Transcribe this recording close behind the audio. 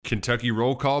Kentucky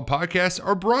Roll Call podcasts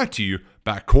are brought to you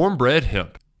by Cornbread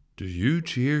Hemp. Do you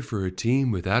cheer for a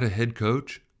team without a head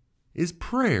coach? Is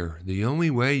prayer the only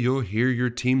way you'll hear your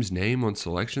team's name on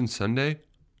Selection Sunday?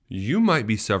 You might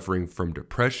be suffering from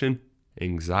depression,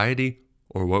 anxiety,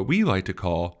 or what we like to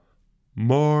call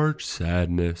March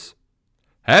sadness.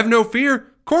 Have no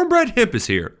fear, Cornbread Hemp is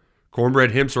here.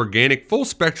 Cornbread Hemp's organic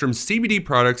full-spectrum CBD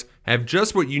products have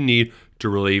just what you need to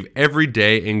relieve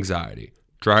everyday anxiety.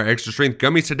 Try our extra strength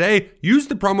gummies today. Use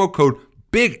the promo code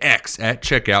BIGX at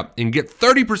checkout and get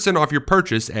 30% off your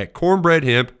purchase at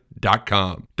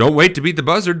cornbreadhemp.com. Don't wait to beat the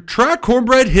buzzard. Try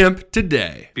Cornbread Hemp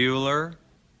today. Bueller.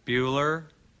 Good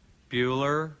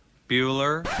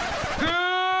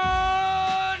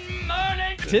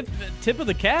morning. Tip of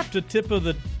the cap to tip of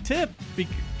the tip.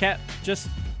 Cats. Cats.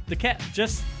 The cat's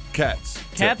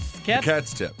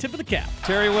tip. Tip of the cap.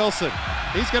 Terry Wilson.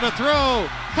 He's going to throw.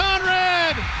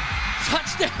 Conrad!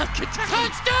 Touchdown,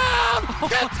 Kentucky!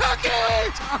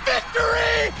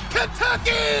 Victory,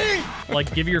 Kentucky!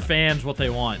 Like, give your fans what they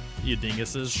want, you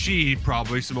dinguses. She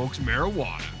probably smokes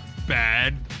marijuana.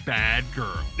 Bad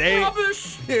girl.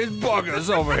 Rubbish! There's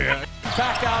buggers over here.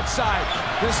 Back outside.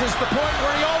 This is the point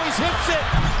where he always hits it.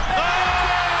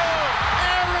 Oh!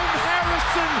 Aaron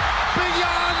Harrison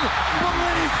beyond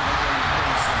belief.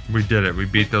 We did it. We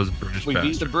beat those British We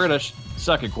beat the British.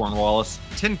 Suck it, Cornwallis.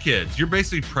 10 kids. You're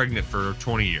basically pregnant for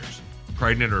 20 years.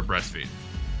 Pregnant or breastfeeding.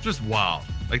 Just wild.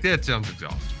 Like, that sounds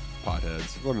exhausting.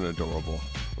 Potheads. What an adorable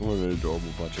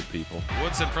bunch of people.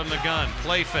 Woodson from the gun.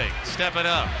 Play fake. Step it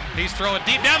up. He's throwing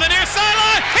deep down the near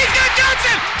sideline. He's got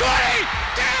Johnson. 20,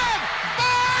 10,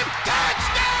 5,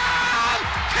 touchdown!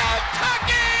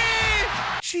 Kentucky!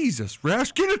 Jesus,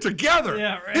 Rash, get it together.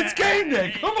 Yeah, right. It's game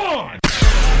day. Come on.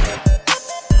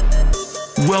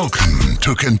 Welcome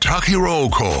to Kentucky Roll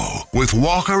Call with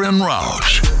Walker and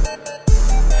Roush.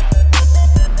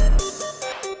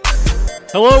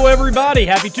 Hello, everybody.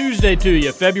 Happy Tuesday to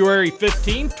you. February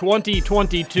 15th,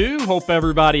 2022. Hope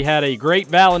everybody had a great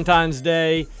Valentine's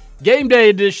Day. Game day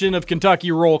edition of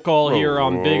Kentucky Roll Call here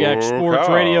on Big X Sports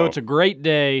Radio. It's a great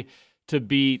day to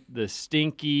beat the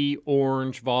stinky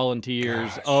orange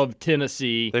Volunteers of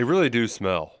Tennessee. They really do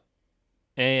smell.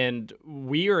 And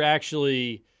we are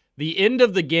actually... The end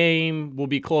of the game will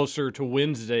be closer to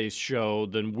Wednesday's show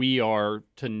than we are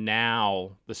to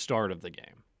now the start of the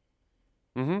game.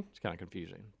 Mm-hmm. It's kind of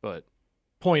confusing. But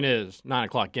point is, 9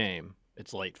 o'clock game,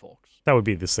 it's late, folks. That would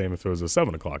be the same if it was a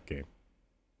 7 o'clock game.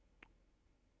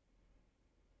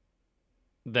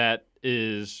 That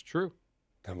is true.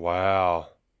 Wow.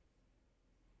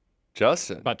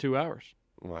 Justin. About 2 hours.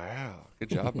 Wow. Good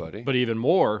job, buddy. But even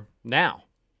more now.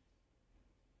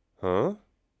 Huh?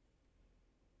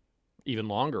 Even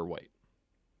longer wait.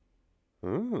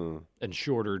 Ooh. And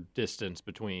shorter distance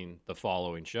between the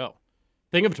following show.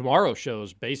 Think of tomorrow's show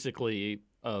as basically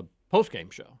a post-game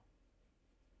show.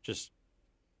 Just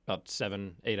about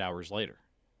 7-8 hours later.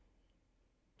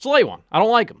 It's a late one. I don't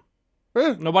like them.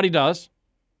 Nobody does.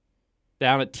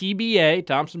 Down at TBA,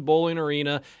 Thompson Bowling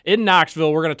Arena in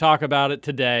Knoxville. We're going to talk about it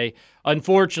today.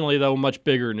 Unfortunately, though, much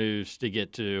bigger news to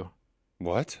get to.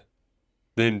 What?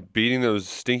 Then beating those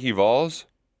stinky Vols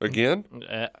again?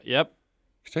 Yep.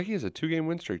 Kentucky has a 2-game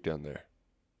win streak down there.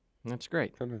 That's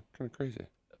great. Kind of crazy.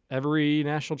 Every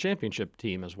national championship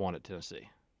team has won at Tennessee.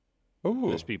 Ooh.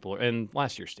 Those people and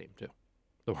last year's team too.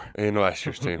 And last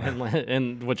year's team.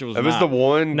 and which was that was the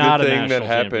one not good a thing that national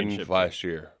happened championship last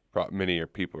year. Many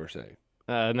people are saying.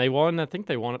 And they won. I think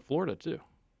they won at Florida too.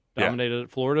 Yeah. Dominated at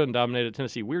Florida and dominated at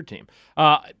Tennessee. Weird team.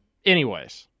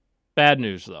 Anyways, bad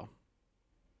news though.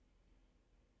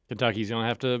 Kentucky's going to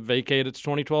have to vacate its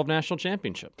 2012 national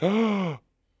championship. That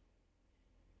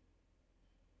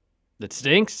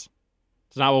stinks.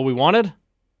 It's not what we wanted.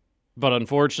 But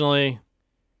unfortunately,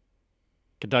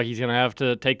 Kentucky's going to have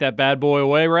to take that bad boy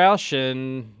away, Roush,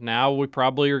 and now we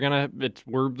probably are going to –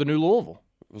 we're the new Louisville.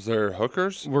 Was there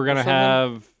hookers? We're going to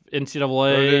have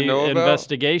NCAA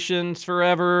investigations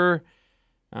forever.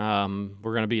 We're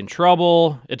going to be in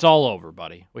trouble. It's all over,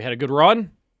 buddy. We had a good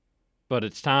run, but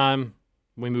it's time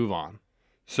we move on.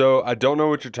 So I don't know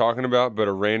what you're talking about, but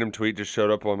a random tweet just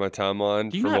showed up on my timeline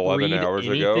from 11 hours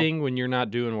ago. Do you not read anything when you're not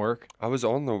doing work? I was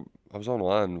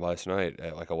online last night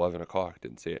at like 11 o'clock.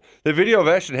 Didn't see it. The video of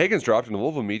Ashton Higgins dropped, and the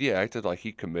Louisville media acted like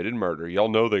he committed murder. Y'all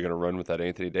know they're going to run with that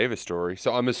Anthony Davis story.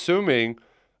 So I'm assuming,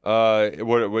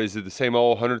 what was it? The same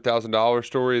old $100,000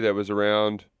 story that was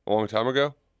around a long time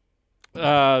ago?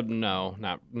 No,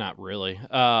 not really.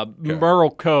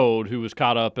 Merle Code, who was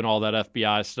caught up in all that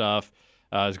FBI stuff,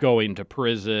 is going to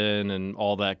prison and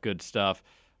all that good stuff.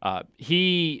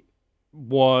 He's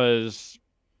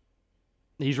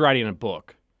writing a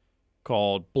book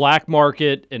called Black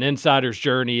Market, an Insider's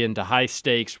Journey into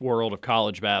High-Stakes World of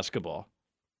College Basketball.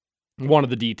 One of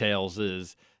the details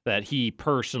is that he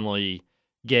personally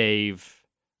gave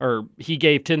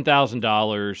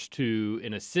 $10,000 to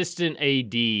an assistant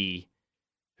AD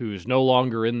who's no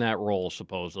longer in that role,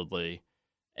 supposedly,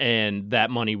 and that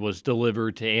money was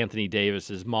delivered to Anthony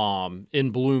Davis's mom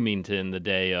in Bloomington the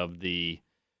day of the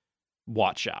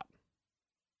watch shot.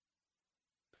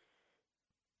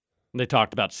 They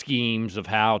talked about schemes of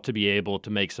how to be able to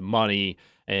make some money,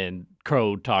 and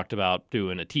Code talked about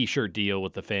doing a T-shirt deal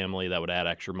with the family that would add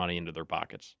extra money into their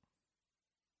pockets.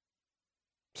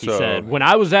 He said, when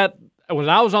I was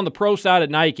on the pro side at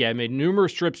Nike, I made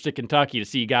numerous trips to Kentucky to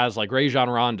see guys like Rajon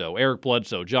Rondo, Eric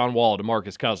Bledsoe, John Wall,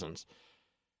 DeMarcus Cousins,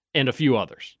 and a few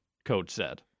others, Code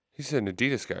said. He's an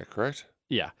Adidas guy, correct?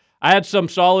 Yeah. I had some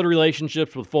solid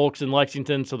relationships with folks in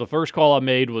Lexington, so the first call I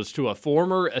made was to a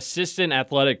former assistant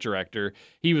athletic director.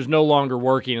 He was no longer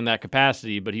working in that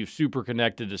capacity, but he was super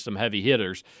connected to some heavy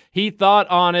hitters. He thought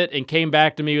on it and came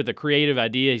back to me with a creative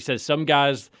idea. He says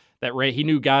he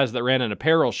knew guys that ran an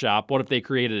apparel shop. What if they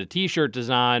created a T-shirt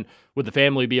design? Would the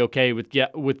family be okay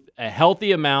with a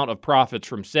healthy amount of profits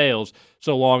from sales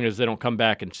so long as they don't come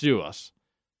back and sue us?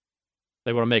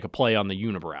 They want to make a play on the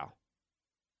unibrow.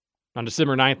 On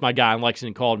December 9th, my guy in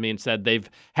Lexington called me and said they've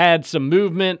had some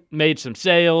movement, made some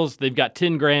sales. They've got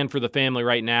 $10,000 for the family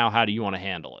right now. How do you want to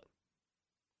handle it?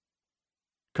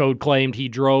 Code claimed he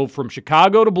drove from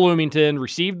Chicago to Bloomington,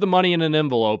 received the money in an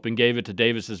envelope, and gave it to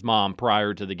Davis's mom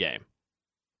prior to the game.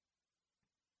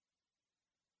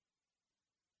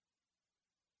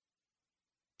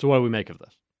 So what do we make of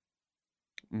this?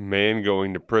 Man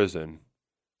going to prison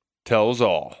tells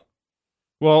all.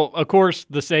 Well, of course,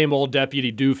 the same old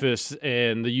Deputy Doofus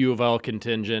and the U of L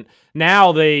contingent,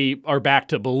 now they are back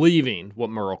to believing what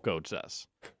Merle Code says.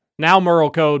 Now Merle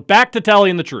Code back to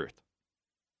telling the truth.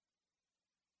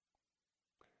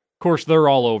 Of course, they're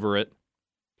all over it.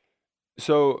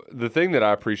 So the thing that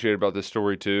I appreciate about this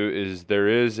story, too, is there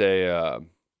is I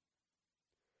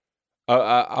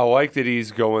like that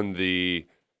he's going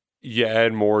you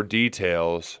add more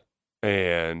details,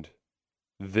 and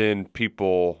then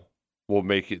people will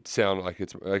make it sound like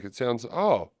it sounds,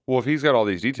 oh, well, if he's got all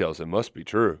these details, it must be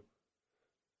true.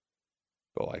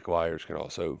 But like liars can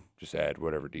also just add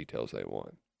whatever details they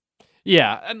want.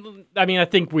 Yeah, I mean, I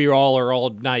think we all are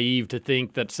all naive to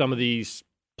think that some of these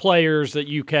players at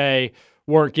UK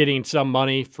weren't getting some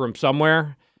money from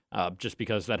somewhere, just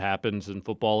because that happens in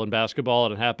football and basketball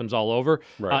and it happens all over.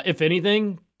 Right. If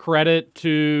anything, credit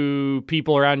to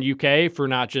people around UK for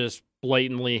not just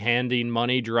blatantly handing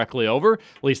money directly over.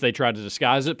 At least they tried to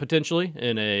disguise it potentially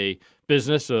in a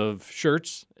business of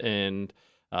shirts and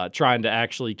trying to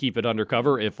actually keep it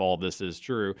undercover if all this is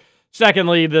true.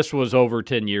 Secondly, this was over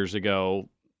 10 years ago.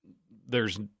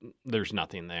 There's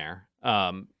nothing there.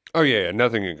 Oh, yeah,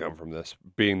 nothing can come from this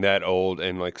being that old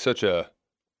and like such a,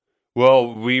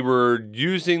 well, we were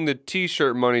using the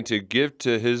T-shirt money to give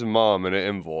to his mom in an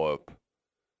envelope.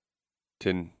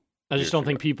 I just don't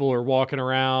think people are walking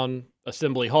around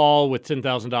Assembly Hall with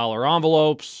 $10,000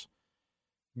 envelopes,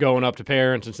 going up to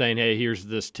parents and saying, hey, here's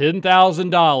this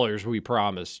 $10,000 we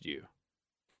promised you.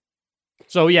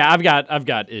 So, yeah, I've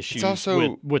got issues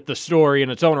with the story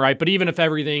in its own right. But even if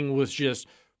everything was just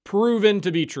proven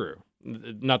to be true,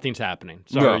 nothing's happening.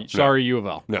 Sorry, U of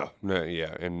L. No,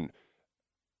 yeah. And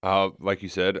like you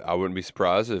said, I wouldn't be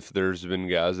surprised if there's been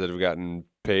guys that have gotten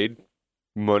paid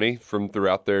money from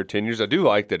throughout their tenures. I do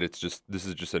like that this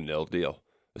is just a nil deal,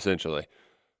 essentially. It's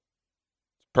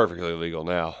perfectly legal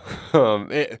now.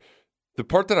 The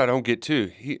part that I don't get,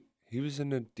 too, he was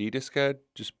an Adidas guy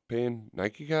just paying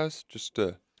Nike guys just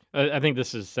to... I think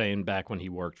this is saying back when he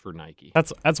worked for Nike.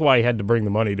 That's why he had to bring the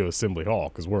money to Assembly Hall,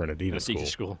 because we're an Adidas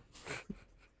school.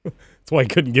 That's why he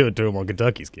couldn't give it to him on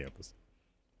Kentucky's campus.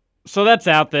 So that's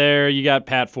out there. You got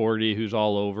Pat Forty, who's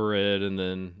all over it, and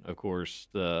then, of course,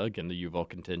 the U of L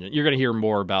contingent. You're going to hear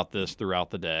more about this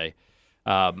throughout the day.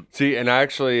 See, and I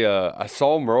actually I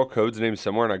saw Merle Code's name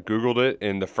somewhere, and I Googled it,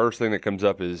 and the first thing that comes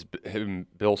up is him,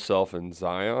 Bill Self, and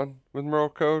Zion with Merle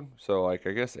Code. So, like,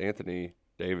 I guess Anthony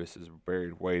Davis is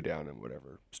buried way down in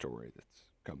whatever story that's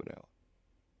coming out.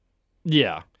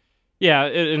 Yeah. Yeah,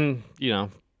 and,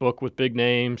 book with big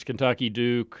names, Kentucky,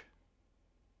 Duke,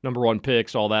 #1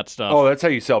 picks, all that stuff. Oh, that's how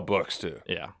you sell books, too.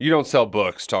 Yeah. You don't sell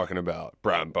books talking about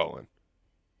Brian Bowen.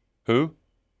 Who?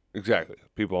 Exactly.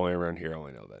 People only around here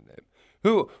only know that name.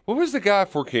 Who? What was the guy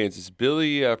for Kansas?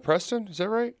 Billy Preston? Is that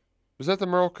right? Was that the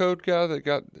Merle Code guy that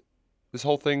got this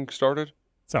whole thing started?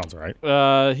 Sounds right.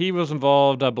 He was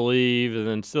involved, I believe, and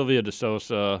then Sylvia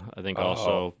DeSosa, I think,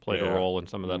 also played a role in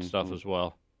some of that stuff as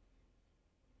well.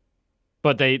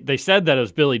 But they said that it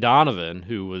was Billy Donovan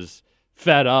who was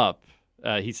fed up.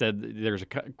 He said there's a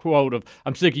quote of,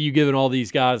 "I'm sick of you giving all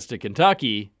these guys to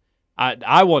Kentucky.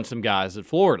 I want some guys at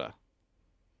Florida."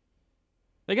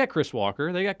 They got Chris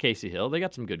Walker. They got Casey Hill. They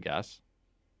got some good guys.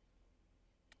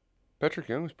 Patrick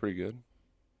Young was pretty good.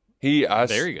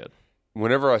 Very good.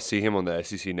 Whenever I see him on the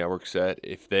SEC Network set,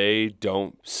 if they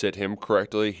don't sit him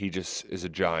correctly, he just is a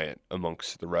giant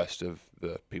amongst the rest of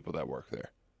the people that work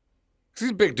there. 'Cause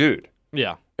he's a big dude.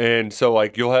 Yeah. And so,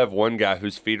 like, you'll have one guy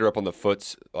whose feet are up on the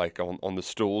foots, like on the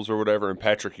stools or whatever, and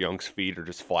Patrick Young's feet are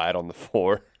just flat on the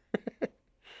floor.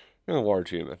 A large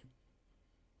human.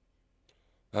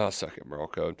 I'll suck it, Merle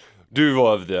Code. Do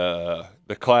love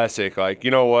the classic, like,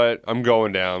 you know what? I'm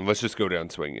going down. Let's just go down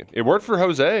swinging. It worked for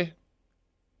Jose.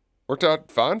 Worked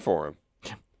out fine for him.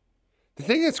 The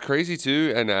thing that's crazy,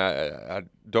 too, and I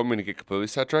don't mean to get completely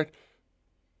sidetracked,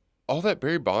 all that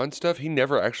Barry Bonds stuff, he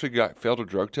never actually failed a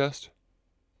drug test.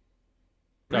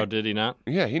 Oh, did he not?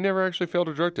 Yeah, he never actually failed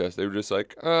a drug test. They were just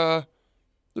like, there's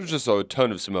just a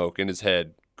ton of smoke, and his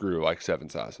head grew like 7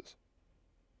 sizes.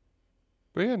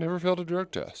 But yeah, never failed a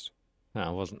drug test.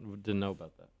 No, didn't know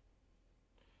about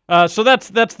that. So that's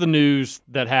the news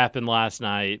that happened last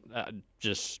night.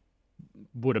 Just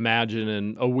would imagine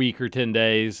in a week or 10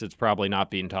 days, it's probably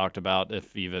not being talked about.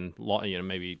 If even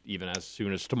maybe even as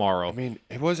soon as tomorrow. I mean,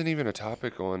 it wasn't even a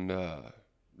topic on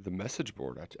the message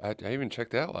board. I even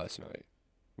checked that last night.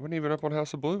 It wasn't even up on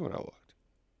House of Blue when I looked.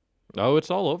 Oh,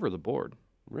 it's all over the board.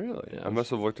 Really? Yeah, I must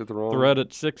have looked at the wrong. Thread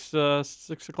at 6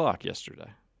 o'clock yesterday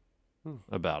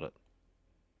about it.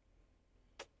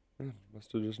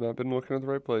 Must have just not been looking at the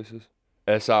right places.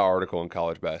 SI article in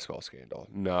college basketball scandal,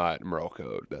 not Merle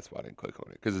Code. That's why I didn't click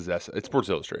on it, because it's Sports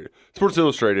Illustrated. Sports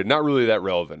Illustrated, not really that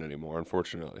relevant anymore,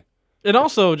 unfortunately. And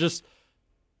also just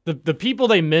the people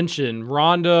they mention,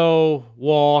 Rondo,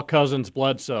 Wall, Cousins,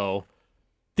 Bledsoe,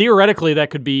 theoretically that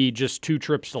could be just 2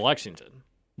 trips to Lexington.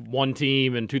 One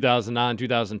team in 2009,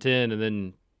 2010, and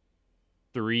then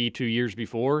 2 years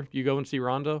before you go and see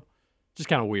Rondo. Just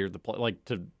kind of weird.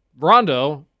 To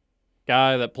Rondo,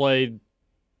 guy that played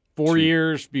 4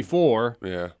 years before.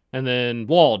 Yeah. And then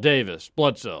Wall, Davis,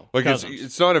 Bledsoe. Like Cousins.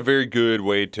 it's not a very good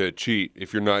way to cheat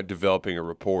if you're not developing a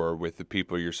rapport with the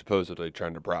people you're supposedly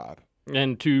trying to bribe.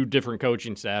 And 2 different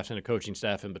coaching staffs and a coaching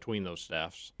staff in between those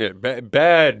staffs. Yeah,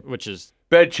 bad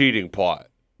cheating plot.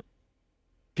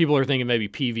 People are thinking maybe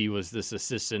Peavy was this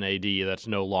assistant AD that's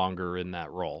no longer in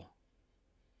that role.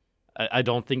 I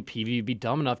don't think Peavy would be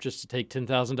dumb enough just to take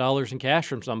 $10,000 in cash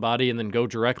from somebody and then go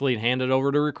directly and hand it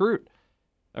over to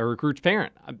a recruit's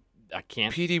parent. I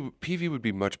can't. Peavy would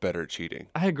be much better at cheating.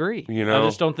 I agree. You know, I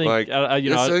just don't think. Like,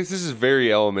 this is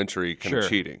very elementary kind of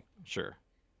cheating. Sure.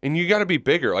 And you got to be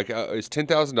bigger. Like, is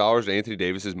 $10,000 to Anthony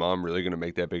Davis's mom really going to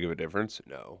make that big of a difference?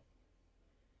 No.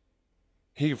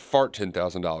 He could fart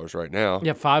 $10,000 right now.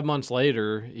 Yeah, 5 months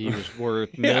later, he was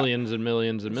worth millions and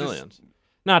millions and millions.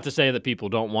 Not to say that people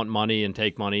don't want money and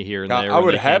take money here and there. I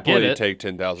would happily take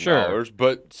 $10,000,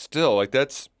 but still, like,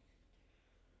 that's.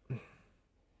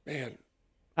 Man.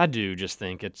 I do just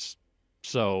think it's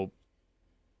so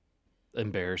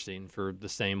embarrassing for the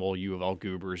same old U of L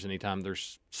goobers anytime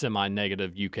there's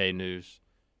semi-negative UK news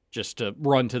just to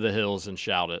run to the hills and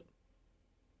shout it.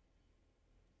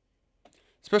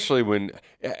 Especially when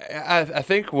I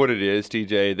think what it is,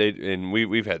 TJ,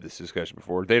 we've had this discussion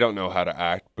before. They don't know how to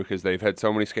act because they've had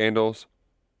so many scandals.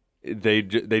 They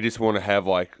just want to have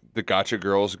like the gotcha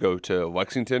girls go to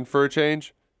Lexington for a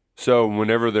change. So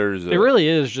whenever there's it really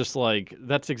is just like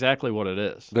that's exactly what it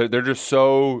is. They're just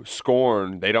so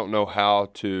scorned. They don't know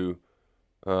how to.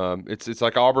 It's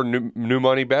like Auburn new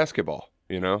money basketball.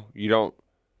 You know, you don't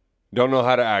know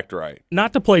how to act right.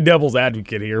 Not to play devil's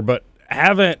advocate here, but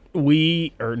haven't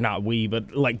we, or not we,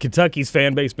 but like Kentucky's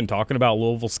fan base been talking about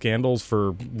Louisville scandals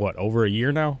for over a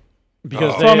year now?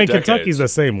 Because Kentucky's the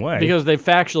same way. Because they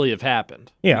factually have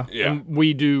happened. Yeah. And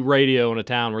we do radio in a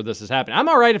town where this is happening. I'm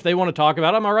all right if they want to talk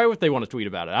about it. I'm all right if they want to tweet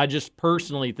about it. I just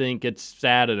personally think it's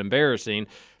sad and embarrassing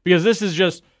because this is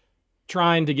just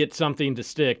trying to get something to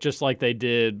stick, just like they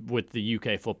did with the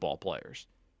UK football players.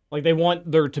 Like they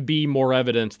want there to be more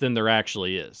evidence than there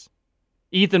actually is.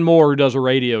 Ethan Moore, who does a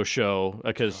radio show,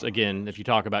 because, again, if you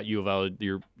talk about U of L,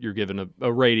 you're given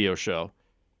a radio show,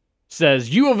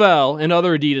 says U of L and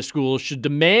other Adidas schools should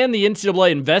demand the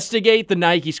NCAA investigate the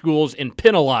Nike schools and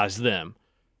penalize them,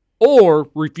 or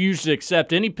refuse to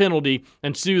accept any penalty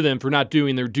and sue them for not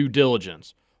doing their due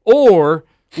diligence, or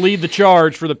lead the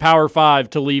charge for the Power 5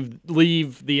 to leave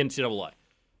the NCAA.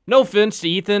 No offense to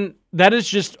Ethan, that is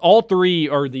just all 3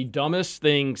 are the dumbest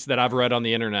things that I've read on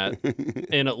the internet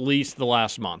in at least the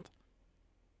last month.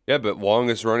 Yeah, but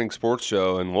longest running sports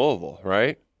show in Louisville,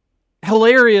 right?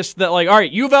 Hilarious that, like, all right,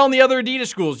 U of L and the other Adidas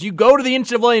schools, you go to the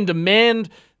NCAA and demand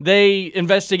they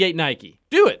investigate Nike.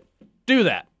 Do it. Do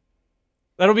that.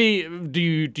 That'll be, do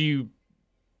you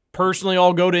personally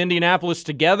all go to Indianapolis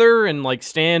together and, like,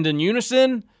 stand in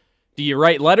unison? Do you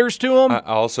write letters to them? I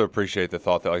also appreciate the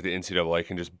thought that, like, the NCAA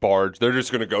can just barge. They're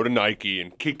just going to go to Nike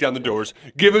and kick down the doors.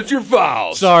 Give us your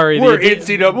files. Sorry. We're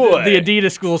NCAA. The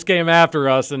Adidas schools came after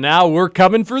us, and now we're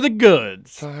coming for the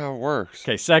goods. That's not how it works.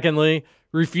 Okay, secondly,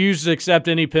 refuse to accept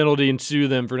any penalty and sue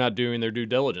them for not doing their due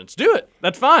diligence. Do it.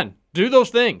 That's fine. Do those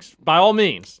things, by all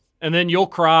means. And then you'll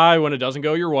cry when it doesn't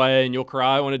go your way, and you'll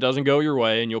cry when it doesn't go your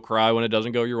way, and you'll cry when it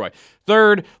doesn't go your way.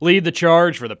 Third, lead the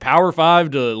charge for the Power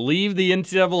Five to leave the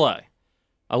NCAA.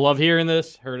 I love hearing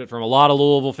this. Heard it from a lot of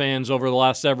Louisville fans over the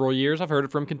last several years. I've heard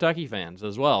it from Kentucky fans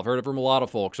as well. I've heard it from a lot of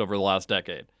folks over the last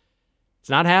decade. It's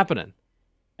not happening.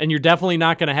 And you're definitely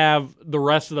not going to have the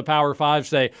rest of the Power Five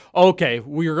say, okay,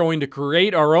 we're going to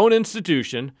create our own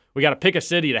institution. We got to pick a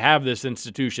city to have this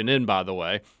institution in, by the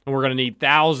way. And we're going to need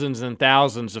thousands and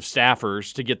thousands of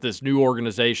staffers to get this new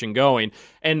organization going.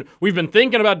 And we've been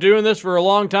thinking about doing this for a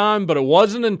long time, but it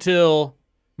wasn't until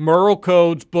Merle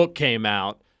Code's book came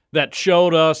out that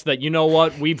showed us that, you know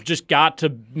what, we've just got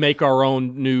to make our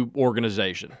own new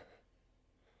organization.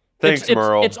 Thanks,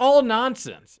 Merle. It's all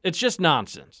nonsense. It's just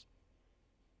nonsense.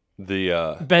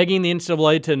 Begging the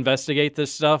NCAA to investigate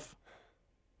this stuff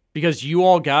because you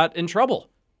all got in trouble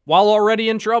while already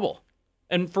in trouble.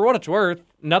 And for what it's worth,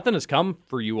 nothing has come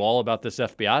for you all about this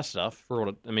FBI stuff.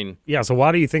 Yeah, so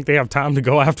why do you think they have time to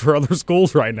go after other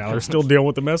schools right now? They're still dealing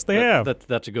with the mess they have.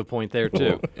 That's a good point there,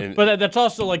 too. But that's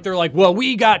also like, they're like, well,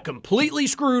 we got completely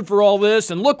screwed for all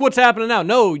this, and look what's happening now.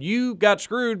 No, you got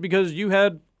screwed because you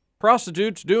had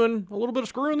prostitutes doing a little bit of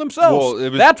screwing themselves.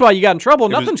 Well, that's why you got in trouble.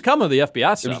 Nothing's come of the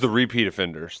FBI stuff. It was the repeat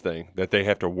offenders thing that they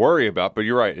have to worry about, but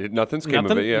you're right. Nothing's come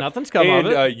of it yet. Nothing's come of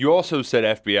it. And you also said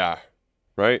FBI,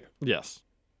 right? Yes.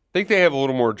 I think they have a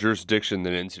little more jurisdiction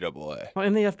than NCAA. Well,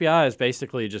 and the FBI has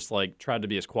basically just like tried to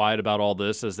be as quiet about all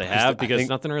this as they have because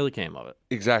nothing really came of it.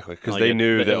 Exactly, because they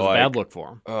knew that it was a bad look for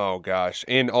them. Oh gosh,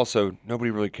 and also nobody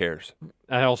really cares.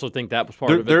 I also think that was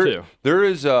part of it too. There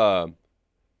is,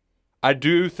 I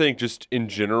do think just in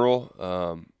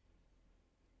general,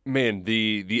 man,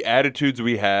 the attitudes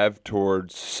we have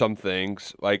towards some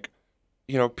things, like,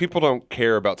 you know, people don't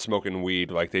care about smoking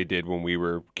weed like they did when we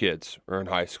were kids or in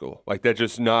high school. Like, that's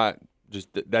just not,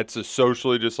 that's a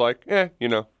socially just like, you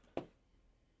know,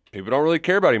 people don't really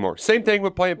care about it anymore. Same thing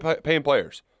with paying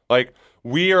players. Like,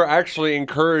 we are actually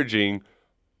encouraging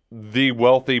the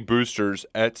wealthy boosters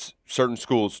at certain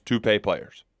schools to pay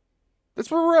players.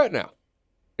 That's where we're at now.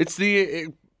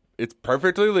 It's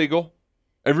perfectly legal.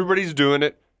 Everybody's doing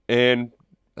it, and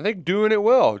I think doing it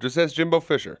well, just as Jimbo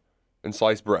Fisher and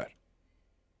sliced bread.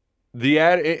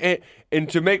 And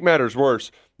to make matters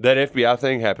worse, that FBI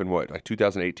thing happened, like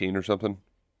 2018 or something,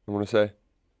 I want to say?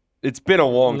 It's been a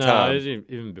long time. No,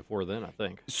 even before then, I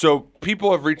think. So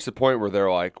people have reached the point where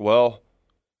they're like, well,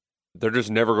 they're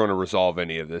just never going to resolve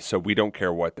any of this, so we don't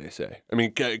care what they say. I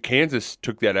mean, Kansas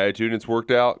took that attitude, and it's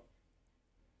worked out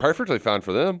perfectly fine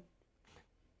for them.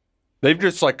 They've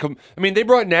just they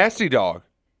brought Nasty Dog.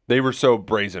 They were so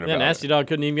brazen about it. Yeah, Nasty Dog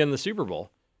couldn't even get in the Super Bowl.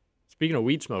 Speaking of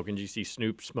weed smoking, did you see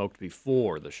Snoop smoked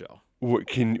before the show?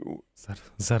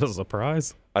 Is that a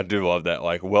surprise? I do love that.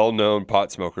 Like, well-known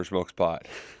pot smoker smokes pot.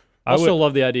 I also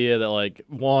love the idea that, like,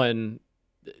 one,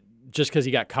 just because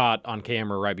he got caught on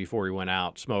camera right before he went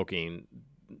out smoking,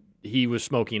 he was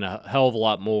smoking a hell of a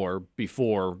lot more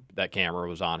before that camera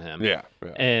was on him. Yeah.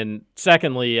 And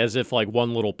secondly, as if like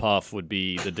one little puff would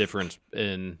be the difference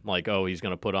in like, oh, he's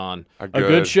going to put on a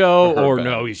good show, or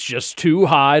no, he's just too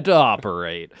high to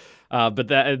operate. But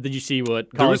did you see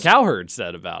what Colin Cowherd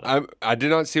said about it? I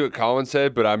did not see what Colin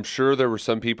said, but I'm sure there were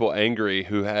some people angry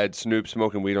who had Snoop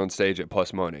smoking weed on stage at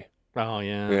Plus Money. Oh,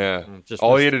 yeah. Yeah.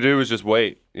 All he had to do was just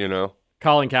wait, you know?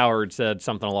 Colin Cowherd said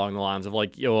something along the lines of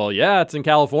like, well, yeah, it's in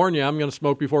California. I'm going to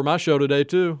smoke before my show today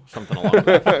too. Something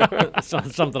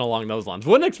along those lines.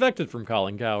 Wouldn't expect it from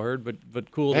Colin Cowherd, but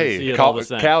cool to see it all the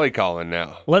same. Cali Colin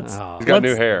now. He's got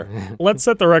new hair. Let's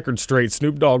set the record straight.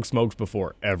 Snoop Dogg smokes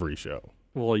before every show.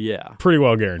 Well, yeah. Pretty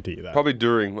well guarantee you that. Probably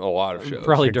during a lot of shows.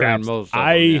 Probably during most of them,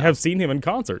 I have seen him in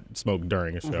concert smoke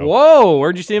during a show. Whoa,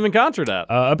 where'd you see him in concert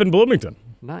at? Up in Bloomington.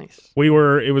 Nice.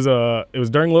 It was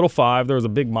during Little Five. There was a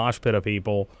big mosh pit of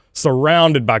people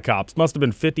surrounded by cops. Must have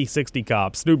been 50, 60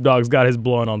 cops. Snoop Dogg's got his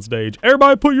blunt on stage.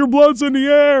 Everybody put your blunts in the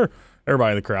air.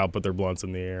 Everybody in the crowd put their blunts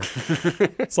in the air.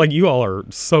 It's like, you all are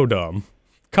so dumb.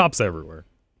 Cops everywhere.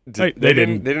 They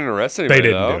didn't arrest anybody, They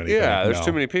didn't do anything. Yeah, there's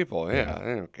too many people. Yeah,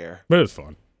 they don't care. But it was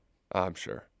fun. I'm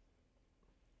sure.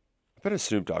 bet a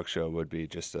Snoop Dogg show would be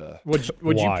just a. Would you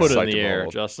Why? put it in Sight the to air,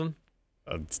 behold. Justin?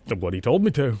 That's what he told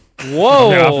me to.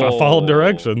 Whoa! I followed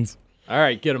directions. All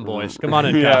right, get him, boys. Come on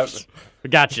in, Yeah. cuffs. We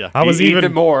got you. I was Ethan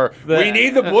even Moore. We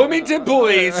need the Bloomington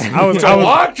police I was- to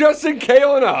lock Justin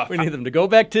Kalen up. We need them to go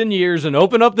back 10 years and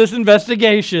open up this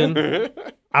investigation.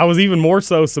 I was even more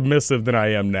so submissive than I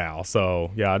am now.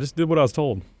 So yeah, I just did what I was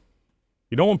told.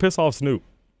 You don't want to piss off Snoop.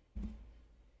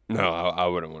 No, I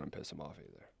wouldn't want to piss him off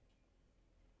either.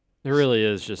 It really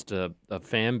is just a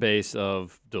fan base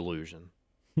of delusion.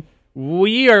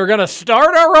 We are going to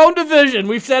start our own division.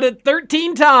 We've said it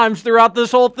 13 times throughout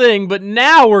this whole thing, but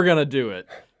now we're going to do it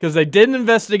because they didn't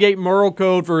investigate Merle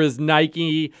Code for his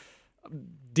Nike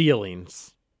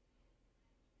dealings.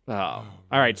 Oh. All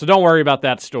right, so don't worry about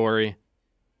that story.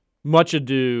 Much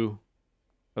ado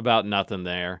about nothing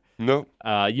there. Nope.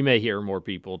 You may hear more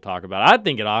people talk about it. I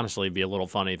think it honestly would be a little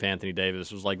funny if Anthony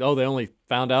Davis was like, oh, they only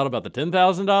found out about the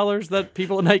 $10,000 that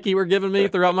people at Nike were giving me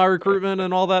throughout my recruitment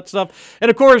and all that stuff. And,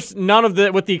 of course, none of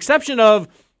the – with the exception of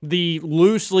the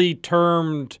loosely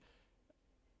termed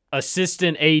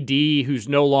assistant AD who's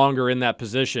no longer in that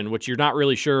position, which you're not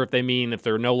really sure if they mean if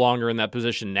they're no longer in that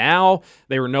position now.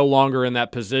 They were no longer in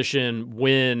that position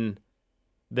when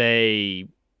they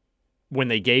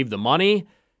gave the money.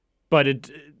 But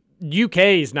UK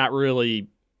is not really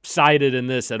cited in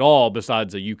this at all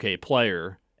besides a UK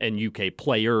player and UK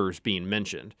players being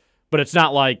mentioned. But it's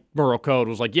not like Merle Code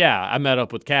was like, yeah, I met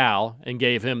up with Cal and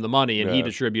gave him the money and he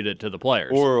distributed it to the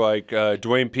players. Or like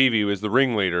Dwayne Peavy was the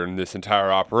ringleader in this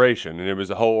entire operation, and it was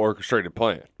a whole orchestrated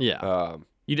plan. Yeah.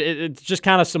 It's just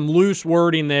kind of some loose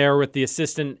wording there with the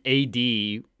assistant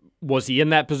AD. Was he in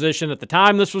that position at the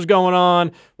time this was going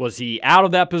on? Was he out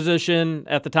of that position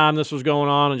at the time this was going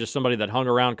on and just somebody that hung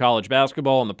around college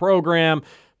basketball in the program?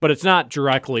 But it's not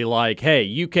directly like,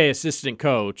 hey, UK assistant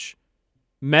coach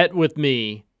met with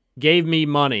me, gave me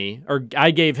money, or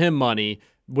I gave him money,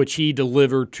 which he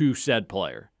delivered to said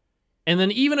player. And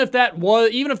then even if that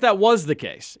was the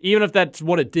case, even if that's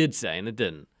what it did say, and it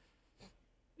didn't,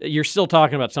 you're still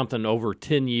talking about something over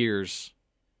 10 years.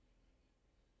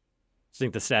 I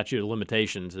think the statute of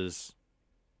limitations is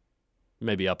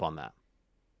maybe up on that.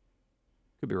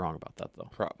 Could be wrong about that, though.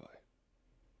 Probably.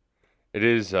 It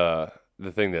is the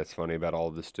thing that's funny about all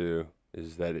of this, too,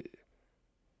 is that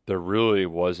there really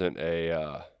wasn't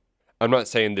a I'm not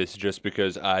saying this just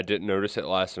because I didn't notice it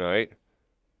last night,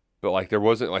 but, like, there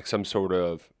wasn't, like, some sort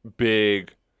of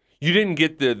big – you didn't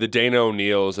get the Dana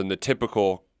O'Neills and the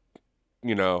typical,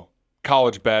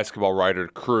 college basketball writer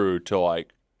crew to,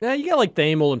 like, yeah, you got like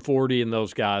Thamel and 40 and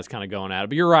those guys kind of going at it.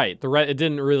 But you're right. It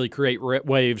didn't really create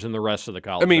waves in the rest of the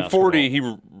college basketball. 40,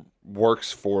 he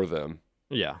works for them.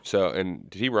 Yeah. So, and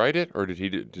did he write it or did he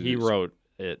do He wrote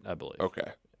it, I believe.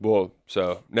 Okay. Well,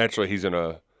 so naturally he's going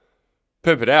to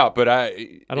pimp it out, but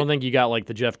I don't think you got like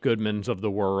the Jeff Goodmans of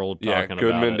the world talking about it. Yeah,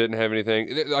 Goodman didn't have anything.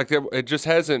 It just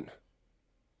hasn't.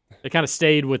 It kind of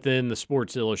stayed within the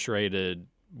Sports Illustrated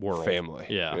world. Family.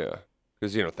 Yeah. Yeah.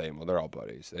 Because, Thamel, they're all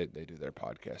buddies. They do their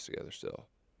podcast together still.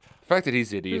 The fact that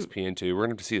he's at ESPN, too, we're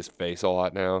going to have to see his face a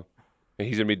lot now. And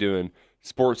he's going to be doing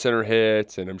Sports Center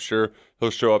hits, and I'm sure he'll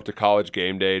show up to College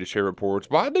Game Day to share reports.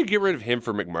 Why'd they get rid of him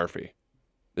for McMurphy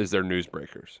as their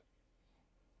newsbreakers?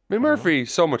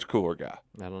 McMurphy's so much cooler guy.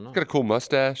 I don't know. He's got a cool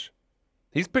mustache.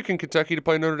 He's picking Kentucky to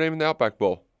play Notre Dame in the Outback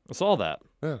Bowl. I saw that.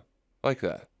 Yeah, like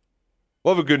that.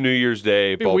 We'll have a good New Year's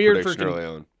Day bowl prediction early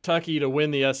on. Kentucky to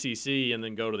win the SEC and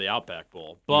then go to the Outback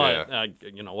Bowl. But,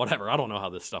 whatever. I don't know how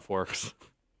this stuff works.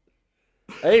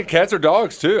 Hey, cats are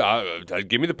dogs, too.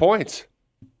 Give me the points.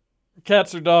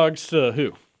 Cats or dogs to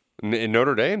who? In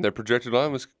Notre Dame, their projected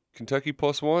line was Kentucky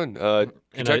 +1.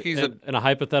 Kentucky's in a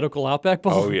hypothetical Outback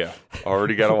Bowl? Oh, yeah.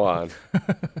 Already got a line.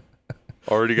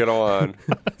 Already got a line.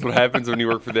 That's what happens when you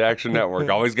work for the Action Network.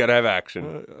 Always got to have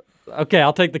action. Okay,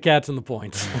 I'll take the Cats and the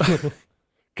points.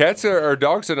 Cats are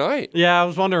dogs tonight. Yeah, I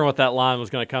was wondering what that line was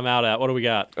going to come out at. What do we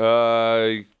got?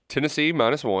 Tennessee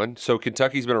 -1. So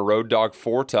Kentucky's been a road dog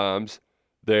 4 times.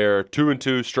 They're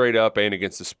 2-2 straight up and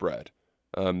against the spread.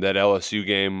 That LSU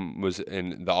game was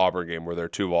in the Auburn game where there are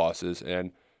 2 losses.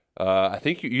 And I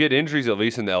think you had injuries at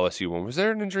least in the LSU one. Was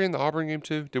there an injury in the Auburn game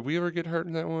too? Did Wheeler get hurt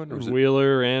in that one? Or was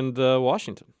Wheeler and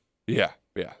Washington.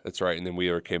 Yeah, that's right. And then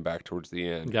Wheeler came back towards the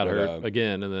end. Got hurt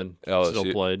again and then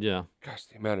still played, yeah. Gosh,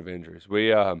 the amount of injuries.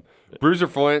 Bruiser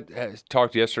Flint has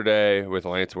talked yesterday with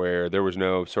Lance Ware. There was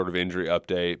no sort of injury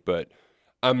update, but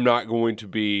I'm not going to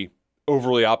be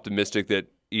overly optimistic that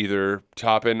either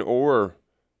Toppin or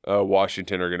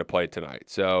Washington are going to play tonight.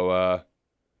 So,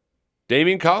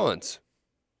 Damian Collins,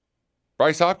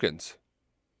 Bryce Hopkins,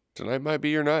 tonight might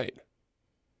be your night.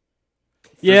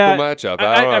 Yeah, matchup.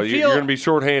 I don't know. feel- You're going to be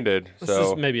shorthanded. This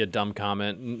So is maybe a dumb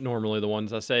comment. Normally, the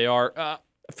ones I say are. I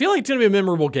feel like it's going to be a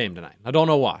memorable game tonight. I don't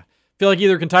know why. I feel like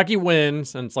either Kentucky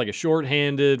wins, and it's like a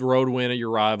shorthanded road win at your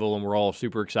rival, and we're all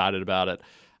super excited about it.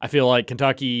 I feel like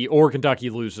Kentucky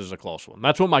loses a close one.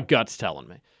 That's what my gut's telling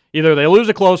me. Either they lose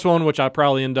a close one, which I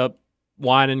probably end up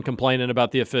whining, complaining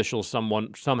about the officials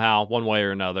somehow, one way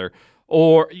or another,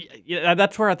 or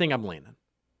that's where I think I'm leaning.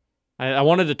 I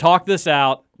wanted to talk this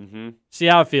out, see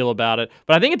how I feel about it.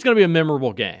 But I think it's going to be a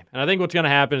memorable game. And I think what's going to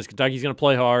happen is Kentucky's going to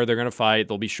play hard. They're going to fight.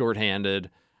 They'll be shorthanded.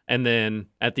 And then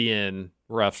at the end,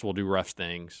 refs will do ref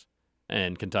things,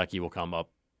 and Kentucky will come up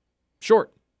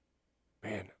short.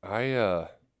 man,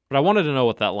 But I wanted to know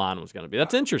what that line was going to be.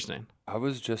 That's interesting. I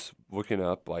was just looking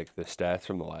up like the stats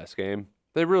from the last game.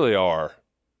 They really are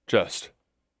just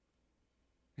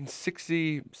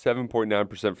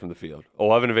 67.9% from the field,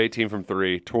 11 of 18 from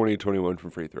three, 20-21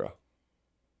 from free throw.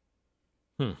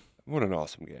 What an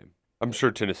awesome game. I'm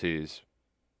sure Tennessee's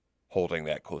holding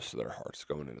that close to their hearts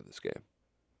going into this game.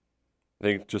 I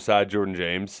think Josiah Jordan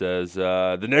James says,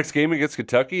 the next game against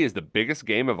Kentucky is the biggest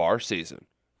game of our season.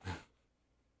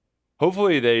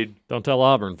 Hopefully they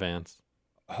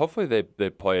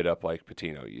play it up like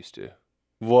Patino used to.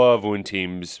 Love when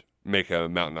teams make a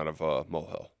mountain out of a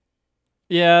molehill.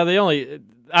 Yeah,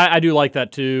 I do like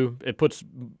that too. It puts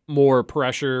more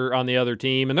pressure on the other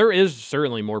team, and there is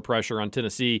certainly more pressure on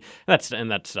Tennessee.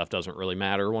 And that stuff doesn't really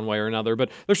matter one way or another, but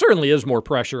there certainly is more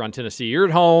pressure on Tennessee. You're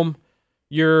at home.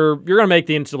 You're going to make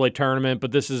the NCAA tournament,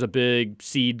 but this is a big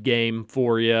seed game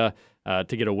for you to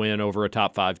get a win over a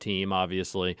top 5 team,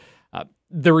 obviously.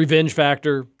 The revenge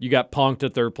factor, you got punked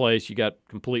at third place. You got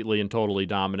completely and totally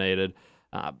dominated.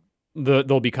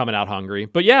 They'll be coming out hungry.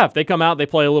 But yeah, if they come out, they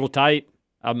play a little tight,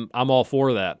 I'm all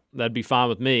for that. That'd be fine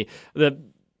with me.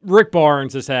 Rick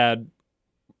Barnes has had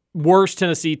worse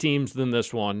Tennessee teams than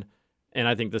this one, and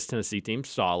I think this Tennessee team's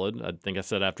solid. I think I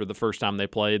said after the first time they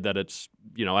played that it's,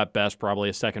 at best probably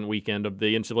a second weekend of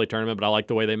the NCAA tournament, but I like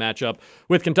the way they match up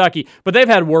with Kentucky. But they've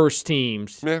had worse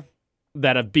teams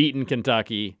that have beaten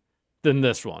Kentucky than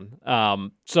this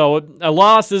one. So a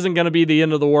loss isn't going to be the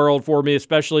end of the world for me,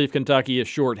 especially if Kentucky is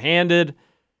shorthanded.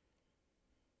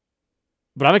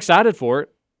 But I'm excited for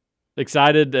it.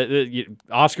 Excited that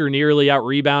Oscar nearly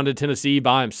out-rebounded Tennessee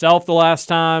by himself the last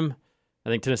time. I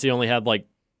think Tennessee only had like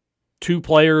 2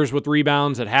 players with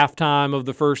rebounds at halftime of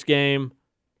the first game.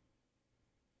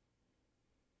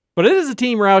 But it is a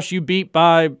team, Roush,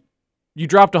 you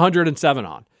dropped 107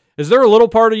 on. Is there a little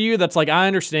part of you that's like, I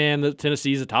understand that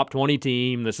Tennessee's a top 20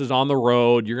 team. This is on the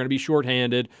road. You're going to be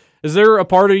shorthanded. Is there a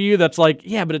part of you that's like,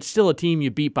 yeah, but it's still a team you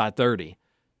beat by 30,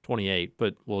 28,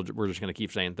 but we're just going to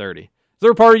keep saying 30. Is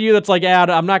there a part of you that's like,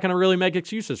 I'm not going to really make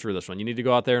excuses for this one. You need to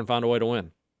go out there and find a way to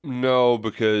win. No,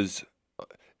 because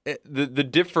the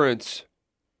difference,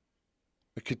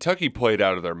 Kentucky played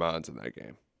out of their minds in that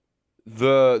game.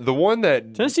 The one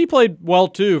that Tennessee played well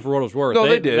too, for what it was worth. No,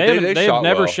 they did. They have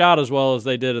never shot as well as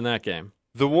they did in that game.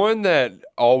 The one that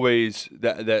always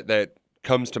that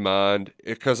comes to mind,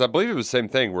 because I believe it was the same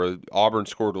thing where Auburn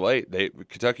scored late.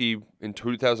 Kentucky in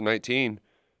 2019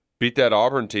 beat that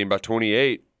Auburn team by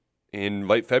 28 in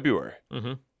late February.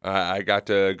 Mm-hmm. I got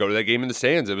to go to that game in the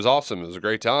stands. It was awesome. It was a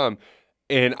great time.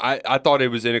 And I thought it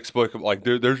was inexplicable. Like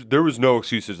there was no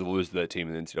excuses to lose to that team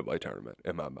in the NCAA tournament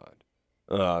in my mind.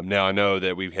 Now I know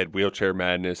that we've had wheelchair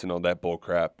madness and all that bull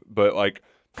crap, but like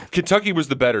Kentucky was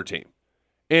the better team.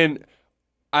 And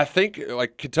I think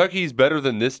like Kentucky's better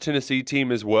than this Tennessee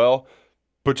team as well,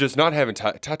 but just not having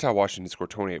Ty Washington scored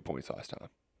 28 points last time.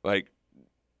 Like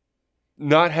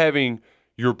not having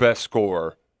your best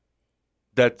scorer,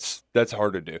 that's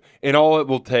hard to do. And all it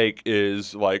will take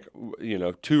is like,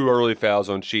 2 early fouls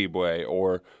on Tshiebwe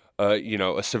or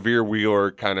a severe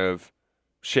Wheeler kind of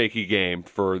shaky game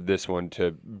for this one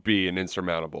to be an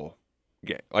insurmountable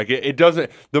game. Like it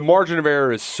doesn't, the margin of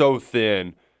error is so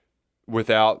thin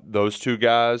without those 2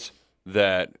 guys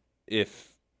that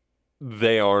if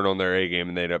they aren't on their A game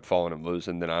and they end up falling and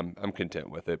losing, then I'm content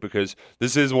with it, because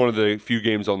this is one of the few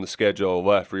games on the schedule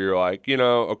left where you're like,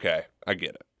 okay, I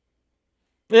get it.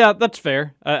 Yeah, that's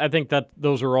fair. I think that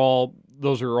those are all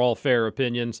fair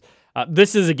opinions.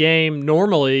 This is a game,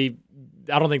 normally,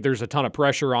 I don't think there's a ton of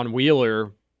pressure on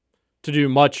Wheeler to do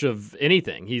much of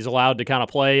anything. He's allowed to kind of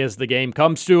play as the game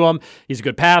comes to him. He's a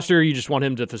good passer. You just want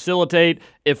him to facilitate.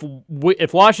 If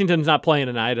Washington's not playing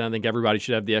tonight, and I think everybody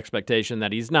should have the expectation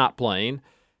that he's not playing,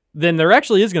 then there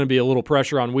actually is going to be a little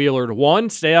pressure on Wheeler to, one,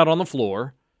 stay out on the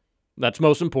floor. That's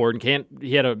most important.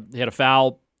 He had a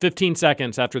foul 15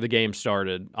 seconds after the game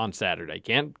started on Saturday.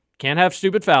 Can't have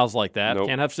stupid fouls like that. Nope.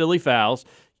 Can't have silly fouls.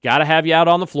 Got to have you out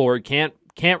on the floor. Can't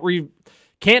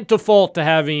can't default to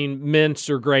having Mintz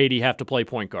or Grady have to play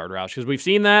point guard, Roush, because we've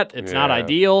seen that. It's not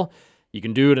ideal. You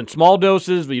can do it in small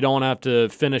doses, but you don't have to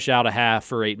finish out a half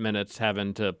for 8 minutes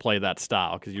having to play that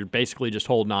style because you're basically just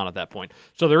holding on at that point.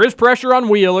 So there is pressure on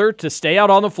Wheeler to stay out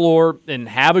on the floor and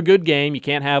have a good game. You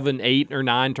can't have an 8 or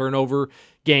 9 turnover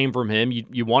game from him.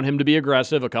 You want him to be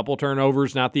aggressive. A couple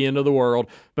turnovers, not the end of the world.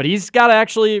 But he's got to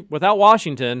actually, without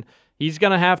Washington, he's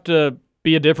going to have to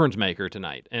be a difference maker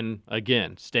tonight. And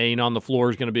again, staying on the floor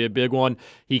is going to be a big one.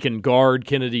 He can guard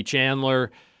Kennedy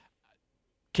Chandler.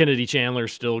 Kennedy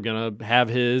Chandler's still going to have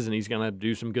his, and he's going to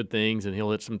do some good things, and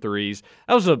he'll hit some threes.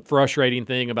 That was a frustrating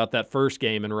thing about that first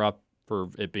game in Rupp, for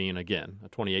it being, again, a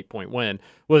 28-point win,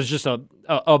 was just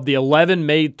of the 11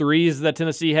 made threes that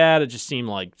Tennessee had, it just seemed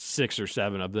like 6 or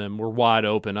 7 of them were wide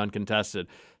open, uncontested.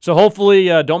 So hopefully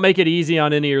don't make it easy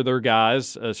on any of their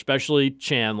guys, especially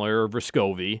Chandler or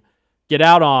Vescovi. Get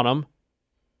out on them.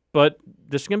 But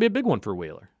this is going to be a big one for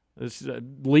Wheeler. This is a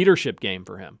leadership game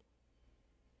for him.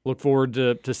 Look forward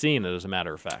to seeing it, as a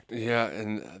matter of fact. Yeah,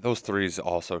 and those threes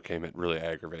also came at really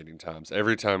aggravating times.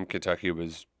 Every time Kentucky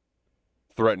was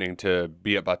threatening to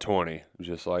be up by 20, it was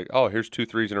just like, oh, here's 2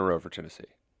 threes in a row for Tennessee.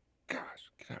 Gosh,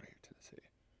 get out of here, Tennessee.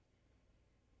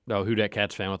 No, Who Dat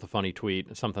Cats fan with a funny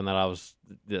tweet. Something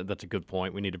that's a good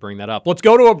point. We need to bring that up. Let's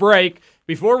go to a break.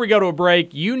 Before we go to a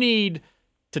break, you need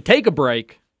to take a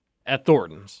break at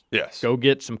Thornton's. Yes. Go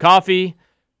get some coffee,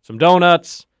 some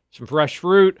donuts, some fresh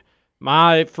fruit.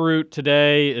 My fruit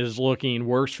today is looking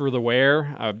worse for the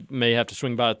wear. I may have to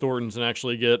swing by Thornton's and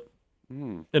actually get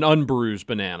an unbruised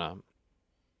banana.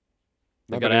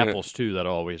 They got apples, too, that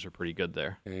always are pretty good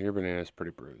there. Yeah, your banana's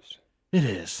pretty bruised. It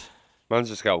is. Mine's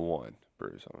just got 1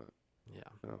 bruise on it.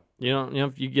 Yeah.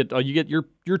 Oh. You get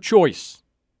your choice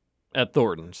at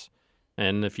Thornton's.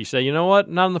 And if you say, you know what,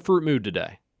 not in the fruit mood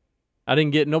today.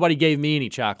 Nobody gave me any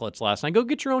chocolates last night. Go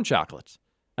get your own chocolates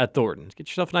at Thornton's. Get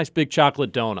yourself a nice big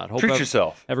chocolate donut. Treat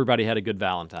yourself. Everybody had a good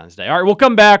Valentine's Day. All right, we'll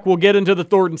come back. We'll get into the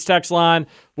Thornton's text line.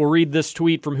 We'll read this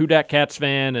tweet from Who Dat Cats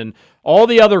fan and all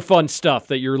the other fun stuff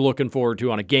that you're looking forward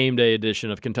to on a game day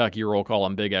edition of Kentucky Roll Call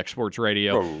on Big X Sports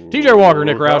Radio. TJ Walker,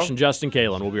 Nick Roush, and Justin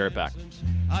Kalen. We'll be right back.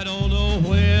 I don't know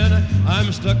when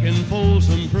I'm stuck in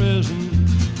Folsom Prison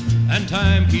and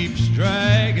time keeps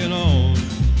dragging on.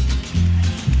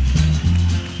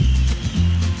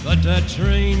 But that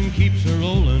train keeps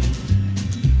a-rolling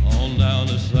on down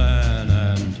to San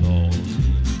Antone.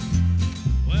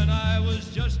 When I was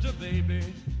just a baby,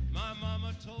 my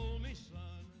mama told me, son.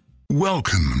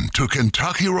 Welcome to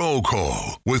Kentucky Roll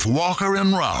Call with Walker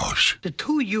and Roush. The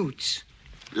 2 Utes.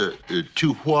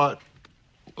 Two what?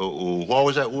 What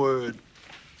was that word?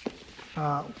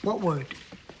 What word?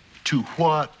 2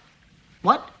 what?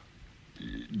 What?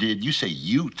 Did you say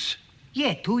Utes?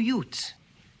 Yeah, 2 Utes.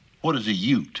 What is a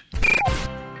Ute?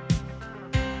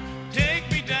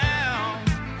 Take me down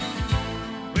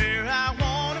where I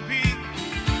want to be.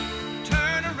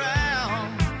 Turn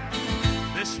around.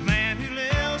 This man who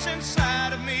lives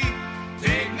inside of me.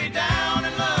 Take me down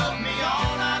and love me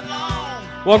all night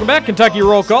long. Welcome back. Kentucky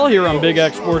Roll Call here on Big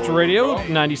X Sports Radio,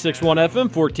 96.1 FM,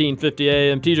 1450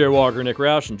 AM. TJ Walker, Nick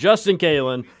Roush, and Justin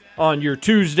Kalen on your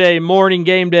Tuesday morning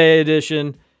game day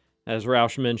edition. As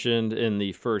Roush mentioned in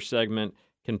the first segment,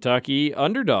 Kentucky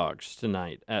underdogs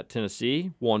tonight at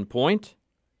Tennessee, 1 point.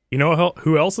 You know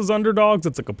who else is underdogs?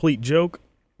 It's a complete joke.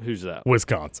 Who's that?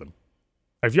 Wisconsin.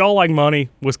 If y'all like money,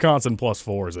 Wisconsin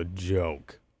 +4 is a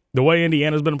joke. The way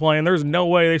Indiana's been playing, there's no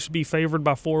way they should be favored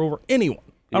by 4 over anyone.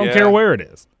 I don't care where it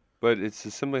is. But it's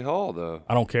Assembly Hall, though.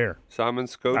 I don't care.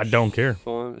 Simon's coach. I don't care.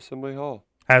 On Assembly Hall.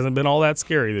 Hasn't been all that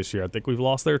scary this year. I think we've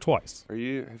lost there twice. Have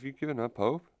you given up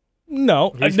hope? No.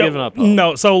 He's given up hope.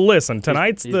 No. So listen,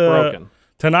 tonight's he's broken.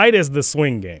 Tonight is the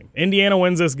swing game. Indiana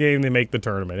wins this game, they make the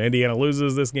tournament. Indiana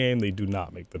loses this game, they do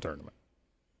not make the tournament.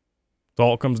 That's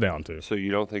all it comes down to. So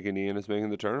you don't think Indiana's making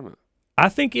the tournament? I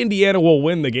think Indiana will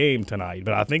win the game tonight,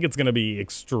 but I think it's going to be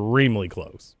extremely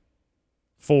close.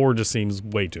 4 just seems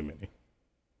way too many.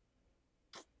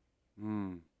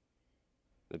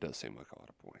 That does seem like a lot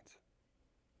of points.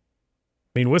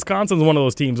 I mean, Wisconsin's one of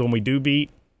those teams when we do beat,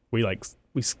 we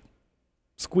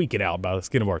squeak it out by the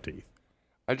skin of our teeth.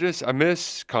 I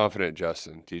miss confident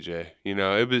Justin, TJ. You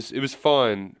know, it was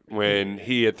fun when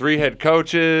he had 3 head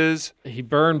coaches. He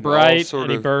burned bright and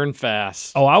he burned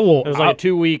fast. Oh, I will. It was like a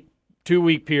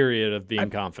 2-week period of being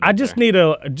confident. I just need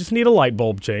a light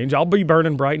bulb change. I'll be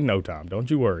burning bright in no time. Don't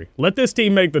you worry. Let this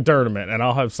team make the tournament, and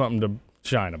I'll have something to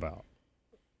shine about.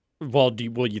 Well,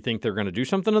 will you think they're going to do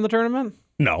something in the tournament?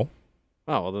 No.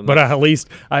 Oh, well, then. But I at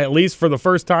least for the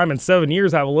first time in 7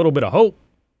 years have a little bit of hope.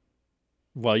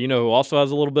 Well, you know who also has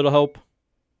a little bit of hope?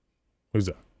 Who's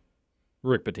that?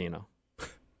 Rick Pitino.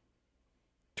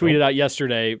 tweeted out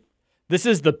yesterday, "This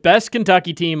is the best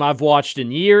Kentucky team I've watched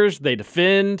in years. They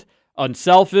defend,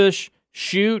 unselfish,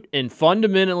 shoot, and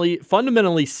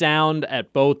fundamentally sound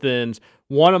at both ends.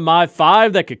 One of my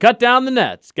 5 that could cut down the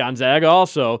nets. Gonzaga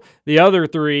also. The other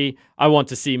 3, I want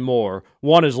to see more.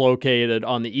 One is located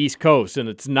on the East Coast, and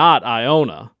it's not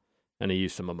Iona." And he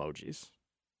used some emojis.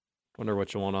 Wonder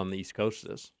which one on the East Coast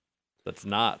is. That's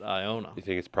not Iona. You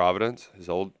think it's Providence, his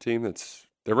old team?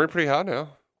 They're ranked pretty high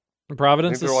now.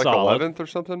 Providence I think is they're like solid. 11th or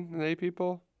something in AP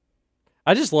poll.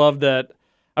 I just love that.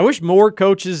 I wish more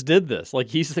coaches did this. Like,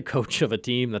 he's the coach of a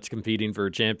team that's competing for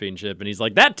a championship, and he's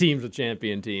like, that team's a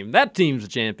champion team. That team's a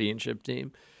championship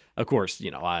team. Of course,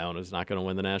 Iona's not going to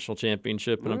win the national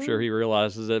championship, and I'm sure he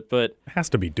realizes it. But It has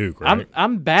to be Duke, right?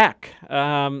 I'm back.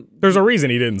 There's a reason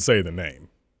he didn't say the name.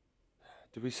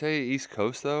 Did we say East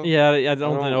Coast, though? Yeah, I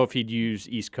don't know if he'd use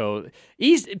East Coast.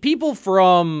 People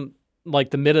from,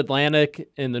 like, the Mid-Atlantic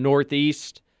and the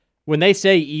Northeast, when they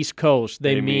say East Coast,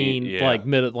 they mean like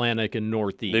Mid-Atlantic and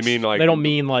Northeast. They mean like they don't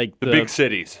mean like the big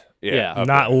cities. Yeah. Okay.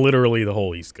 Not literally the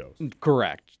whole East Coast.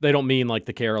 Correct. They don't mean like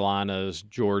the Carolinas,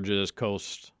 Georgia's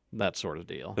coast, that sort of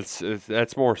deal.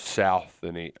 That's more south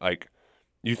than like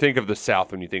you think of the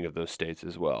South when you think of those states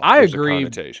as well. I There's a agree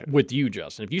connotation. with you,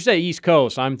 Justin. If you say East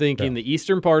Coast, I'm thinking the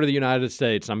eastern part of the United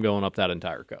States. I'm going up that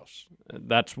entire coast.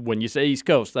 That's when you say East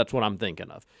Coast, that's what I'm thinking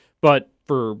of. But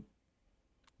for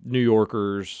New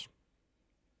Yorkers,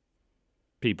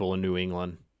 people in New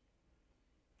England,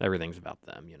 everything's about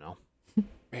them,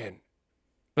 Man,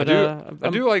 But I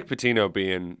do like Pitino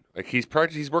being like he's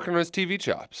working on his TV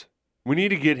chops. We need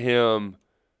to get him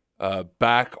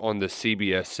back on the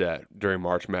CBS set during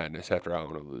March Madness after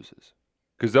Iona loses,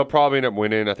 because they'll probably end up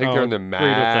winning. I think they're in the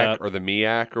MAC or the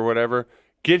MEAC or whatever.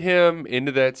 Get him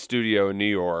into that studio in New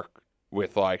York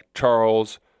with like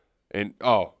Charles and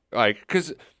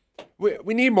because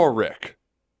we need more Rick.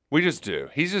 We just do.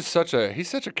 He's such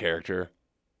a character.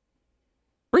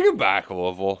 Bring him back,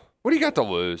 Louisville. What do you got to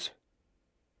lose?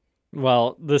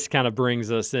 Well, this kind of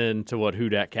brings us into what Who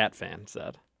Dat Cat fan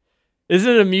said. Isn't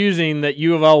it amusing that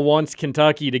U of L wants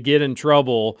Kentucky to get in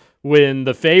trouble when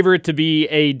the favorite to be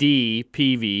AD,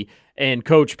 Peavy, and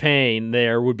Coach Payne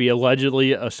there would be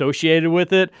allegedly associated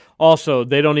with it? Also,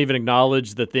 they don't even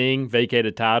acknowledge the thing,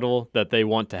 vacated title, that they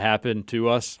want to happen to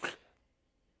us.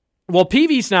 Well,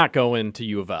 Peavy's not going to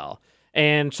U of L,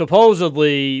 and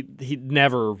supposedly he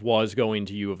never was going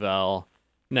to U of L,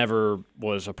 never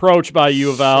was approached by U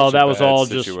of L. That was all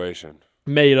situation. Just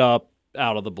made up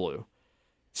out of the blue.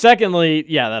 Secondly,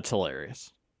 yeah, that's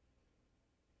hilarious.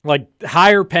 Like,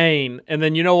 hire Payne, and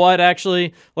then you know what,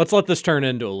 actually? Let's let this turn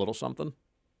into a little something.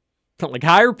 Like,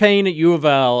 hire Payne at U of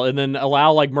L, and then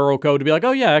allow, like, Murrow to be like,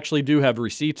 oh, yeah, I actually do have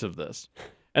receipts of this.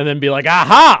 And then be like,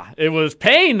 aha, it was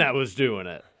Payne that was doing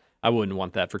it. I wouldn't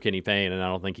want that for Kenny Payne, and I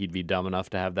don't think he'd be dumb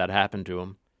enough to have that happen to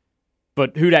him.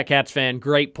 But Who Dat Cats fan,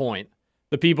 great point.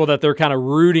 The people that they're kind of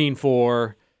rooting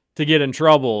for to get in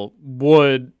trouble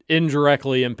would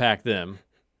indirectly impact them.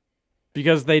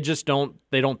 Because they just don't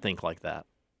think like that.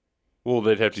 Well,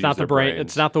 they'd have to use their brains.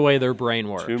 It's not the way their brain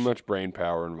works. Too much brain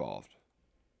power involved.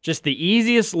 Just the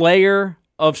easiest layer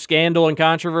of scandal and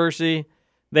controversy,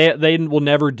 they will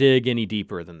never dig any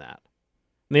deeper than that.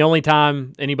 And the only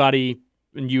time anybody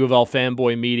in U of L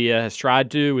fanboy media has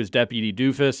tried to is Deputy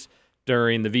Doofus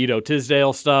during the Vito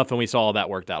Tisdale stuff, and we saw that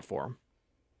worked out for him.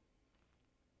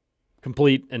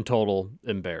 Complete and total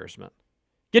embarrassment.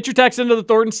 Get your text into the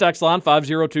Thornton's text line,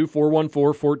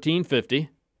 502-414-1450.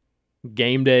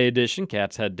 Game day edition.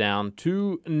 Cats head down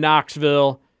to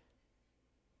Knoxville.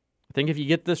 I think if you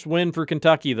get this win for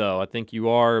Kentucky, though, I think you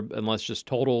are, unless just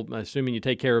total, assuming you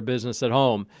take care of business at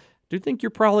home, I do think you're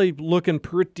probably looking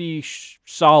pretty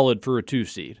solid for a 2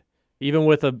 seed, even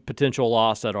with a potential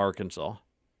loss at Arkansas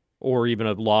or even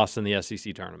a loss in the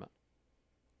SEC tournament.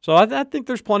 So I think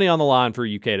there's plenty on the line for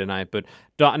UK tonight, but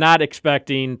not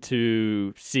expecting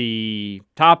to see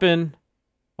Toppin,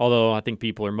 although I think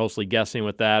people are mostly guessing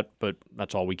with that, but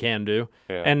that's all we can do.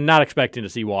 Yeah. And not expecting to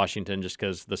see Washington just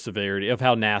because the severity of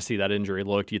how nasty that injury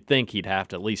looked. You'd think he'd have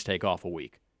to at least take off a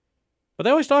week. But they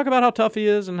always talk about how tough he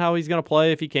is and how he's going to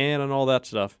play if he can and all that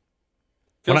stuff.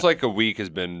 Feels like a week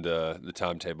has been the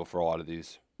timetable for a lot of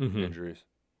these injuries.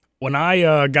 When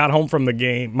I got home from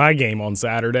my game on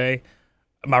Saturday,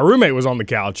 my roommate was on the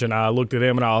couch, and I looked at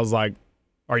him, and I was like,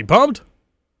 are you pumped?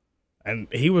 And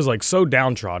he was, like, so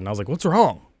downtrodden. I was like, what's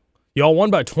wrong? Y'all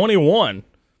won by 21.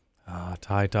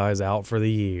 Ty-Ty's out for the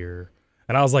year.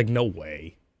 And I was like, no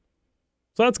way.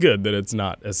 So that's good that it's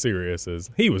not as serious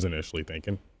as he was initially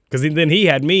thinking. Because then he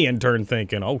had me in turn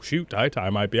thinking, oh, shoot, Ty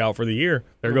might be out for the year.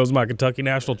 There goes my Kentucky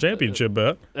National Championship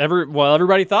bet.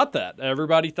 Everybody thought that.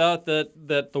 Everybody thought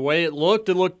that the way it looked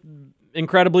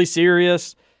incredibly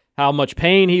serious. How much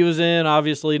pain he was in,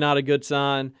 obviously not a good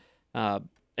sign. And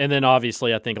then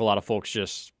obviously I think a lot of folks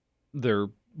just, their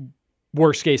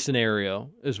worst case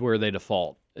scenario is where they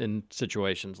default in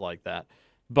situations like that.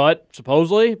 But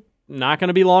supposedly not going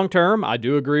to be long term. I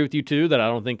do agree with you, too, that I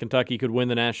don't think Kentucky could win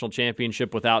the national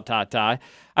championship without Ty.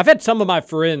 I've had some of my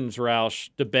friends, Roush,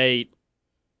 debate,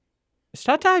 is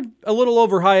Ty a little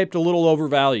overhyped, a little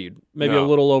overvalued, maybe a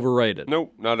little overrated?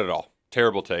 Nope, not at all.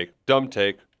 Terrible take. Dumb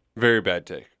take. Very bad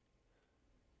take.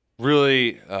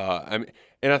 Really, and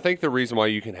I think the reason why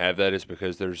you can have that is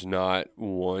because there's not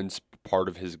one part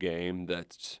of his game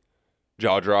that's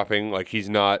jaw-dropping. Like, he's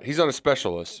not a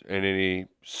specialist in any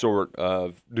sort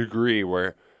of degree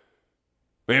where,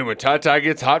 man, when Ty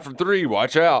gets hot from three,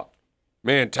 watch out.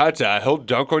 Man, Ty, he'll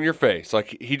dunk on your face.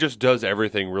 Like, he just does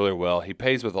everything really well. He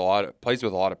plays with a lot of pace,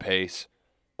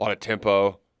 a lot of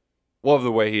tempo. Love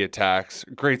the way he attacks.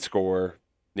 Great scorer.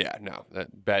 Yeah, no,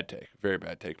 that bad take. Very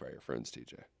bad take by your friends,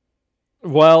 TJ.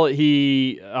 Well,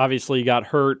 he obviously got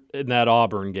hurt in that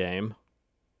Auburn game.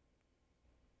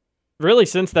 Really,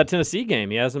 since that Tennessee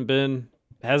game, he hasn't been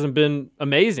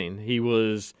amazing. He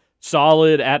was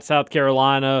solid at South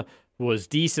Carolina, was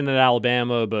decent at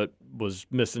Alabama, but was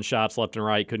missing shots left and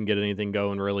right. Couldn't get anything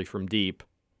going really from deep.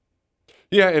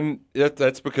 Yeah, and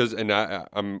that's because, and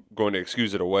I'm going to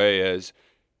excuse it away as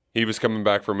he was coming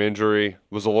back from injury,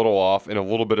 was a little off, in a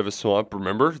little bit of a slump.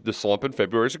 Remember, the slump in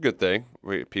February is a good thing.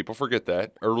 People forget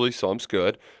that. Early slump's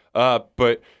good.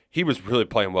 But he was really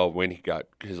playing well when he got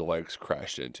his legs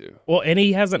crashed into. Well, and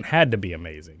he hasn't had to be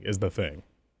amazing, is the thing.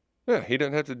 Yeah, he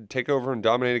didn't have to take over and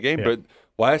dominate a game. Yeah. But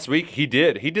last week, he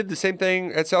did. He did the same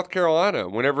thing at South Carolina.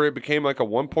 Whenever it became like a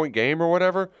one-point game or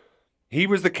whatever, he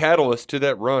was the catalyst to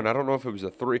that run. I don't know if it was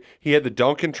a three. He had the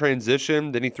dunk in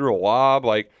transition. Then he threw a lob.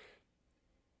 Like,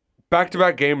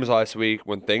 back-to-back games last week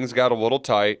when things got a little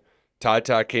tight,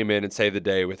 Ty came in and saved the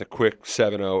day with a quick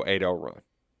 7-0, 8-0 run.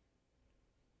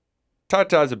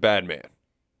 Ty's a bad man.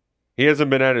 He hasn't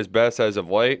been at his best as of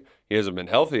late. He hasn't been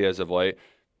healthy as of late.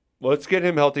 Let's get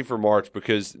him healthy for March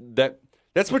because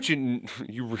that's what you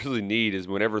really need is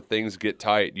whenever things get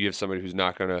tight, you have somebody who's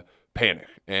not going to panic.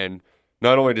 And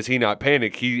not only does he not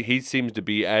panic, he seems to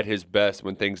be at his best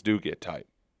when things do get tight.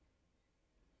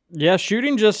 Yeah,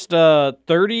 shooting just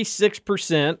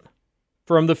 36%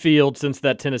 from the field since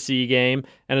that Tennessee game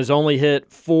and has only hit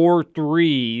 4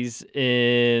 threes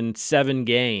in 7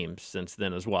 games since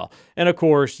then as well. And, of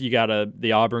course, you got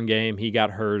the Auburn game he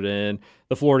got hurt in.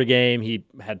 The Florida game he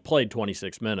had played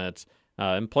 26 minutes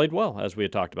and played well, as we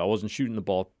had talked about. Wasn't shooting the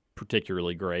ball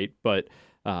particularly great, but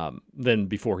then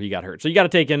before he got hurt. So you got to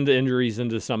take into injuries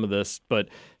into some of this. But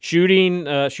shooting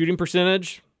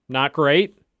percentage, not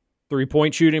great.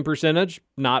 3-point shooting percentage,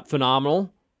 not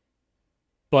phenomenal.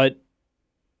 But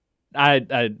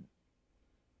I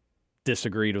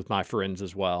disagreed with my friends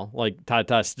as well. Like,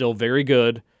 Ty's still very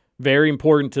good, very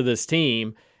important to this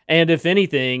team. And if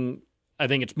anything, I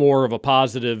think it's more of a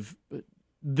positive.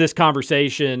 This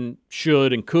conversation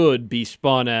should and could be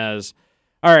spun as,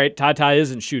 all right, Ty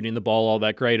isn't shooting the ball all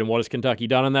that great. And what has Kentucky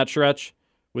done in that stretch?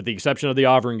 With the exception of the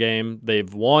Auburn game,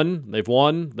 they've won.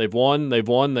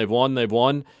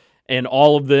 And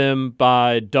all of them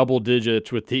by double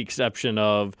digits with the exception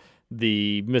of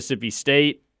the Mississippi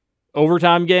State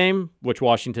overtime game, which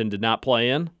Washington did not play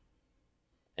in,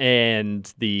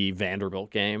 and the Vanderbilt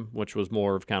game, which was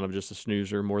more of kind of just a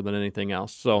snoozer more than anything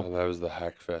else. So that was the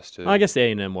hack fest, too. I guess the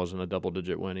A&M wasn't a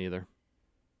double-digit win either.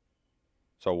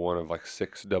 So one of like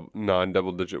 6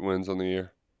 non-double-digit wins on the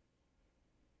year.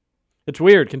 It's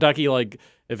weird. Kentucky, like,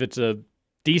 if it's a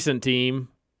decent team,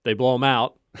 they blow them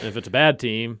out. And if it's a bad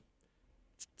team,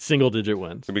 single-digit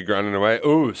wins. Could be grinding away.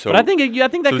 Ooh, so but I think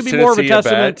that could be more of a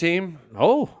testament. A bad team?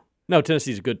 Oh no,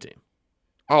 Tennessee's a good team.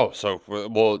 Oh, so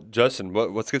well, Justin,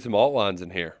 let's get some alt lines in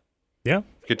here. Yeah,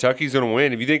 Kentucky's going to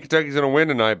win. If you think Kentucky's going to win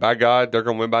tonight, by God, they're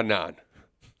going to win by 9.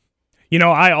 You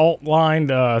know, I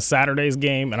alt-lined Saturday's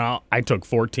game, and I took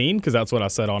 14 because that's what I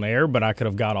said on air, but I could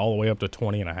have got all the way up to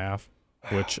 20.5,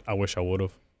 which I wish I would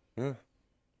have. Yeah,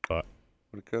 but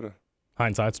we could have.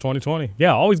 Hindsight's 20/20.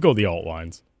 Yeah, always go the alt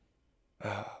lines.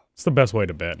 It's the best way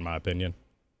to bet, in my opinion.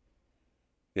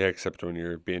 Yeah, except when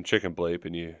you're being chicken bleep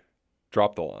and you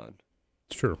drop the line.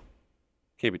 It's true.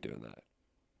 Can't be doing that.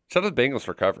 Shout out the Bengals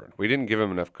for covering. We didn't give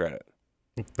them enough credit.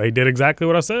 They did exactly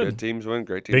what I said. Good teams win,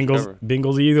 great teams cover.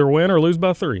 Bengals either win or lose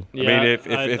by 3. Yeah, I mean,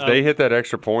 if they hit that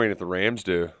extra point, if the Rams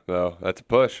do, though, that's a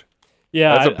push.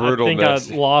 Yeah, that's a brutal I think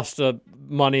miss. I lost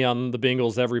money on the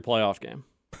Bengals every playoff game.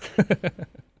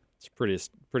 It's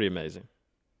pretty amazing.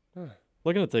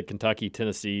 Looking at the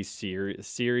Kentucky-Tennessee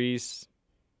series,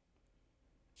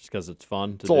 just because it's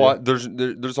fun to It's do. a lot.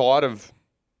 There's a lot of,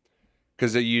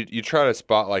 because you try to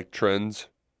spot like trends,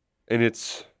 and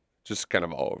it's just kind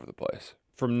of all over the place.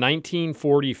 From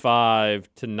 1945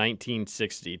 to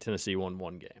 1960, Tennessee won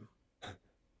one game.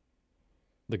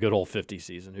 The good old 50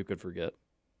 season. Who could forget?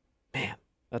 Man,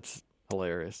 that's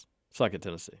hilarious. Suck it,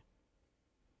 Tennessee.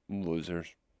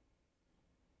 Losers.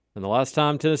 And the last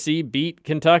time Tennessee beat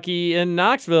Kentucky in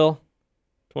Knoxville,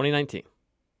 2019.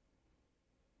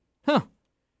 Huh.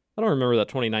 I don't remember that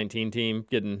 2019 team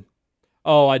getting...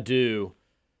 Oh, I do.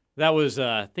 That was,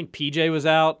 I think PJ was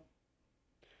out.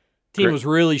 Team was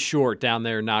really short down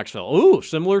there in Knoxville. Ooh,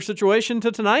 similar situation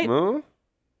to tonight. Huh?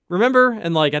 Remember?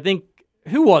 And, I think,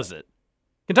 who was it?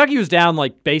 Kentucky was down,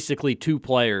 basically 2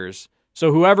 players.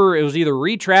 So whoever, it was either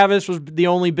Reed Travis was the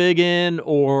only big in,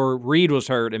 or Reed was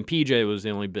hurt and PJ was the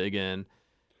only big in.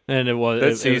 And it was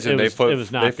that season it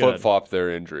was not they good. flip-flopped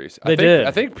their injuries. They did.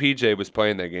 I think PJ was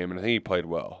playing that game, and I think he played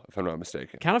well, if I'm not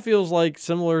mistaken. Kind of feels like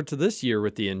similar to this year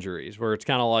with the injuries, where it's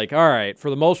kind of like, all right, for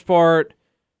the most part,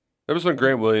 That was when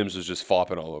Grant Williams was just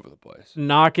flopping all over the place.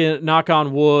 knock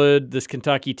on wood, this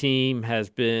Kentucky team has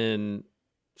been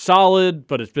solid,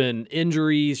 but it's been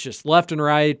injuries just left and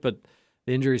right, but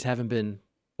the injuries haven't been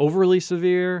overly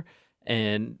severe,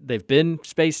 and they've been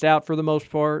spaced out for the most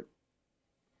part.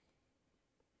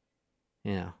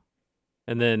 Yeah.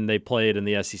 And then they played in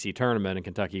the SEC tournament, and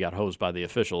Kentucky got hosed by the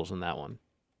officials in that one.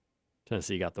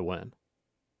 Tennessee got the win.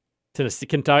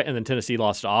 Kentucky, and then Tennessee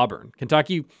lost to Auburn.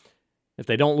 Kentucky, if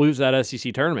they don't lose that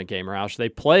SEC tournament game, Roush, they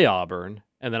play Auburn,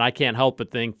 and then I can't help but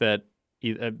think that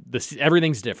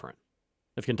everything's different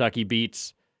if Kentucky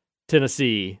beats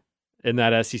Tennessee in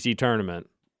that SEC tournament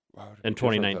in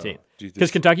 2019.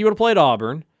 Because Kentucky would have played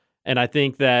Auburn, and I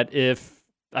think that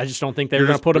I just don't think they were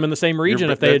going to put them in the same region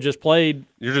if they had just played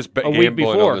You're just a week gambling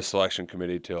before. on the selection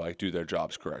committee to do their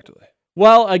jobs correctly.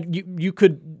 Well, you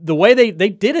could, the way they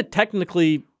did it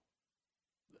technically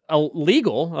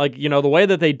illegal, the way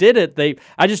that they did it,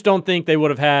 I just don't think they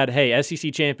would have had, hey,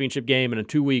 SEC championship game, and in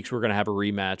 2 weeks we're going to have a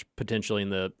rematch potentially in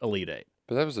the Elite Eight.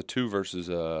 But that was a 2 versus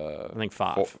I think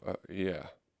 5. Yeah.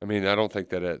 I mean, I don't think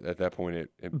that at that point it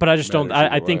But I just don't.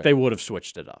 matters I either think way. they would have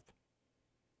switched it up.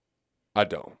 I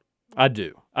don't. I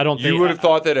do. I don't. You would have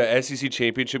thought that a SEC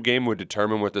championship game would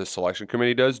determine what the selection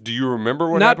committee does. Do you remember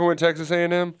what happened with Texas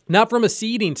A&M? Not from a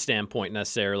seeding standpoint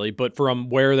necessarily, but from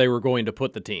where they were going to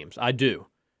put the teams. I do,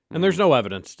 and there's no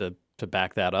evidence to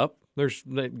back that up.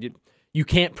 You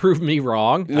can't prove me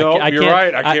wrong. No, you're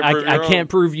right. I can't prove you I wrong. can't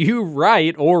prove you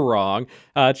right or wrong.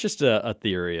 It's just a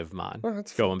theory of mine. Well,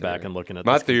 that's a going fun back theory. and looking at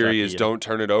My this theory Kentucky, is don't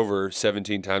turn it over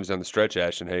 17 times down the stretch,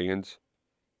 Ashton Hagans.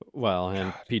 Well,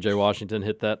 and PJ Washington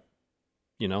hit that,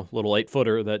 little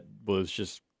 8-footer that was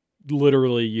just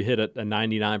literally you hit it a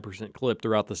 99% clip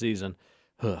throughout the season.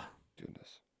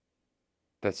 Goodness.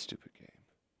 That stupid game.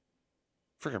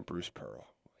 Freaking Bruce Pearl.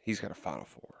 He's got a Final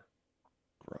Four.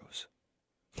 Gross.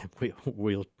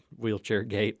 Wheelchair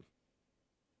gate.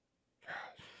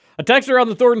 A texter on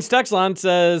the Thornton's text line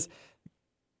says,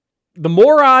 the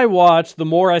more I watch, the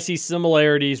more I see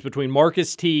similarities between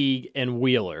Marcus Teague and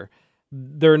Wheeler.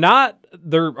 Their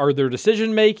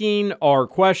decision making are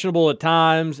questionable at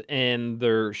times, and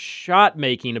their shot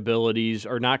making abilities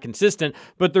are not consistent,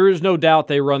 but there is no doubt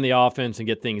they run the offense and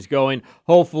get things going.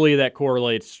 Hopefully that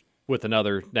correlates with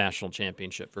another national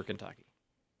championship for Kentucky.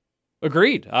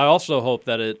 Agreed. I also hope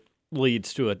that it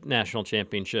leads to a national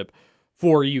championship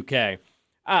for UK.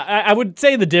 I would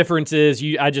say the difference is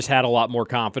I just had a lot more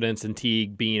confidence in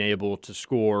Teague being able to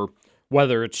score,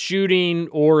 whether it's shooting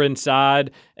or inside.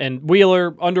 And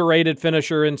Wheeler, underrated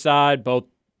finisher inside, both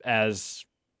as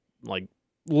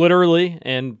literally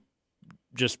and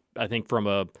just I think from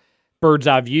a bird's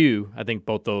eye view, I think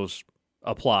both those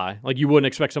apply. You wouldn't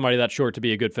expect somebody that short to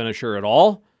be a good finisher at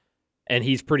all, and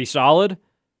he's pretty solid.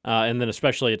 And then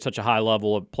especially at such a high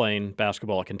level of playing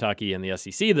basketball at Kentucky and the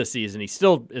SEC this season, he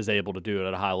still is able to do it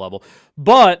at a high level.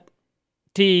 But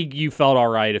Teague, you felt all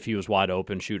right if he was wide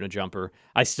open shooting a jumper.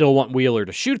 I still want Wheeler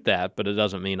to shoot that, but it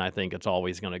doesn't mean I think it's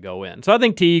always going to go in. So I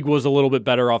think Teague was a little bit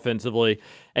better offensively,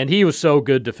 and he was so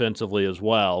good defensively as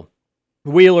well.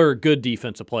 Wheeler, good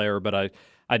defensive player, but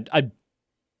I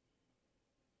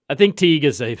think Teague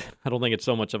is I don't think it's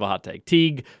so much of a hot take.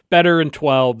 Teague better in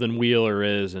 12 than Wheeler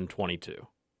is in 22.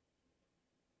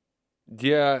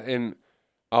 Yeah, and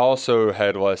I also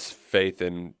had less faith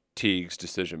in Teague's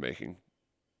decision making.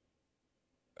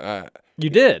 You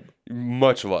did?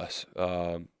 Much less.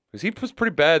 Because he was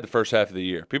pretty bad the first half of the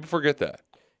year. People forget that.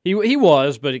 He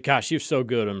was, but gosh, he was so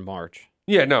good in March.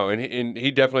 Yeah, no, and he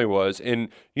definitely was. And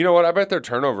you know what? I bet their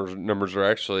turnover numbers are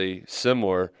actually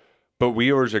similar, but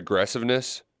Wheeler's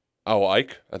aggressiveness, I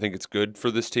like. I think it's good for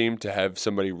this team to have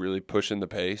somebody really pushing the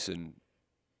pace and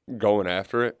going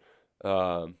after it.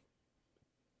 But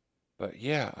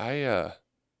yeah, I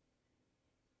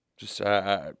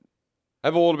have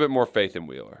a little bit more faith in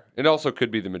Wheeler. It also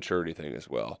could be the maturity thing as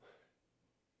well.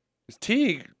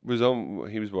 Teague was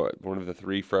one of the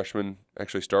 3 freshmen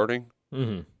actually starting.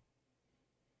 Mm-hmm.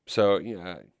 So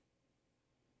yeah,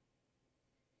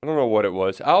 I don't know what it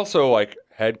was. I also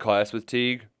had class with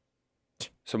Teague,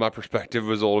 so my perspective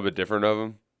was a little bit different of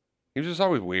him. He was just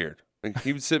always weird.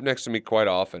 He would sit next to me quite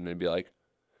often and be like,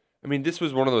 I mean, this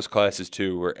was one of those classes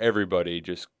too where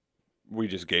we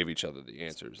just gave each other the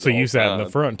answers. So you sat in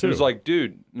the front too. It was like,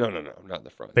 dude, no, I'm not in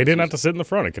the front. They didn't have to sit in the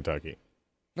front of Kentucky.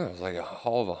 No, it was like a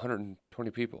hall of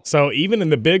 120 people. So even in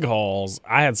the big halls,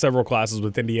 I had several classes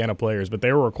with Indiana players, but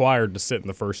they were required to sit in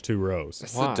the first 2 rows.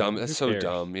 That's so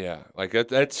dumb. Yeah,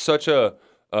 that's such a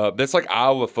that's like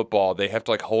Iowa football. They have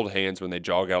to hold hands when they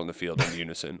jog out in the field in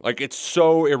unison. It's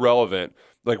so irrelevant.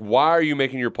 Why are you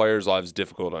making your players' lives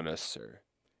difficult unnecessary?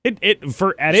 At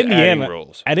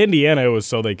Indiana, it was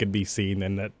so they could be seen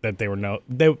and that they were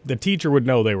the teacher would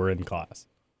know they were in class.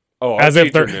 Oh, as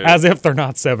if they're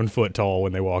not 7 foot tall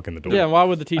when they walk in the door. Yeah, and why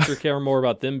would the teacher care more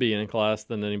about them being in class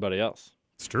than anybody else?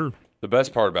 It's true. The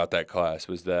best part about that class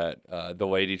was that the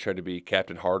lady tried to be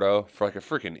Captain Hardo for a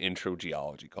freaking intro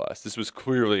geology class. This was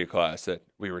clearly a class that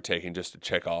we were taking just to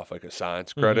check off a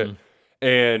science credit. Mm-hmm.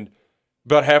 And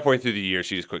about halfway through the year,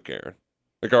 she just quit caring.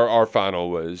 Our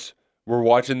final was, we're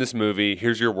watching this movie.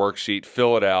 Here's your worksheet.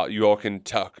 Fill it out. You all can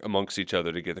talk amongst each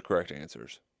other to get the correct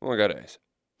answers. Well, I got A's.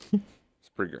 It's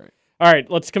pretty great. All right,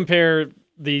 let's compare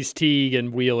these Teague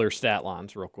and Wheeler stat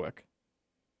lines real quick.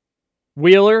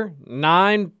 Wheeler,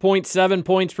 9.7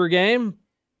 points per game,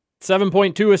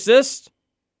 7.2 assists,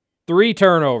 3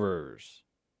 turnovers.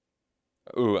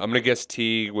 Ooh, I'm going to guess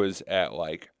Teague was at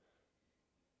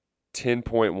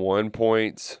 10.1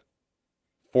 points,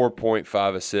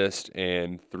 4.5 assists,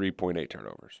 and 3.8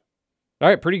 turnovers. All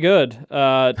right, pretty good.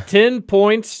 10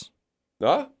 points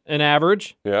in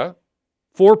average. Yeah.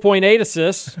 4.8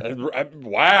 assists.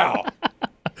 Wow.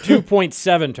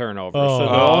 2.7 turnovers. So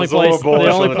the only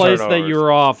place that you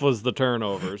were off was the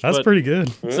turnovers. That's pretty good.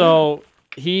 So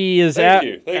he is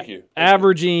Thank you.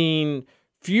 averaging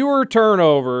fewer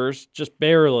turnovers, just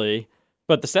barely.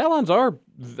 But the stat lines are,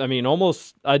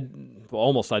 almost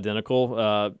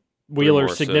identical. Wheeler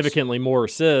significantly more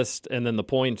assists, and then the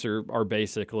points are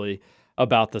basically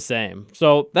about the same.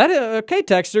 So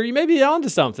Texter, you may be onto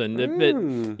something.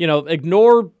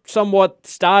 Ignore somewhat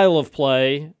style of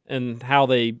play and how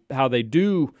they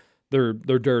do their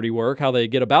dirty work, how they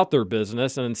get about their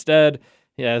business, and instead,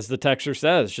 as the Texter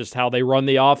says, just how they run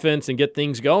the offense and get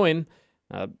things going.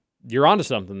 You're onto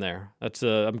something there. That's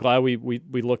I'm glad we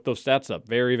looked those stats up.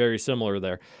 Very, very similar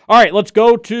there. All right, let's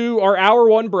go to our hour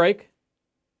 1 break.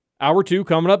 Hour 2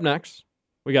 coming up next.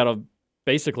 We got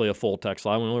basically a full text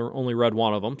line. We only read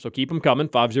one of them, so keep them coming,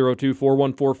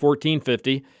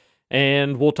 502-414-1450,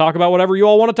 and we'll talk about whatever you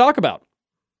all want to talk about.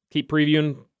 Keep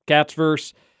previewing Cats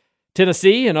versus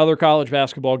Tennessee and other college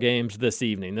basketball games this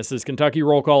evening. This is Kentucky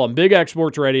Roll Call on Big X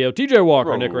Sports Radio. TJ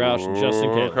Walker, Nick Roush, and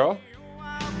Justin Caleb.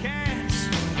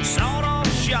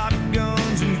 Sawed-off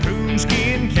shotguns and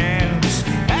coonskin caps.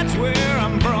 That's where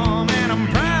I'm from, and I'm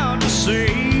proud to say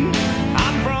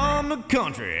I'm from the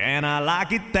country, and I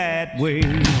like it that way.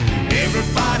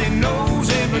 Everybody knows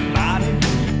everybody.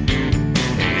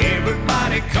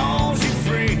 Everybody calls you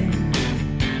friend.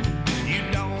 You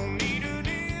don't need an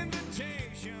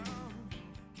invitation.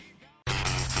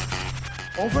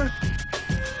 Over?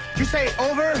 You say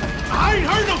over? I ain't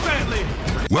heard no family.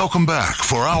 Welcome back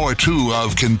for hour 2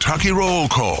 of Kentucky Roll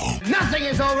Call Nothing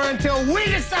is over until we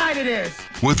decide it is.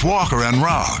 with Walker and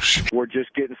Roush. We're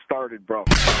just getting started, bro.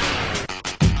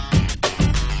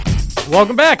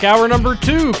 Welcome back. Hour number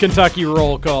 2, Kentucky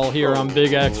Roll Call here on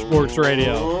Big X Sports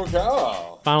Radio.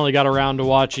 Finally got around to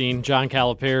watching John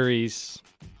Calipari's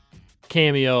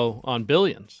cameo on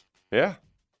Billions. Yeah.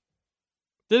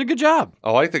 Did a good job.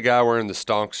 I like the guy wearing the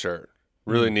Stonks shirt.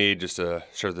 Really need just a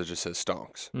shirt that just says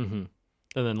Stonks. Mm-hmm.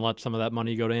 And then let some of that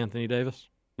money go to Anthony Davis.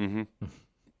 Mm-hmm.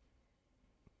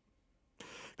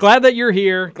 Glad that you're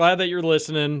here. Glad that you're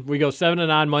listening. We go 7 to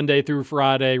 9 Monday through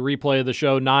Friday. Replay of the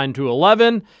show 9 to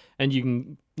 11. And you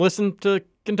can listen to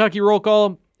Kentucky Roll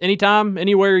Call anytime,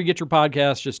 anywhere you get your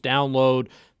podcast. Just download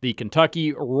the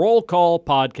Kentucky Roll Call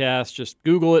podcast. Just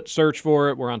Google it, search for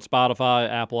it. We're on Spotify,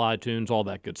 Apple, iTunes, all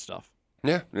that good stuff.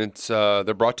 Yeah, it's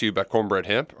they're brought to you by Cornbread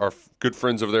Hemp. Our good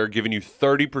friends over there are giving you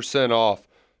 30% off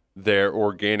their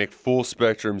organic full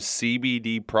spectrum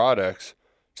CBD products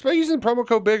just by using promo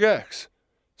code Big X.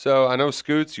 So I know,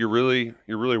 Scoots, you're really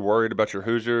worried about your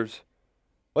Hoosiers.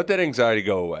 Let that anxiety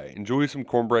go away. Enjoy some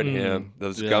cornbread hemp,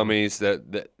 those gummies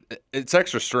that it's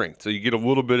extra strength. So you get a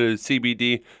little bit of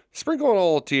CBD, sprinkle a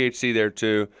little THC there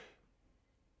too.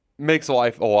 Makes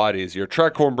life a lot easier. Try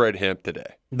cornbread hemp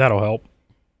today. That'll help.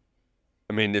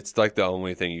 I mean, it's like the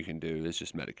only thing you can do is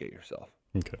just medicate yourself.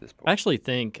 Okay. At this point. I actually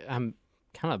think I'm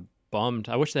kind of bummed.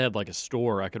 I wish they had like a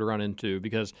store I could run into,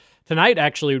 because tonight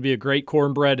actually would be a great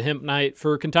cornbread hemp night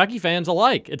for Kentucky fans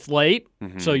alike. It's late,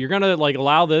 so you're going to like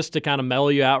allow this to kind of mellow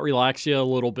you out, relax you a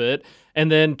little bit. And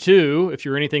then, two, if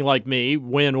you're anything like me,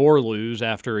 win or lose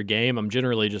after a game, I'm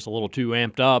generally just a little too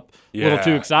amped up, a little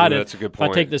too excited. That's a good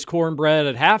point. If I take this cornbread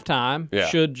at halftime,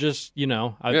 should just, you'll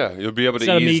be able to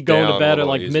instead of me ease going down to bed a at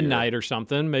like little easier. midnight or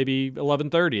something, maybe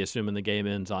 11:30, assuming the game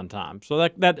ends on time. So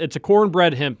that it's a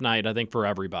cornbread hemp night, I think, for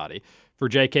everybody. For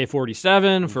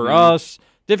JK47, for us,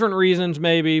 different reasons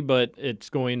maybe, but it's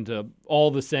going to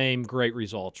all the same great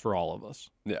results for all of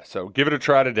us. Yeah, so give it a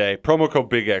try today. Promo code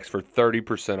Big X for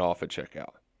 30% off at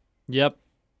checkout. Yep.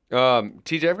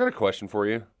 TJ, I've got a question for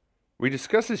you. We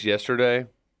discussed this yesterday.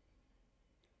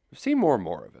 I've seen more and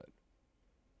more of it.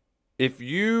 If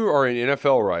you are an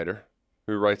NFL writer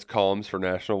who writes columns for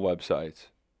national websites,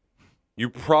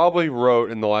 you probably wrote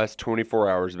in the last 24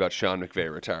 hours about Sean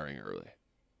McVay retiring early.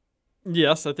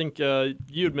 Yes, I think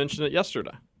you had mentioned it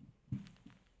yesterday.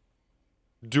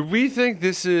 Do we think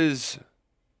this is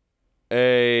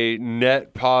a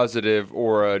net positive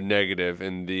or a negative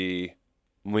in the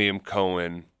Liam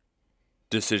Cohen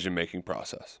decision-making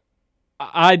process?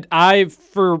 I've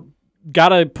got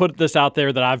to put this out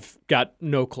there that I've got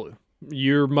no clue.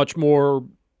 You're much more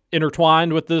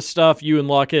intertwined with this stuff. You and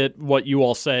Luckett, what you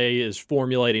all say is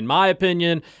formulating my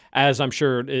opinion, as I'm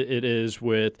sure it is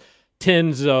with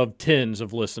tens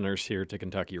of listeners here to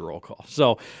Kentucky Roll Call.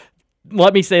 So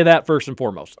let me say that first and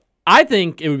foremost. I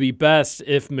think it would be best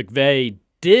if McVay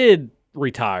did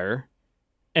retire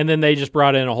and then they just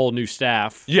brought in a whole new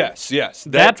staff. Yes.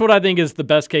 That's what I think is the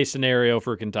best case scenario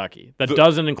for Kentucky. That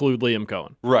doesn't include Liam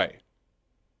Cohen. Right.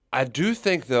 I do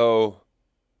think, though,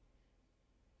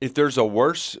 if there's a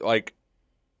worse, like,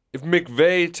 if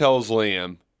McVay tells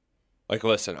Liam, like,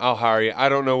 listen, I'll hire you. I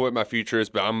don't know what my future is,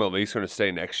 but I'm at least going to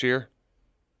stay next year.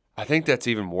 I think that's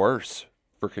even worse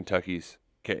for Kentucky's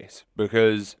case,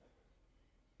 because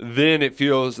then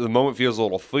the moment feels a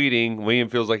little fleeting.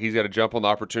 Liam feels like he's got to jump on the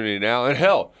opportunity now. And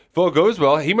hell, if all goes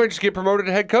well, he might just get promoted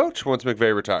to head coach once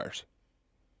McVay retires.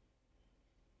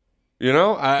 You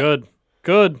know?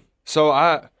 Good. So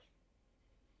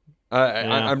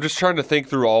I'm just trying to think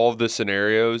through all of the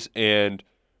scenarios, and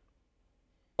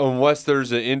unless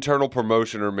there's an internal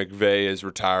promotion or McVay is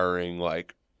retiring,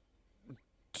 like,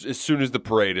 as soon as the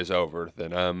parade is over,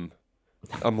 then I'm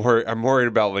worried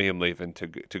about Liam leaving to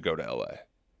go to LA.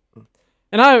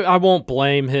 And I won't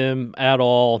blame him at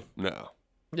all. No.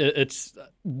 It's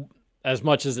as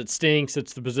much as it stinks,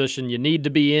 it's the position you need to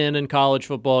be in college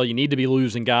football. You need to be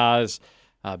losing guys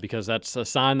because that's a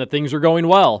sign that things are going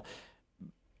well.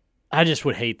 I just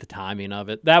would hate the timing of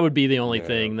it. That would be the only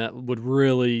thing that would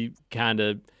really kind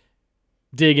of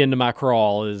dig into my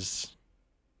crawl, is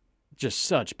just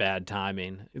such bad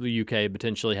timing. The UK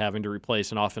potentially having to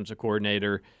replace an offensive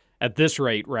coordinator at this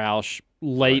rate, Roush,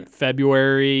 late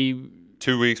February.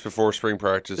 2 weeks before spring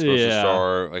practice is supposed to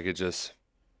start. Like, it just...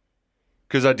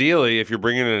 Because ideally, if you're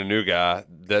bringing in a new guy,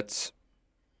 that's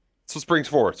what spring's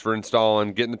for. It's for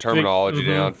installing, getting the terminology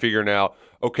down, figuring out,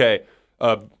 okay,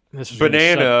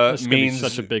 banana means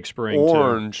such a big spring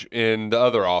orange in the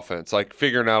other offense. Like,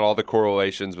 figuring out all the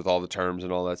correlations with all the terms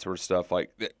and all that sort of stuff.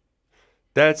 Like,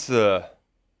 that's no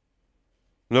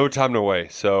time to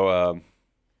waste. So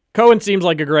Cohen seems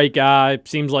like a great guy.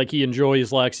 Seems like he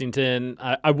enjoys Lexington.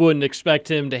 I wouldn't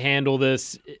expect him to handle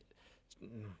this.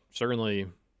 Certainly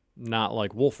not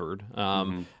like Wolford.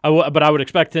 But I would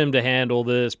expect him to handle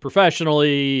this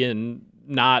professionally and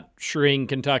not string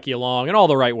Kentucky along, and all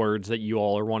the right words that you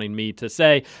all are wanting me to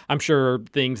say. I'm sure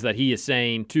things that he is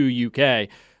saying to UK.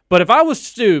 But if I was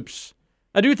Stoops,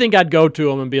 I do think I'd go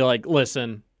to him and be like,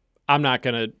 listen, I'm not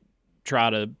going to try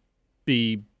to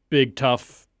be big,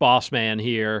 tough boss man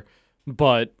here,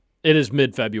 but it is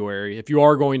mid-February. If you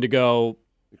are going to go,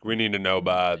 we need to know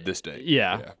by this date.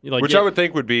 Yeah. Like, which I would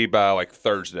think would be by like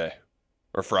Thursday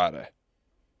or Friday.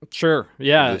 Sure.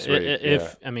 Yeah.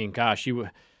 I mean, gosh,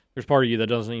 there's part of you that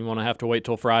doesn't even want to have to wait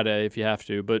till Friday if you have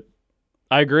to, but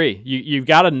I agree. You've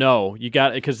got to know.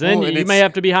 Because then you may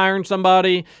have to be hiring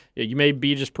somebody. You may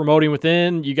be just promoting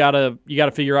within. You got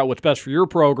to figure out what's best for your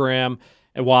program.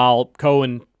 and while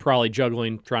Cohen probably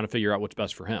juggling, trying to figure out what's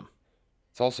best for him.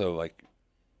 It's also like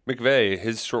McVay,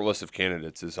 his short list of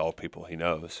candidates is all people he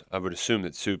knows. I would assume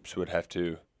that Soups would have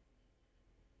to.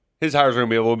 His hires are going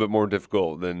to be a little bit more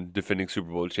difficult than defending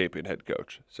Super Bowl champion head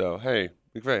coach. So, hey,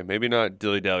 McVay, maybe not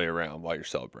dilly-dally around while you're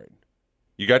celebrating.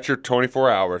 You got your 24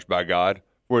 hours, by God.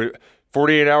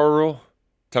 48-hour rule?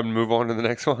 Time to move on to the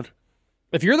next one?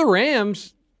 If you're the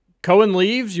Rams, Cohen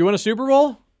leaves, you win a Super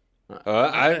Bowl?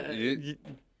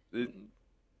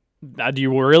 Do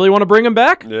you really want to bring him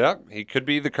back? Yeah, he could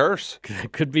be the curse.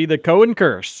 Could be the Cohen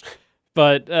curse.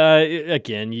 But,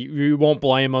 again, you won't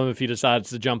blame him if he decides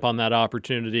to jump on that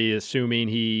opportunity, assuming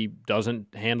he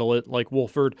doesn't handle it like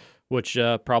Wolford, which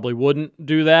probably wouldn't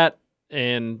do that.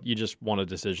 And you just want a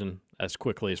decision as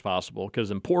quickly as possible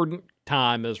because important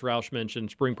time, as Roush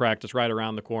mentioned, spring practice right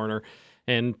around the corner,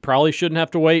 and probably shouldn't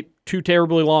have to wait too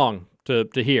terribly long to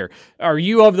hear. Are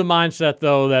you of the mindset,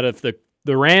 though, that if the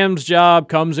Rams job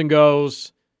comes and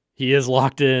goes, he is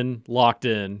locked in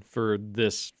for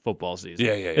this football season?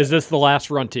 Yeah. Is this the last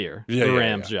frontier? Yeah, the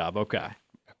Rams job? Okay.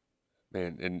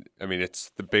 Man, and I mean,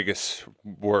 it's the biggest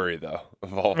worry, though,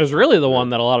 of all. It was really the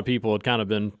one that a lot of people had kind of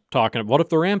been talking about. What if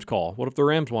the Rams call? What if the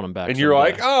Rams want him back? And you're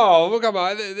like, oh, look, come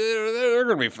on, they're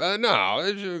going to be fun. No.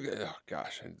 Oh,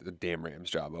 gosh, the damn Rams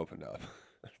job opened up.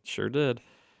 Sure did.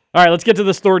 All right, let's get to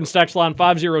this Thornton's text line,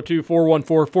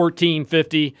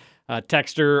 502-414-1450.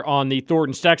 Texter on the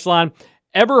Thornton's text line.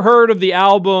 Ever heard of the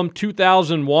album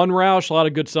 2001, Roush? A lot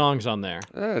of good songs on there.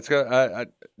 Yeah, it's got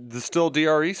the still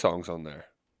DRE songs on there.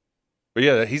 But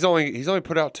yeah, he's only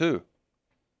put out 2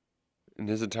 in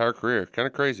his entire career. Kind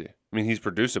of crazy. I mean, he's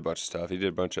produced a bunch of stuff. He did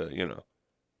a bunch of,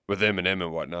 with Eminem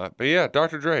and whatnot. But yeah,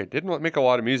 Dr. Dre didn't make a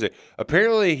lot of music.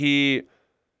 Apparently, he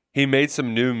made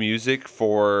some new music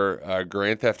for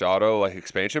Grand Theft Auto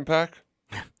expansion pack.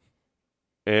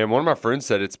 And one of my friends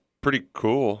said it's pretty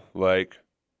cool. Like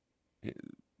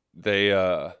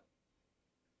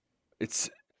it's.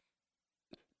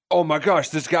 Oh my gosh,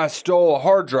 this guy stole a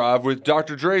hard drive with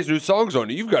Dr. Dre's new songs on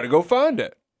it. You've got to go find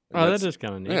it. And that is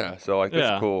kind of neat. Yeah, so that's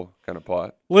a cool kind of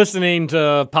plot. Listening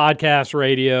to podcast,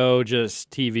 radio, just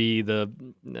TV,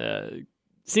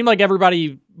 seemed like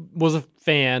everybody was a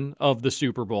fan of the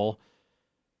Super Bowl.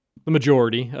 The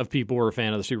majority of people were a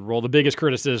fan of the Super Bowl. The biggest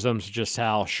criticisms just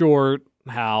how short,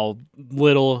 how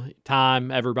little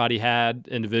time everybody had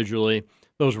individually.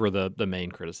 Those were the main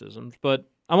criticisms. But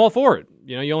I'm all for it.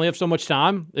 You only have so much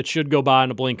time. It should go by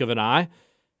in a blink of an eye.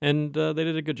 And they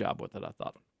did a good job with it, I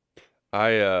thought.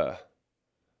 I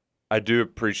do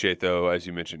appreciate, though, as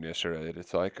you mentioned yesterday, that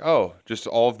it's like, oh, just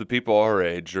all of the people our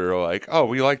age are like, oh,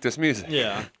 we like this music.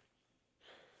 Yeah.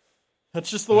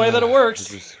 That's just the way that it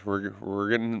works. We're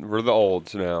the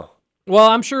olds now. Well,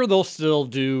 I'm sure they'll still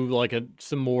do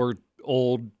some more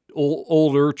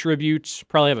older tributes.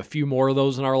 Probably have a few more of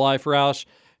those in our life, Roush.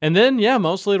 And then,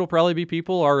 mostly it'll probably be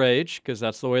people our age because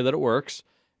that's the way that it works.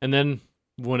 And then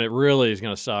when it really is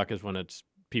going to suck is when it's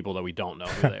people that we don't know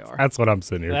who they are. That's what I'm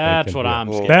sitting here That's thinking. what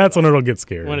I'm scared That's about. when it'll get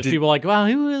scary. When it's people like, wow,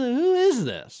 who is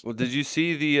this? Well, did you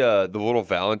see the little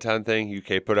Valentine thing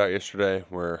UK put out yesterday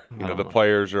where the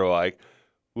players are like,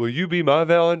 will you be my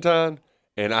Valentine?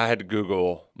 And I had to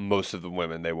Google most of the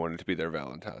women they wanted to be their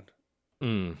Valentine.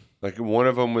 Like one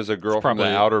of them was a girl from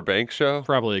the Outer Banks show.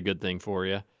 Probably a good thing for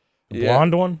you. The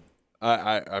blonde one?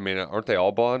 I mean, aren't they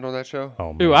all blonde on that show?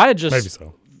 Oh, Dude, I had just maybe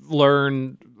so.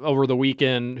 learned over the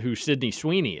weekend who Sydney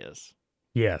Sweeney is.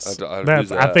 Yes. I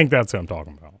think that's who I'm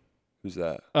talking about. Who's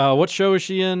that? What show is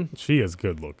she in? She is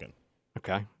good looking.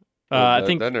 Okay. I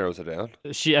think that narrows it down.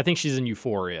 I think she's in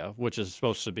Euphoria, which is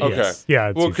supposed to be okay.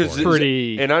 Yeah, it's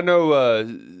pretty. And I know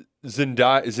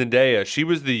Zendaya. She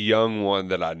was the young one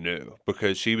that I knew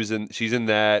because she's in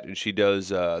that, and she does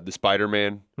the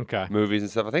Spider-Man movies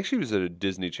and stuff. I think she was at a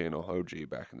Disney Channel OG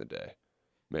back in the day.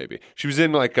 Maybe she was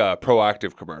in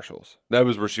Proactive commercials. That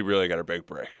was where she really got her big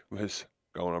break. Was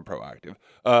going on Proactive.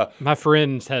 My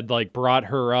friends had brought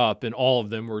her up, and all of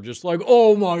them were just like,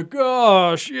 "Oh my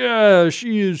gosh, yeah,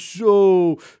 she is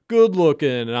so good looking."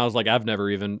 And I was like, "I've never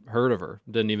even heard of her.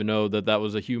 Didn't even know that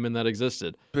was a human that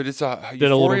existed." But it's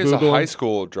Euphoria is a high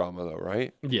school drama, though,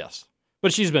 right? Yes,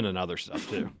 but she's been in other stuff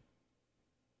too.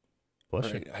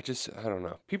 Bless you. I don't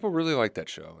know. People really like that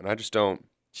show, and I just don't.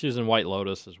 She was in White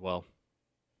Lotus as well.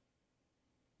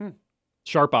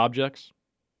 Sharp Objects.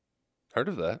 Heard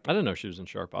of that. I didn't know she was in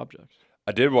Sharp Objects.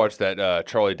 I did watch that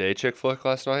Charlie Day chick flick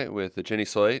last night with Jenny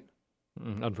Slate.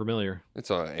 Unfamiliar.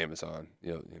 It's on Amazon.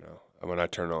 You know, when I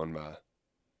turn on my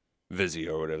Vizio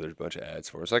or whatever, there's a bunch of ads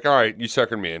for it. It's like, all right, you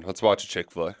suckered me in. Let's watch a chick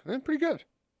flick. Pretty good.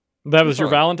 That was your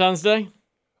Valentine's Day?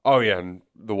 Oh, yeah, and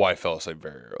the wife fell asleep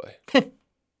very early.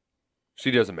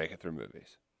 She doesn't make it through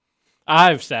movies.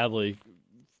 I've sadly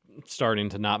starting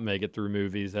to not make it through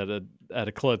movies at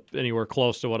a clip anywhere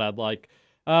close to what I'd like.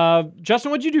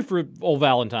 Justin, what'd you do for old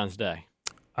Valentine's Day?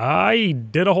 I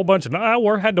did a whole bunch of. I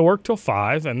had to work till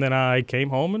 5, and then I came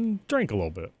home and drank a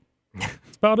little bit.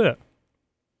 That's about it.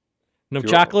 No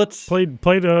chocolates? Played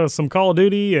some Call of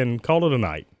Duty and called it a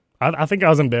night. I think I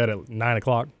was in bed at 9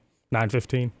 o'clock,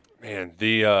 9:15. Man,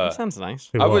 that sounds nice.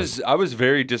 I was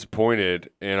very disappointed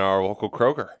in our local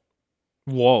Kroger.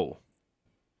 Whoa.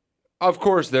 Of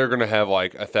course, they're going to have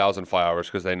like 1,000 flowers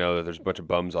because they know that there's a bunch of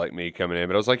bums like me coming in.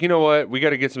 But I was like, you know what? We got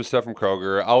to get some stuff from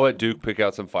Kroger. I'll let Duke pick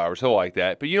out some flowers. He'll like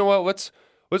that. But you know what?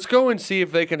 Let's go and see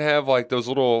if they can have like those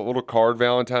little card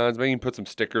Valentines. Maybe you can put some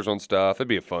stickers on stuff. It'd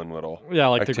be a fun little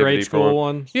like the grade school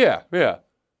ones. Yeah.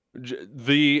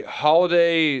 The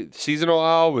holiday seasonal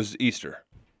aisle was Easter.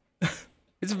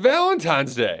 It's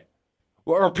Valentine's Day.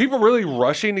 Well, are people really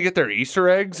rushing to get their Easter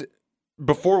eggs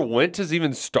before Lent has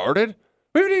even started?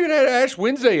 We haven't even had Ash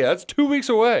Wednesday yet. That's 2 weeks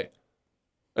away.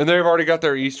 And they've already got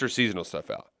their Easter seasonal stuff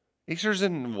out. Easter's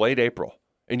in late April.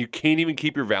 And you can't even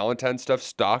keep your Valentine's stuff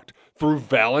stocked through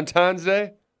Valentine's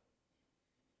Day?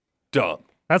 Dumb.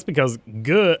 That's because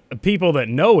good people that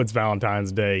know it's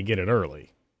Valentine's Day get it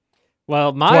early.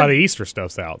 Well, that's why the Easter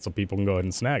stuff's out, so people can go ahead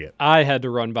and snag it. I had to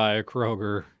run by a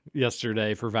Kroger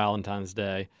yesterday for Valentine's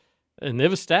Day, and it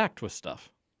was stacked with stuff.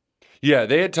 Yeah,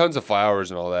 they had tons of flowers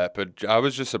and all that, but I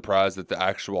was just surprised that the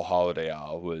actual holiday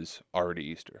aisle was already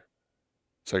Easter.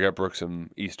 So I got Brooke some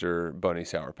Easter bunny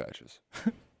Sour Patches.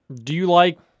 Do you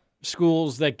like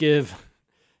schools that give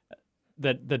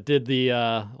that did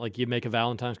the like you make a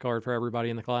Valentine's card for everybody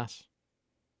in the class?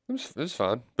 It was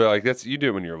fun, but like you do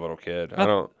it when you're a little kid.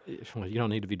 Well, you don't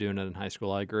need to be doing it in high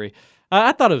school. I agree.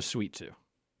 I thought it was sweet too.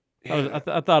 Yeah.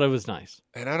 I thought it was nice.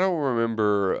 And I don't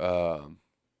remember.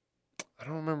 I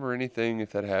don't remember anything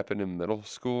if that happened in middle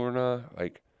school or not.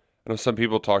 Like, I know some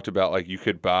people talked about like you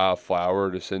could buy a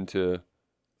flower to send to.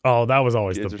 Oh, that was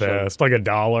always the best. Like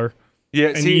 $1. Yeah,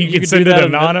 and you could send it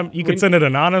anonymous. You could send it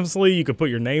anonymously. You could put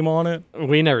your name on it.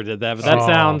 We never did that, but that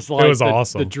sounds like it was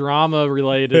awesome. The drama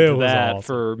related to that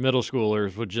for middle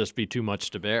schoolers would just be too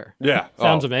much to bear. Yeah,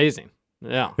 sounds amazing.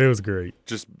 Yeah, it was great.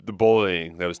 Just the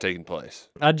bullying that was taking place.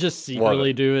 I'd just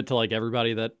secretly do it to like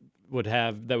everybody that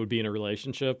would be in a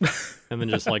relationship, and then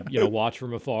just like watch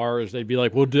from afar as they'd be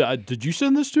like, "Well, did you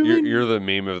send this to me?" You're the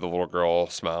meme of the little girl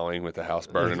smiling with the house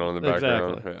burning on in the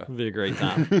background. Exactly. Yeah. It'd be a great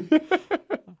time.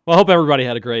 Well, I hope everybody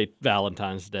had a great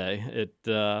Valentine's Day.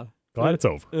 Glad it's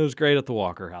over. It was great at the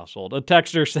Walker household. A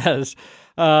texter says,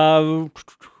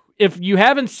 if you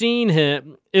haven't seen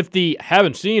him, if the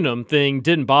haven't seen him thing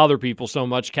didn't bother people so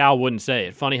much, Cal wouldn't say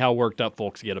it. Funny how worked up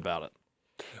folks get about it.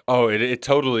 Oh, it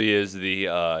totally is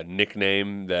the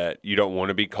nickname that you don't want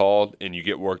to be called, and you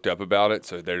get worked up about it,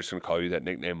 so they're just going to call you that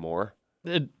nickname more.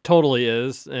 It totally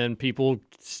is, and people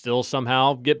still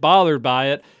somehow get bothered by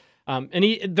it. And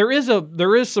there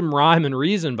is some rhyme and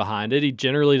reason behind it. He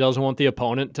generally doesn't want the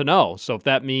opponent to know. So if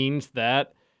that means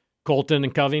that Colton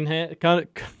and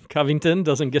Covington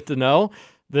doesn't get to know,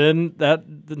 then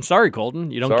sorry,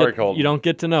 Colton, you don't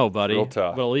get to know, buddy. Real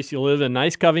tough. But at least you live in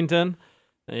nice Covington,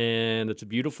 and it's a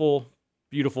beautiful,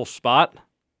 beautiful spot.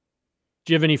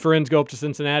 Do you have any friends go up to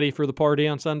Cincinnati for the party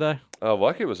on Sunday?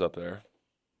 Lucky was up there.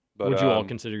 But, would you all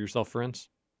consider yourself friends?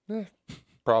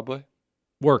 Probably.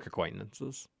 Work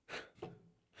acquaintances.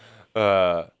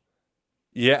 Yeah,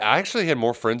 I actually had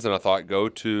more friends than I thought go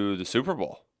to the Super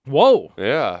Bowl. Whoa.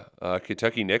 Yeah.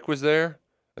 Kentucky Nick was there.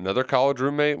 Another college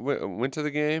roommate went to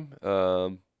the game.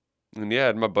 And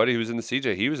yeah, my buddy who was in the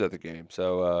CJ, he was at the game.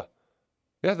 So,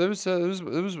 yeah, there was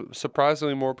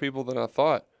surprisingly more people than I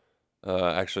thought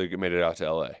actually made it out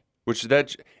to LA.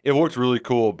 It looked really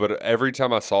cool, but every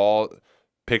time I saw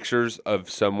pictures of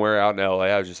somewhere out in LA,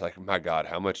 I was just like, my God,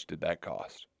 how much did that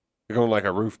cost? You're going like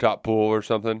a rooftop pool or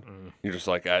something. You're just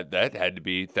like, that had to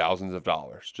be thousands of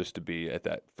dollars just to be at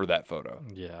that for that photo.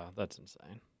 Yeah, that's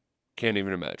insane. Can't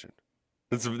even imagine.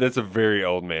 That's a very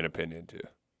old man opinion too.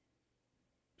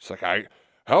 It's like,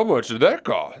 how much did that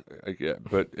cost? Yeah,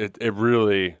 but it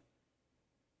really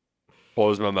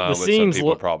blows my mind what some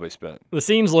people probably spent. The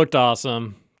scenes looked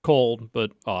awesome, cold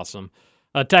but awesome.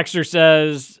 A texter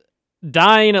says,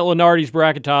 dying at Lenardi's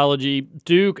bracketology,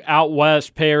 Duke out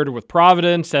west paired with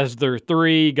Providence as their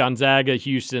 3, Gonzaga,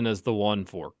 Houston as the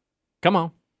 1-4. Come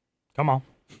on.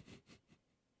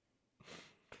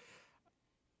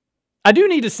 I do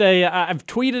need to say, I've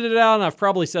tweeted it out, and I've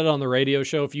probably said it on the radio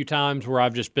show a few times where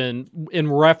I've just been,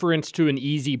 in reference to an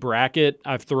easy bracket,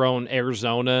 I've thrown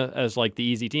Arizona as like the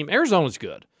easy team. Arizona's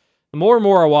good. The more and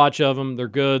more I watch of them, they're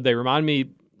good. They remind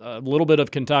me a little bit of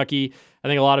Kentucky. I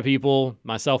think a lot of people,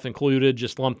 myself included,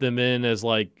 just lump them in as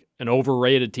like an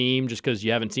overrated team just because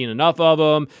you haven't seen enough of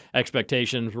them.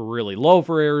 Expectations were really low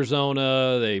for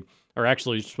Arizona. They are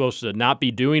actually supposed to not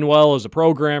be doing well as a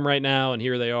program right now, and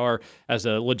here they are as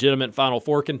a legitimate Final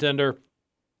Four contender.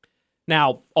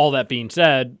 Now, all that being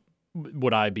said,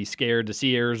 would I be scared to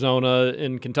see Arizona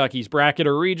in Kentucky's bracket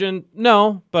or region?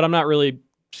 No, but I'm not really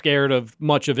scared of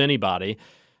much of anybody.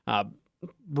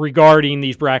 Regarding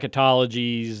these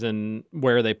bracketologies and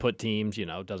where they put teams, you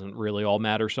know, it doesn't really all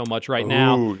matter so much right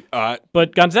now.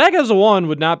 But Gonzaga as a 1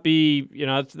 would not be, you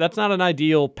know, that's not an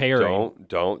ideal pairing.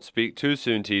 Don't speak too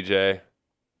soon, TJ.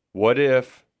 What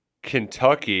if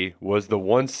Kentucky was the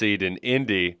 1 seed in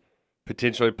Indy,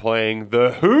 potentially playing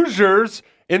the Hoosiers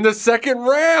in the second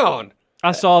round?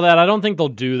 I saw that. I don't think they'll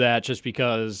do that just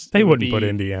because they wouldn't put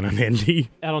Indiana in Indy.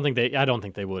 I don't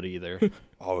think they would either.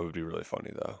 Oh, it would be really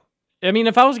funny though. I mean,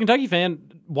 if I was a Kentucky fan,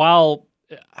 while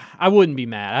I wouldn't be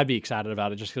mad, I'd be excited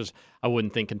about it just because I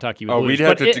wouldn't think Kentucky would lose. We'd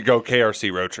have to go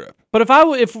KRC road trip. But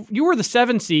if you were the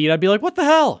 7 seed, I'd be like, what the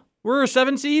hell? We're a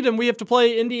 7 seed and we have to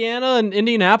play Indiana and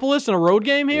Indianapolis in a road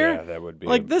game here? Yeah, that would be.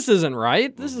 Like, this isn't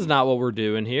right. This is not what we're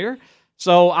doing here.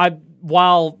 So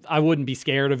while I wouldn't be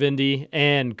scared of Indy,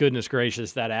 and goodness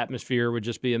gracious, that atmosphere would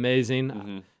just be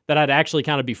amazing, that I'd actually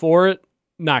kind of be for it,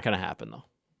 not going to happen though.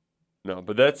 No,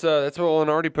 but that's what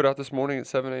Lenardi put out this morning at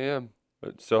 7 a.m.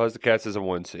 But still has the Cats as a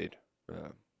 1 seed.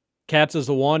 Cats as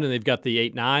a 1, and they've got the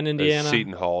 8-9 Indiana.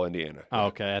 Seton Hall, Indiana. Oh,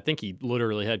 okay, I think he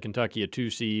literally had Kentucky a 2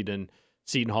 seed and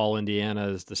Seton Hall, Indiana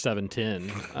is the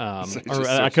 7-10. Or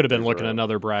I could have been looking at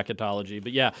another bracketology,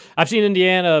 but yeah, I've seen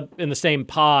Indiana in the same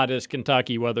pod as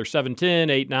Kentucky, whether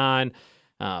 7-10,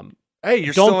 8-9. Hey,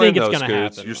 you're don't still think in it's those going to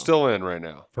happen. You're still in right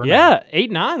now. Yeah,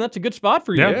 8-9. That's a good spot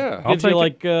for you. Yeah. Gives you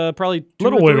like probably 2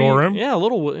 little or 3. wiggle room. Yeah,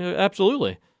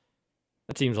 absolutely.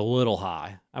 That seems a little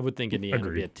high. I would think Indiana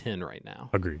would be at 10 right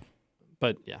now. Agreed.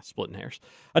 But yeah, splitting hairs.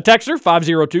 A texter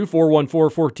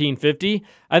 502-414-1450.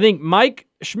 I think Mike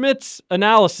Schmidt's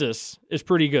analysis is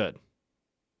pretty good.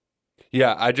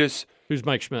 Yeah, Who's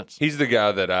Mike Schmitz? He's the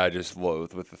guy that I just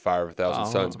loathe with the Fire of a Thousand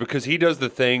Suns because he does the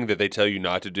thing that they tell you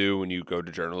not to do when you go to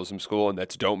journalism school, and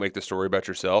that's don't make the story about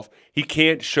yourself. He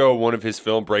can't show one of his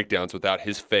film breakdowns without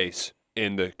his face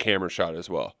in the camera shot as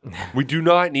well. We do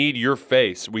not need your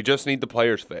face. We just need the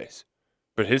player's face.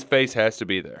 But his face has to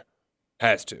be there.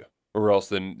 Has to. Or else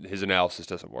then his analysis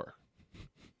doesn't work.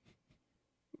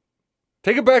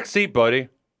 Take a back seat, buddy.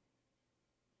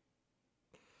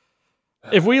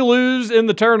 If we lose in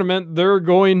the tournament, they're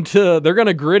going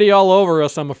to gritty all over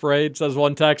us, I'm afraid, says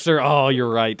one texter. Oh,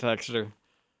 you're right, texter.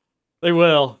 They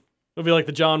will. It'll be like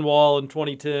the John Wall in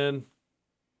 2010.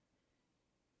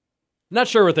 Not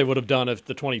sure what they would have done if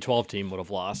the 2012 team would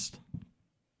have lost.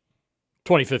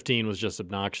 2015 was just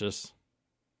obnoxious.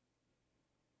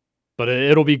 But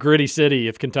it'll be gritty city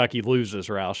if Kentucky loses,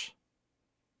 Roush.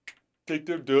 Take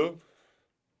their dub.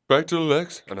 Back to the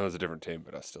Lex. I know it's a different team,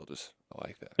 but I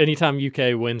like that. Anytime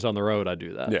UK wins on the road, I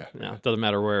do that. Yeah. It doesn't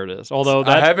matter where it is. Although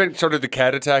I haven't started the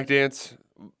cat attack dance,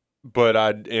 but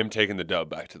I am taking the dub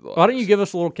back to the Lex. Why don't you give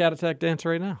us a little cat attack dance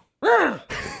right now?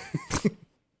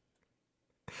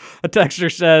 A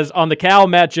texter says, on the Cal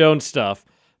Matt Jones stuff,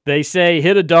 they say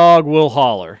hit a dog, we'll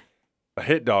holler. A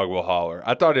hit dog will holler.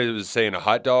 I thought it was saying a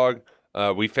hot dog.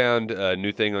 We found a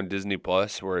new thing on Disney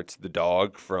Plus where it's the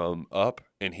dog from Up,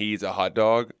 and he's a hot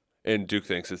dog, and Duke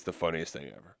thinks it's the funniest thing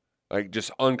ever. Like, just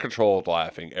uncontrolled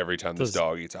laughing every time this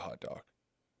dog eats a hot dog.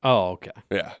 Oh, okay.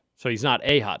 Yeah. So he's not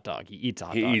a hot dog. He eats a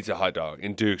hot dog. He eats a hot dog,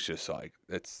 and Duke's just like,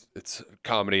 it's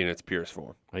comedy in its purest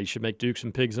form. Well, you should make Duke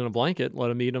some pigs in a blanket. Let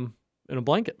him eat them in a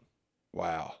blanket.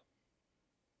 Wow.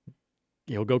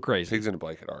 He'll go crazy. Pigs in a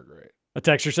blanket are great. A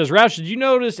texter says, Roush, did you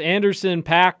notice Anderson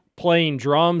 .Paak playing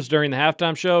drums during the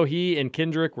halftime show? He and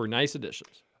Kendrick were nice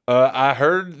additions. I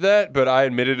heard that, but I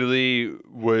admittedly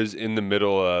was in the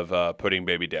middle of putting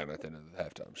Baby down at the end of the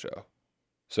halftime show.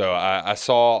 So I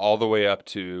saw all the way up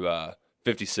to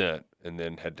 50 Cent and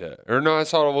then I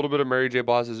saw a little bit of Mary J.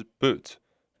 Blige's Boots,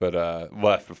 but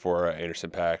left before Anderson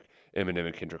 .Paak, Eminem,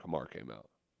 and Kendrick Lamar came out.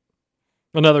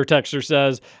 Another texter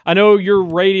says, I know your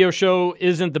radio show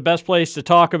isn't the best place to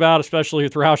talk about, especially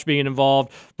with Roush being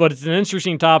involved, but it's an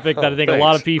interesting topic that I think a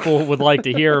lot of people would like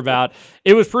to hear about.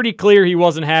 It was pretty clear he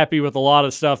wasn't happy with a lot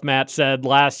of stuff Matt said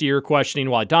last year, questioning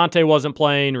why Dante wasn't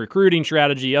playing, recruiting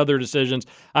strategy, other decisions.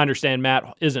 I understand Matt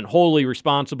isn't wholly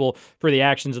responsible for the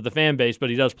actions of the fan base, but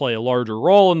he does play a larger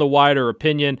role in the wider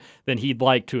opinion than he'd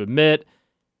like to admit.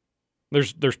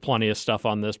 There's plenty of stuff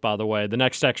on this, by the way. The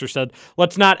next texter said,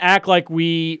 let's not act like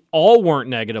we all weren't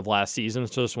negative last season.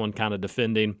 So this one kind of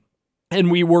defending. And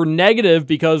we were negative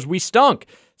because we stunk.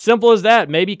 Simple as that.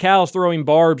 Maybe Cal's throwing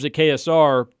barbs at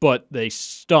KSR, but they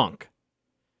stunk.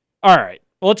 All right,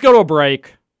 well, let's go to a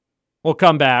break. We'll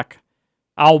come back.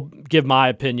 I'll give my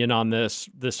opinion on this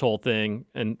whole thing,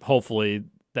 and hopefully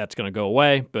that's going to go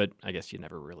away, but I guess you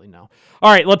never really know.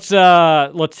 All right, let's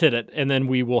hit it, and then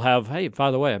we will have, hey,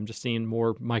 by the way, I'm just seeing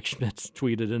more Mike Schmitz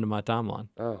tweeted into my timeline.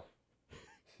 Oh.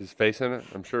 Is his face in it?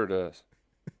 I'm sure it does.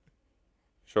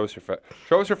 Show us your face.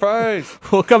 Show us your face.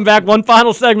 We'll come back. One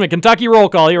final segment. Kentucky Roll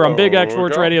Call here on Big X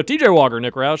Sports Radio. TJ Walker,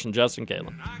 Nick Roush, and Justin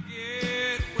Kalen.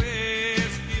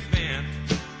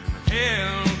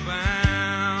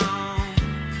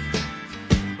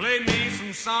 Play me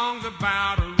some songs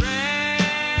about a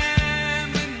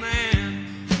rambling man.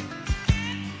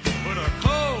 Put a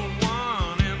cold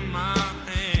one in my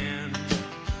hand.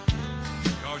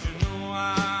 'Cause you know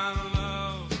I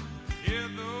love hear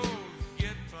those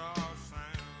guitar sounds.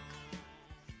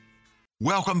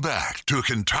 Welcome back to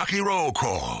Kentucky Roll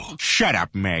Call. Shut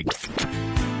up, Meg.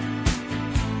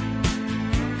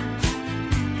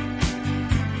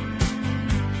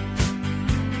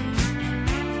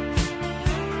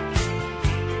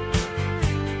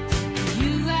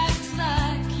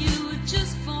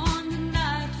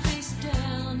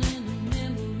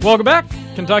 Welcome back.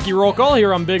 Kentucky Roll Call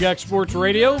here on Big X Sports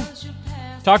Radio.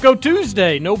 Taco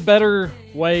Tuesday. No better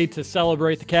way to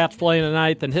celebrate the Cats playing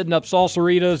tonight than hitting up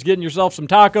Salsaritas, getting yourself some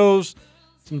tacos,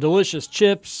 some delicious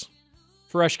chips,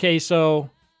 fresh queso,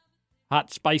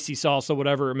 hot spicy salsa,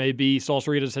 whatever it may be.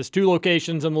 Salsaritas has 2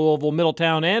 locations in Louisville,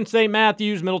 Middletown and St.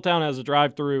 Matthews. Middletown has a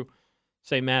drive-thru.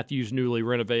 St. Matthews newly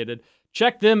renovated.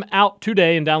 Check them out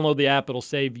today and download the app. It'll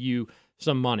save you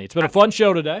some money. It's been a fun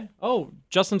show today. Oh,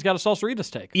 Justin's got a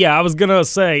Salsaritas take. Yeah, I was going to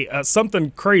say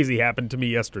something crazy happened to me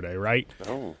yesterday, right?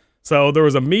 Oh. So there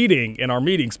was a meeting in our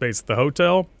meeting space at the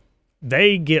hotel.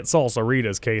 They get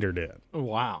Salsaritas catered in.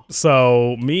 Wow.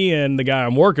 So me and the guy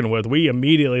I'm working with, we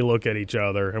immediately look at each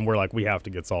other and we're like, we have to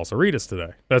get Salsaritas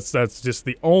today. That's just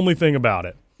the only thing about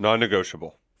it.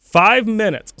 Non-negotiable. 5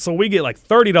 minutes. So we get like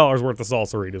 $30 worth of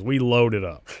Salsaritas. We load it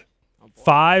up.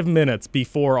 5 minutes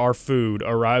before our food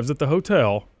arrives at the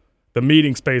hotel, the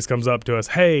meeting space comes up to us.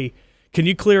 Hey, can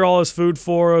you clear all this food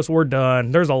for us? We're done.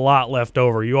 There's a lot left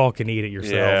over. You all can eat it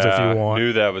yourselves if you want.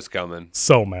 Knew that was coming.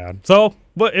 So mad.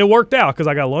 But it worked out because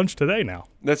I got lunch today now.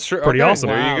 That's true. Pretty awesome.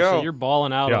 Wow, There you go. so you're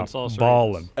balling out on Salsaritas.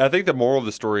 Balling. I think the moral of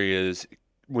the story is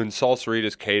when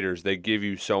Salsaritas caters, they give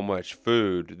you so much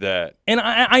food that and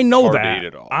I know hard that. to eat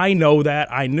it all. I know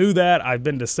that. I knew that. I've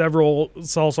been to several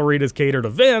Salsaritas catered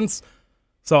events,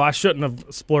 so I shouldn't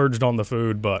have splurged on the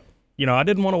food, but I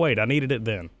didn't want to wait. I needed it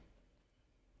then.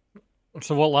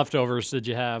 So what leftovers did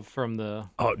you have from the...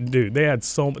 Oh, dude, they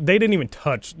didn't even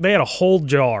touch. They had a whole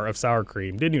jar of sour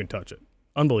cream. Didn't even touch it.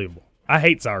 Unbelievable. I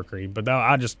hate sour cream, but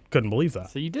I just couldn't believe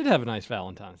that. So you did have a nice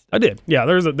Valentine's Day. I did. Yeah,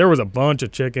 there was a bunch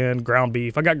of chicken, ground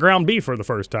beef. I got ground beef for the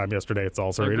first time yesterday at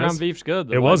Salsaritas. Their ground beef's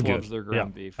good. It was good. Their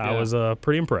ground beef. I was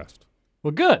pretty impressed.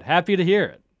 Well, good. Happy to hear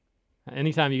it.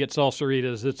 Anytime you get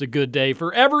Salsaritas, it's a good day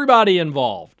for everybody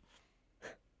involved.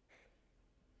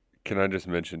 Can I just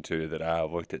mention, too, that I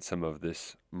looked at some of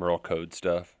this Merle Code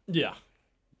stuff Yeah.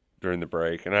 during the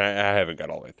break, and I haven't got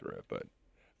all the way through it, but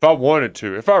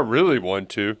if I really want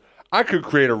to, I could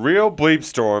create a real bleep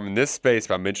storm in this space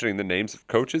by mentioning the names of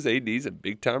coaches, ADs, and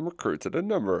big-time recruits at a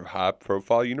number of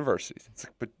high-profile universities. It's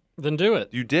like, but then do it.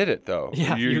 You did it, though.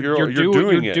 Yeah, you're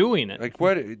doing it. Doing it. Like,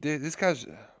 what? This guy's...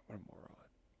 What a moron.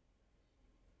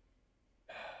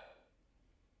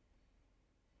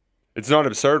 It's not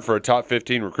absurd for a top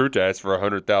 15 recruit to ask for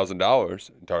 $100,000.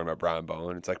 I'm talking about Brian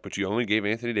Bowen. It's like, but you only gave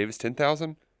Anthony Davis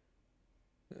 $10,000?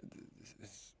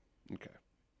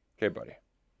 Okay, buddy.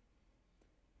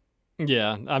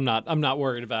 Yeah, I'm not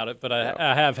worried about it, but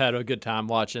I have had a good time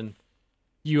watching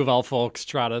U of L folks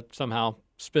try to somehow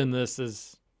spin this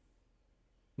as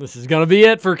this is going to be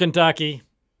it for Kentucky.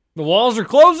 The walls are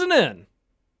closing in.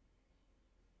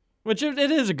 Which it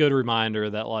is a good reminder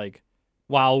that, like,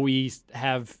 while we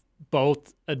have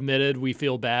both admitted we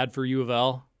feel bad for U of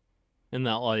L, and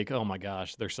that, like, oh my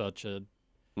gosh, they're such a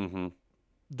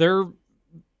they're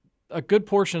a good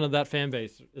portion of that fan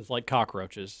base is like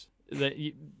cockroaches.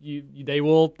 They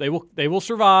will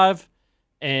survive,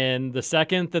 and the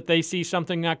second that they see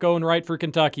something not going right for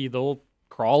Kentucky, they'll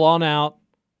crawl on out.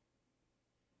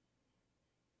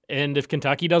 And if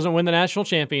Kentucky doesn't win the national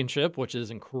championship, which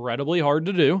is incredibly hard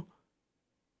to do,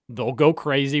 they'll go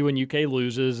crazy when UK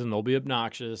loses, and they'll be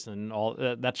obnoxious, and all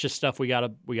that's just stuff we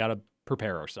gotta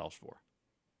prepare ourselves for.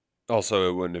 Also,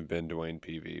 it wouldn't have been Dwayne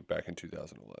Peavy back in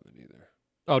 2011 either.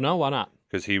 Oh no, why not?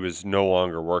 Because he was no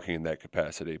longer working in that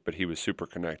capacity, but he was super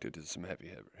connected to some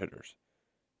heavy hitters.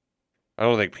 I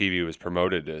don't think Peavy was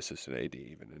promoted to assistant AD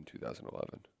even in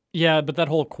 2011. Yeah, but that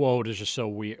whole quote is just so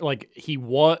weird. Like,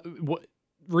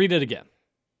 read it again.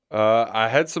 I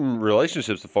had some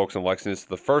relationships with folks in Lexington.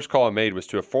 The first call I made was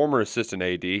to a former assistant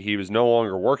AD. He was no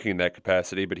longer working in that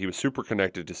capacity, but he was super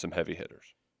connected to some heavy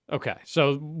hitters. Okay,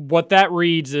 so what that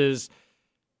reads is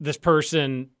this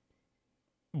person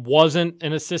wasn't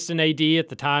an assistant AD at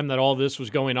the time that all this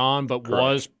was going on, but Correct.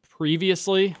 was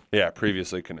previously? Yeah,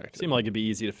 previously connected. Seemed like it'd be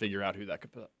easy to figure out who that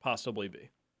could possibly be.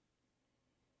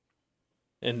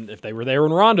 And if they were there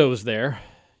when Rondo was there,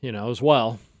 as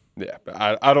well. Yeah, but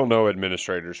I don't know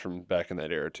administrators from back in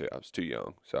that era, too. I was too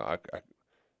young, so I'd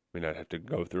have to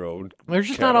go through old. There's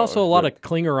just not also a lot of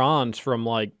clinger-ons from,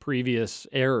 like, previous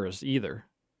eras either.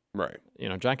 Right.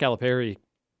 John Calipari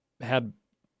had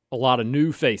a lot of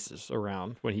new faces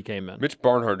around when he came in. Mitch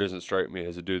Barnhart doesn't strike me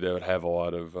as a dude that would have a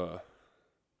lot of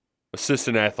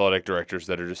assistant athletic directors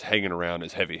that are just hanging around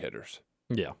as heavy hitters.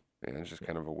 Yeah. Yeah, it's just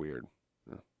kind of a weird.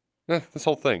 This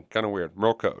whole thing, kind of weird.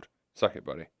 Moral code. Suck it,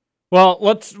 buddy. Well,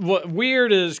 what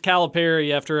weird is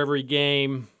Calipari after every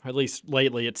game, at least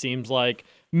lately it seems like,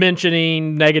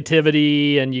 mentioning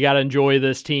negativity and you got to enjoy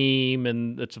this team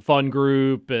and it's a fun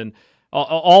group and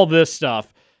all this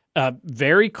stuff.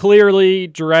 Very clearly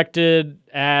directed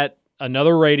at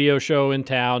another radio show in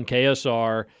town,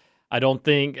 KSR. I don't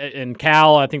think, in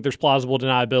Cal, I think there's plausible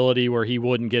deniability where he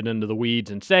wouldn't get into the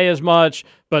weeds and say as much,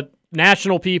 but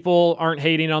national people aren't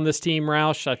hating on this team,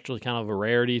 Roush. Actually kind of a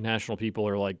rarity. National people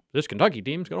are like, this Kentucky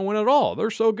team's going to win it all.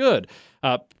 They're so good.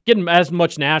 Getting as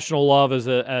much national love as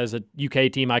a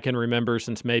UK team I can remember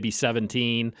since maybe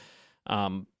 17.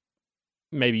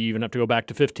 Maybe you even have to go back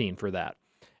to 15 for that.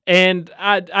 And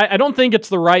I don't think it's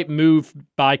the right move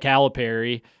by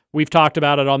Calipari. We've talked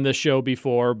about it on this show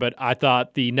before, but I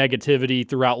thought the negativity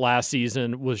throughout last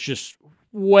season was just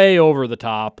way over the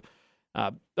top,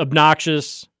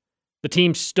 obnoxious. The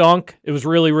team stunk. It was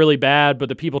really, really bad, but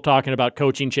the people talking about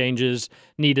coaching changes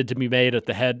needed to be made at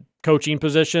the head coaching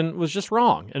position was just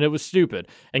wrong, and it was stupid.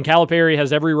 And Calipari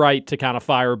has every right to kind of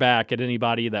fire back at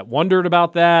anybody that wondered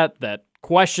about that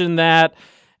questioned that,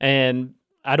 and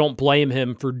I don't blame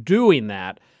him for doing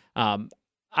that. But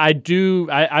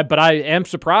I am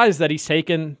surprised that he's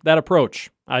taken that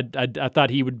approach. I thought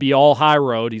he would be all high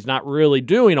road. He's not really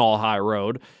doing all high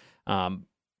road.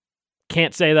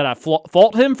 Can't say that I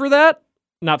fault him for that.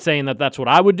 Not saying that that's what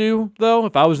I would do, though,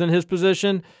 if I was in his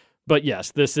position. But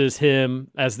yes, this is him,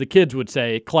 as the kids would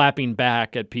say, clapping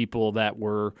back at people that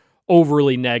were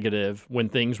overly negative when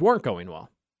things weren't going well.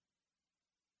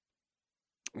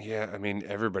 Yeah, I mean,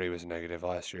 everybody was negative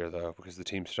last year, though, because the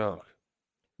team stunk.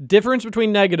 Difference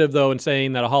between negative, though, and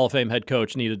saying that a Hall of Fame head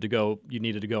coach needed to go in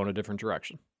a different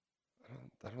direction.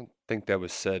 I don't think that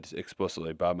was said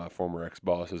explicitly by my former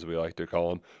ex-boss, as we like to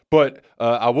call him. But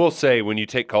I will say, when you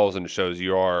take calls into shows,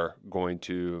 you are going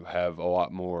to have a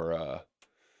lot more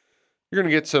you're going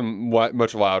to get some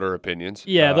much louder opinions.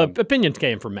 Yeah, the opinions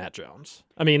came from Matt Jones.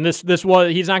 I mean, this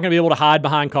was he's not going to be able to hide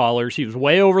behind callers. He was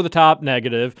way over the top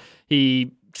negative.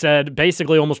 He said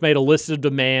basically almost made a list of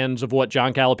demands of what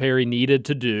John Calipari needed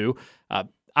to do.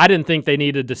 I didn't think they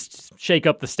needed to shake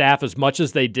up the staff as much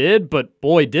as they did, but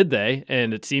boy, did they,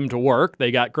 and it seemed to work. They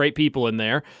got great people in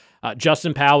there.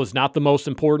 Justin Powell was not the most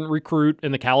important recruit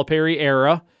in the Calipari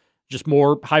era, just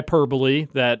more hyperbole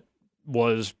that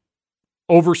was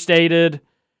overstated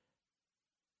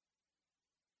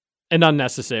and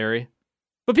unnecessary.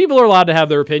 But people are allowed to have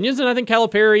their opinions, and I think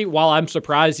Calipari, while I'm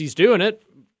surprised he's doing it,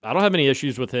 I don't have any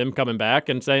issues with him coming back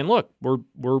and saying, "Look, we're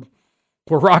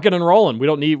rocking and rolling. We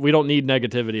don't need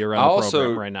negativity around the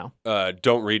program right now."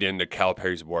 Don't read into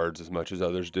Calipari's words as much as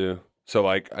others do. So,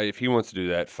 if he wants to do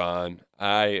that, fine.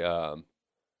 I'm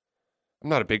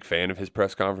not a big fan of his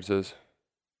press conferences.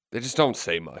 They just don't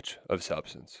say much of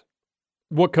substance.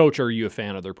 What coach are you a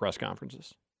fan of their press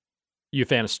conferences? You a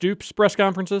fan of Stoops' press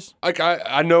conferences?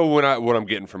 I know what I'm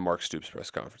getting from Mark Stoops' press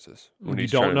conferences. You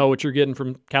don't know what you're getting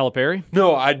from Calipari?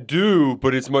 No, I do,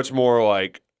 but it's much more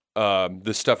like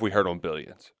the stuff we heard on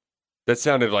Billions. That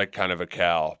sounded like kind of a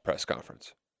Cal press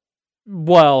conference.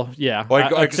 Well, yeah.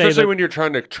 Especially when you're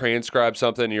trying to transcribe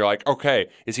something and you're like, okay,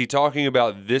 is he talking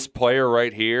about this player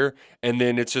right here? And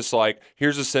then it's just like,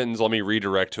 here's a sentence, let me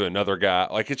redirect to another guy.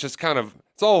 It's just kind of,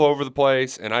 it's all over the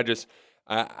place. And I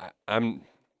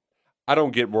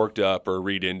don't get worked up or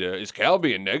read into, is Cal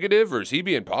being negative or is he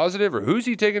being positive or who's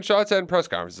he taking shots at in press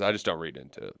conferences? I just don't read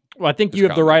into it. Well, I think you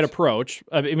have the right approach.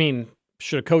 I mean,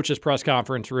 should a coach's press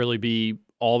conference really be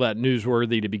all that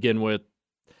newsworthy to begin with?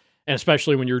 And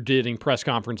especially when you're doing press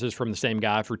conferences from the same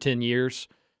guy for 10 years.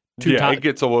 It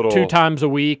gets a little... 2 times a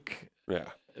week. Yeah.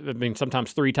 I mean,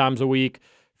 sometimes 3 times a week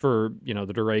for,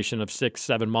 the duration of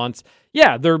 6-7 months.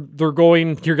 Yeah, you're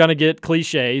going to get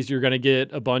cliches. You're going to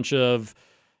get a bunch of,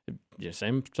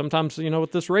 sometimes,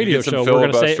 with this radio show, we're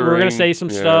going to say some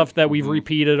stuff that we've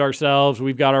repeated ourselves.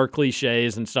 We've got our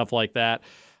cliches and stuff like that.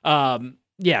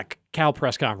 Cal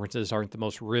press conferences aren't the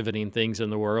most riveting things in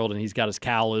the world, and he's got his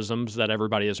Cal-isms that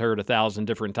everybody has heard 1,000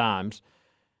 different times.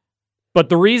 But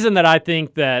the reason that I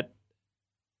think that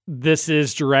this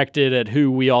is directed at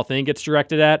who we all think it's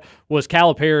directed at was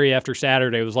Calipari after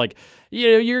Saturday was like,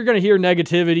 you're going to hear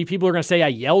negativity. People are going to say I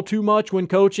yell too much when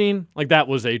coaching. Like, that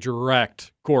was a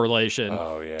direct correlation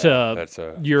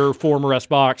to your former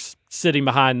S-Box sitting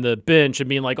behind the bench and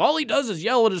being like, all he does is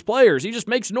yell at his players. He just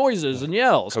makes noises and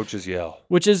yells. Coaches yell.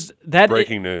 Which is that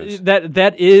breaking news.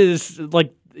 That is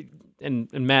like, and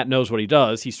Matt knows what he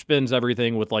does. He spins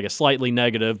everything with like a slightly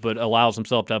negative, but allows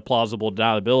himself to have plausible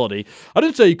deniability. I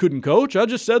didn't say he couldn't coach. I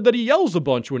just said that he yells a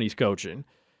bunch when he's coaching.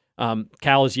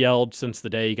 Cal has yelled since the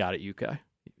day he got at UK.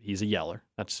 He's a yeller.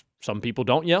 Some people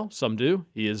don't yell. Some do.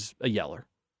 He is a yeller.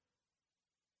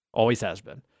 Always has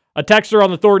been. A texter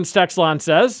on the Thornton's text line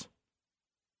says,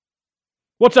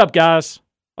 "What's up, guys?"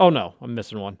 Oh, no, I'm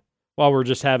missing one. While we're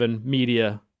just having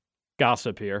media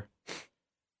gossip here.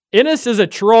 Ennis is a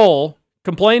troll,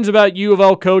 complains about U of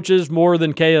L coaches more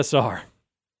than KSR.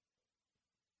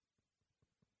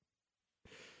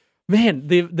 Man,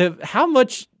 the how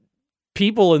much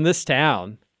people in this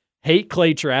town hate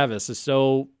Clay Travis is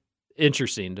so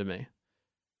interesting to me.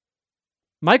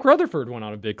 Mike Rutherford went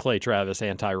on a big Clay Travis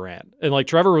anti-rant. And like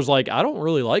Trevor was like, I don't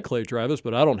really like Clay Travis,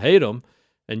 but I don't hate him.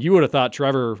 And you would have thought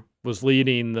Trevor was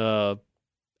leading the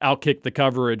outkick the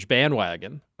coverage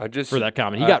bandwagon for that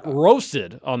comment. He got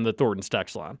roasted on the Thornton's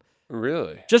text line.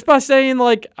 Really? Just by saying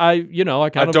like, I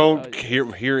don't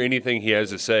hear anything he has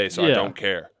to say, so I don't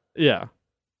care. Yeah.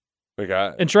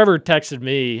 And Trevor texted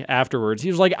me afterwards.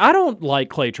 He was like, I don't like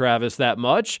Clay Travis that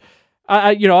much.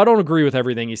 I don't agree with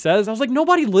everything he says. I was like,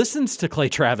 nobody listens to Clay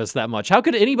Travis that much. How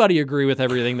could anybody agree with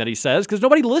everything that he says? Because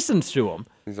nobody listens to him.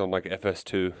 He's on like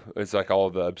FS2. It's like all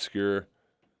of the obscure.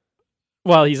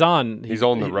 Well, he's on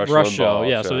the Rush show.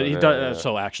 Yeah, so he does. Yeah.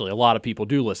 So actually, a lot of people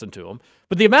do listen to him.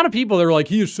 But the amount of people that are like,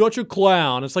 he is such a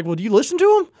clown. It's like, well, do you listen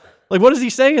to him? Like, what is he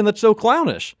saying that's so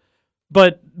clownish?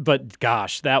 But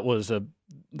gosh, that was a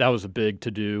big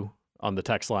to do on the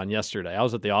text line yesterday. I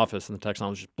was at the office and the text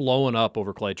line was just blowing up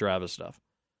over Clay Travis stuff.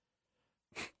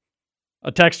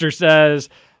 A texter says,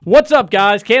 "What's up,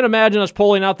 guys? Can't imagine us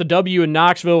pulling out the W in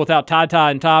Knoxville without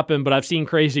Ty and Toppin, but I've seen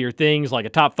crazier things like a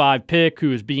top 5 pick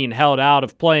who is being held out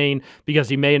of playing because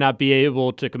he may not be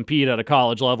able to compete at a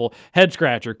college level. Head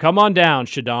scratcher. Come on down,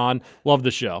 Shadon. Love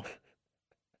the show."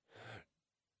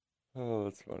 Oh,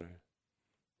 that's funny.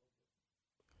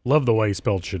 Love the way he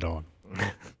spelled Shadon.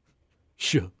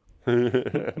 Sure.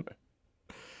 It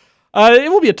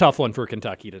will be a tough one for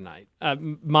Kentucky tonight.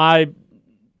 My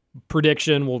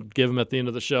prediction, we'll give them at the end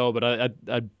of the show, but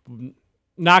I'm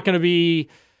not going to be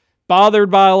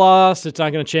bothered by a loss. It's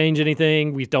not going to change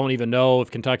anything. We don't even know if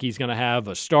Kentucky's going to have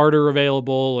a starter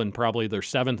available and probably their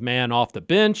 7th man off the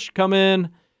bench come in.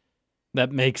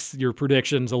 That makes your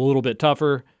predictions a little bit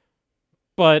tougher.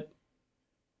 But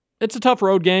it's a tough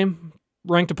road game.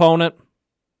 Ranked opponent.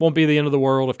 Won't be the end of the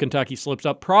world if Kentucky slips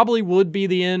up. Probably would be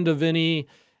the end of any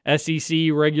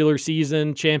SEC regular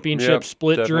season championship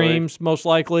split definitely. Dreams, most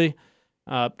likely.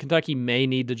 Kentucky may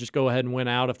need to just go ahead and win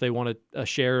out if they want a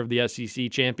share of the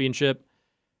SEC championship.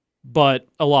 But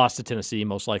a loss to Tennessee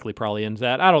most likely probably ends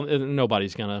that.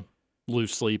 Nobody's going to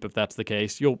lose sleep if that's the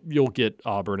case. You'll get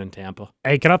Auburn and Tampa.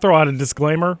 Hey, can I throw out a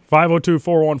disclaimer?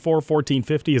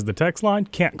 502-414-1450 is the text line.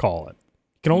 Can't call it.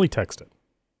 You can only text it.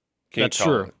 That's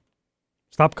true.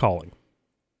 Stop calling.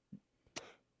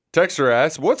 Texter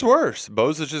asks, what's worse,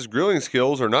 Bozich's grilling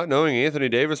skills or not knowing Anthony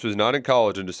Davis was not in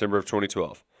college in December of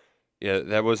 2012? Yeah,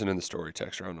 that wasn't in the story,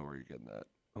 Texter. I don't know where you're getting that.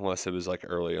 Unless it was like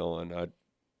early on. I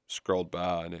scrolled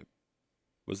by and it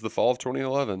was the fall of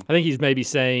 2011. I think he's maybe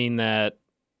saying that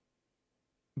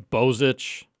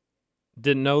Bozich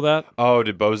didn't know that. Oh,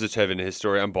 did Bozich have in his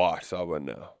story? I'm blocked, so I wouldn't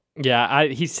know. Yeah,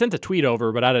 he sent a tweet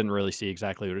over, but I didn't really see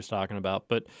exactly what he was talking about.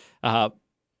 But I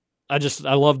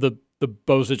love the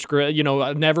Bozich grill.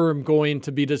 I never am going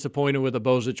to be disappointed with a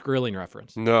Bozich grilling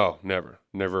reference. No, never.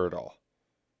 Never at all.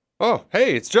 Oh,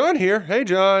 hey, it's John here. Hey,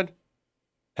 John.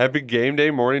 Happy game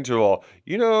day morning to all.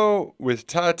 With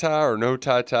Tata or no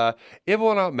Tata, it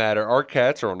will not matter. Our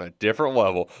cats are on a different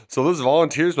level. So those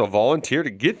volunteers will volunteer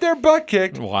to get their butt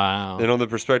kicked. Wow. And on the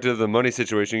perspective of the money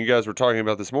situation you guys were talking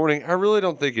about this morning, I really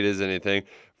don't think it is anything.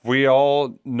 we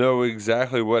all know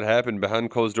exactly what happened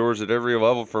behind closed doors at every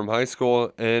level from high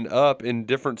school and up in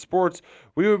different sports,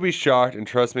 we would be shocked. And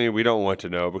trust me, we don't want to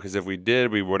know, because if we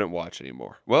did, we wouldn't watch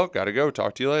anymore. Well, got to go.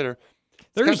 Talk to you later.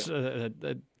 There's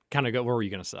kind of go. What were you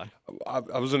going to say?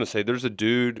 I was going to say there's a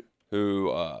dude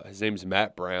who his name's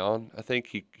Matt Brown. I think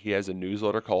he has a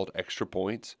newsletter called Extra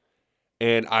Points.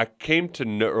 And I came to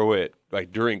know it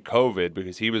like during COVID,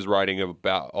 because he was writing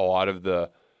about a lot of the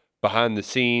behind the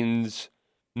scenes,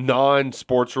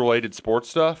 non-sports related sports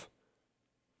stuff.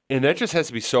 And that just has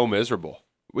to be so miserable.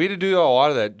 We had to do a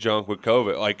lot of that junk with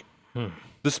COVID. Like,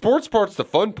 the sports part's the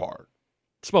fun part.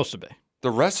 It's supposed to be. The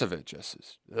rest of it just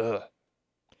is, ugh.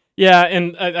 Yeah,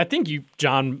 and I think you,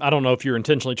 John, I don't know if you're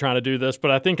intentionally trying to do this,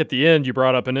 but I think at the end you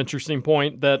brought up an interesting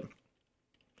point that,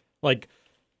 like,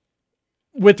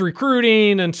 with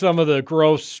recruiting and some of the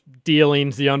gross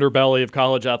dealings, the underbelly of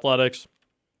college athletics,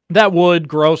 that would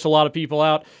gross a lot of people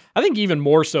out. I think even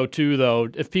more so, too, though,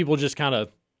 if people just kind of,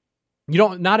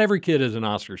 not every kid is an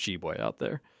Oscar Tshiebwe out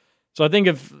there. So I think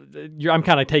I'm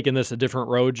kind of taking this a different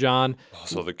road, John.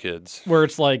 Also the kids. Where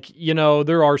it's like,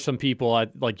 there are some people,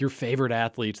 like your favorite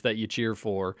athletes that you cheer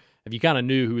for. If you kind of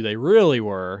knew who they really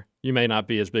were, you may not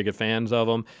be as big of fans of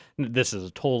them. This is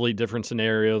a totally different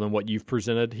scenario than what you've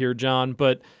presented here, John.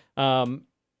 But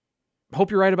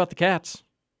hope you're right about the Cats.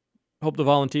 Hope the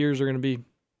Volunteers are going to be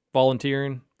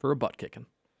volunteering for a butt kicking.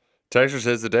 Texter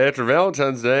says the day after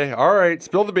Valentine's Day. All right,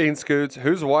 spill the beans, Scoots.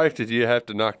 Whose wife did you have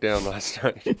to knock down last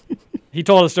night? He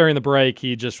told us during the break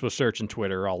he just was searching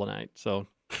Twitter all the night. So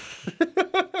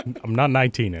I'm not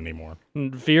 19 anymore.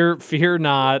 Fear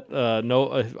not.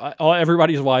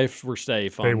 Everybody's wives were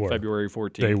safe on February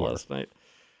 14th last night.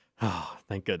 Oh,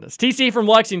 thank goodness. TC from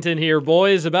Lexington here,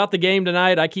 boys. About the game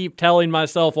tonight, I keep telling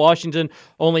myself Washington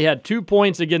only had 2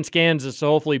 points against Kansas, so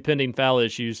hopefully pending foul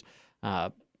issues.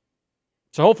 I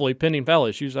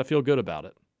feel good about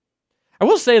it. I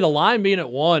will say the line being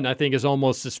at 1, I think, is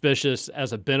almost suspicious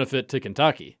as a benefit to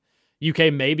Kentucky.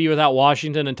 UK maybe without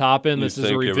Washington and Toppin. This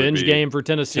is a revenge game for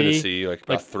Tennessee. Tennessee, like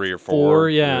about 3 or 4.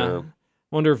 Yeah.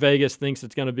 Wonder if Vegas thinks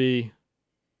it's going to be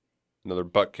another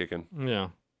butt kicking. Yeah.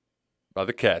 By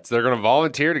the Cats. They're going to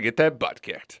volunteer to get that butt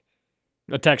kicked.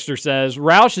 A texter says,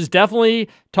 Roush is definitely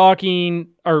talking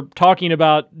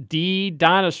about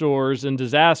dinosaurs and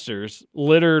disasters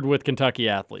littered with Kentucky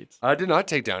athletes. I did not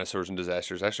take dinosaurs and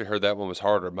disasters. I actually heard that one was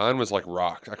harder. Mine was like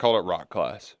rock. I called it rock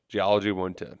class. Geology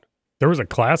 110. There was a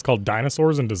class called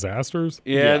Dinosaurs and Disasters?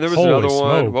 Yeah, and there was another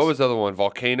one. What was the other one?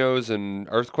 Volcanoes and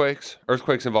earthquakes?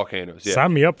 Earthquakes and volcanoes, yeah.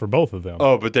 Sign me up for both of them.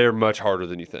 Oh, but they're much harder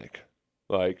than you think.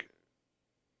 Like,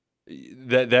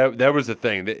 that was the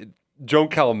thing. Joan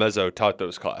Calamezzo taught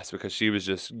those class because she was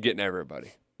just getting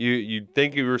everybody. You'd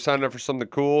think you were signing up for something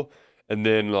cool, and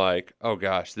then like, oh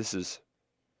gosh, this is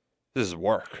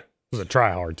work. It was a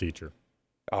try-hard teacher.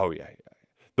 Oh, yeah.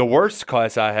 The worst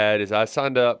class I had is I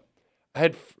signed up.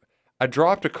 I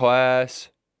dropped a class,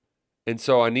 and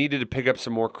so I needed to pick up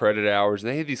some more credit hours.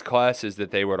 And they had these classes that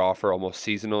they would offer almost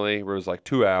seasonally, where it was like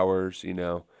 2 hours,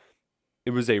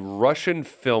 It was a Russian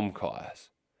film class,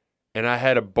 and I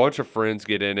had a bunch of friends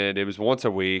get in it. It was once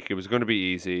a week. It was going to be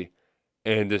easy,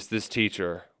 and this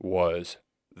teacher was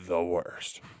the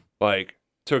worst. Like,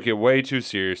 took it way too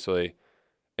seriously.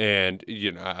 And,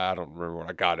 I don't remember what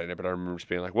I got in it, but I remember just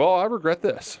being like, well, I regret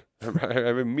this. I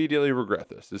immediately regret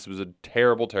this. This was a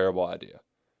terrible, terrible idea.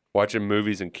 Watching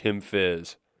movies and Kim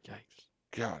Fizz. Yikes.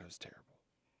 God, it was terrible.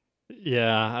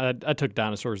 Yeah, I took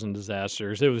Dinosaurs and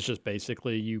Disasters. It was just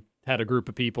basically you had a group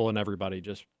of people and everybody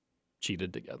just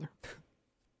cheated together.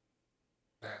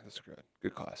 That's good.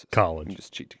 Good classes. College. You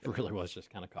just cheat together. It really was just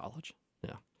kind of college.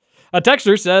 Yeah. A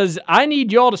texter says, I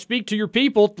need y'all to speak to your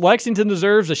people. Lexington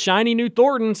deserves a shiny new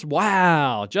Thornton's.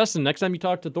 Wow. Justin, next time you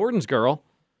talk to Thornton's girl.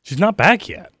 She's not back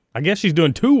yet. I guess she's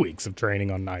doing 2 weeks of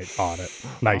training on night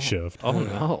shift. Oh,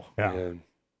 no. Yeah.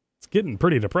 It's getting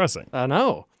pretty depressing. I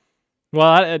know.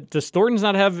 Well, does Thornton's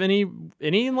not have any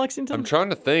in Lexington? I'm trying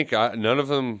to think. None of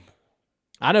them.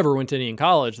 I never went to any in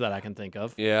college that I can think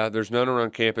of. Yeah, there's none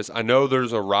around campus. I know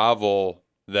there's a rival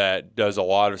that does a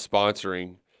lot of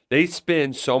sponsoring. They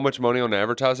spend so much money on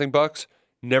advertising bucks.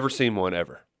 Never seen one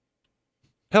ever.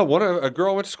 Hell, a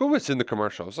girl I went to school with in the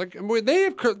commercial. I was like,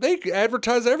 they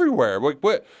advertise everywhere. Like,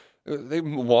 what? They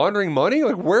laundering money?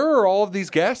 Like, where are all of these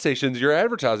gas stations you're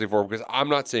advertising for? Because I'm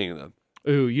not seeing them.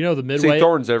 Ooh, the Midway. See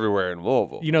Thornton's everywhere in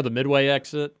Louisville. The Midway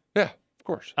exit? Yeah, of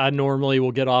course. I normally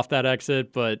will get off that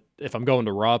exit, but if I'm going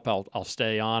to Rupp, I'll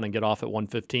stay on and get off at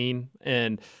 115.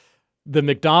 And the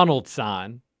McDonald's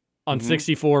sign on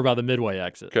 64 by the Midway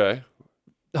exit. Okay.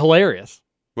 Hilarious.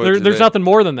 There's nothing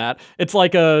more than that. It's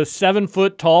like a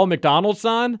 7-foot tall McDonald's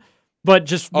sign, But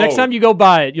just next Oh. time you go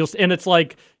by it, and it's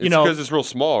like, because it's real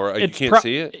small, right? You can't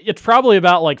see it. It's probably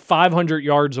about like 500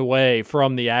 yards away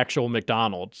from the actual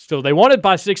McDonald's. So they want it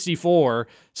by 64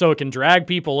 so it can drag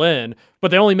people in,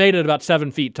 but they only made it about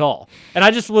 7 feet tall. And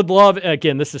I just would love,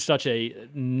 again, this is such a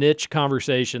niche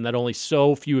conversation that only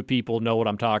so few people know what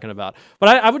I'm talking about.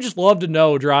 But I would just love to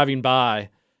know, driving by,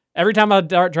 every time I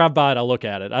drive by it, I look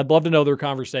at it. I'd love to know their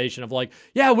conversation of like,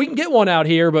 yeah, we can get one out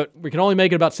here, but we can only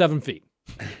make it about 7 feet.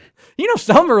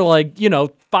 Some are like,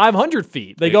 500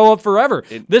 feet. They go up forever.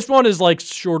 This one is like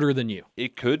shorter than you.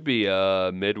 It could be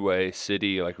a midway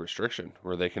city like restriction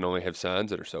where they can only have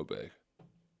signs that are so big.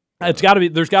 It's got to be.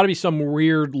 There's got to be some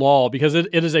weird law because it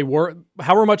is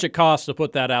however much it costs to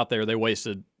put that out there. They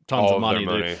wasted tons All of money.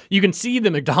 their money. You can see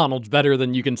the McDonald's better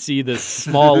than you can see this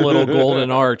small little golden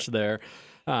arch there.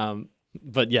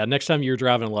 But yeah, next time you're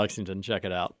driving to Lexington, check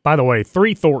it out. By the way,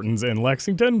 3 Thorntons in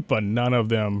Lexington, but none of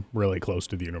them really close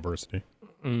to the university.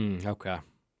 Okay.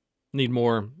 Need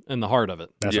more in the heart of it.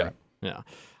 That's right. Yeah.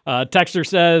 Texter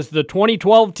says the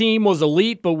 2012 team was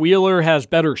elite, but Wheeler has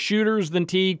better shooters than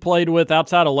Teague played with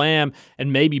outside of Lamb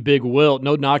and maybe Big Wilt.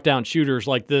 No knockdown shooters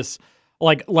like this,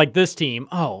 like this team.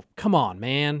 Oh, come on,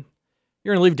 man.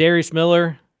 You're going to leave Darius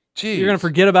Miller? Jeez. You're going to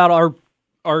forget about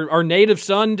our native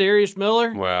son, Darius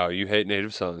Miller? Wow, you hate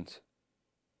native sons.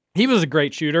 He was a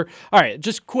great shooter. All right,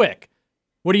 just quick.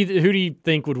 Who do you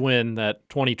think would win that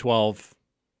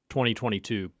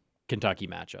 2012-2022 Kentucky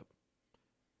matchup?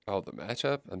 Oh, the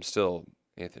matchup? I'm still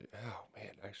Anthony. Oh,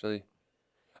 man, actually.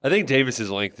 I think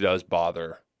Davis's length does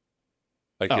bother.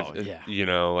 Like, yeah.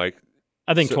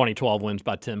 I think 2012 wins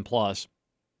by 10 plus,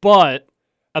 but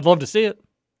I'd love to see it.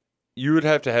 You would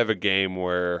have to have a game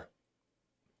where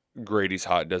Grady's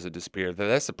hot doesn't disappear.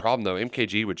 That's the problem, though.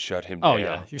 MKG would shut him down. Oh,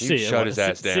 yeah. He'd shut his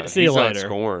ass down. See you later. Not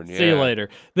scoring. See you later.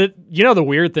 The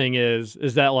weird thing is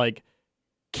that, like,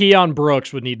 Keon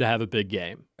Brooks would need to have a big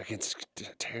game. Against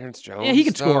Terrence Jones? Yeah, he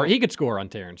could score. He could score on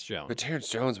Terrence Jones. But Terrence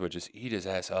Jones would just eat his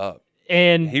ass up.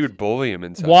 And he would bully him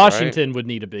inside. Washington would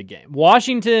need a big game.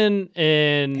 Washington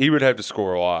and he would have to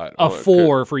score a lot. A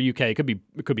 4 for UK. It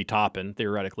could be topping,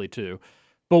 theoretically, too.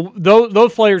 But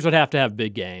those players would have to have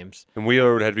big games. And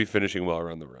Wheeler would have to be finishing well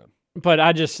around the rim. But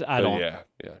I don't. Yeah,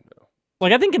 no.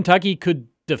 Like, I think Kentucky could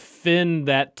defend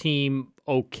that team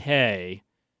okay.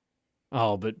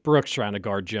 Oh, but Brooks trying to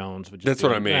guard Jones would just That's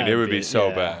what I mean. It would be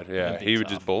so bad. Yeah, he would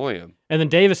just bully him. And then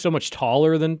Davis so much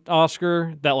taller than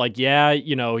Oscar that, like,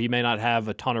 he may not have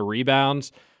a ton of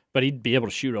rebounds, but he'd be able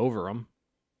to shoot over him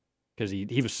because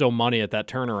he was so money at that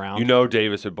turnaround.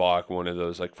 Davis would block one of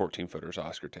those, like, 14-footers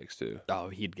Oscar takes, too. Oh,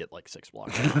 he'd get, like, 6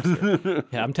 blocks.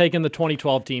 Yeah, I'm taking the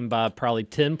 2012 team by probably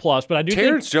 10 plus, but I do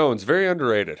Terrence Jones, very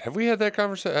underrated. Have we had that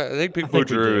conversation? I think Big Blue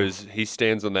Drew he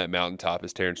stands on that mountaintop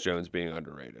as Terrence Jones being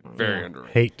underrated. Very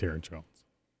underrated. Hate Terrence Jones.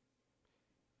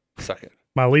 Suck it.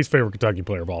 My least favorite Kentucky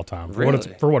player of all time. For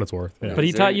what it's worth. Yeah. But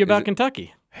he taught you about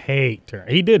Kentucky. Hate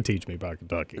Terrence. He did teach me about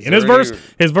Kentucky. And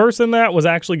his verse in that was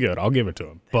actually good. I'll give it to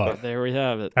him. But there we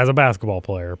have it. As a basketball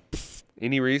player,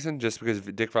 any reason? Just because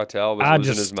Dick Vitale was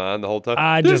losing his mind the whole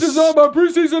time? This is not my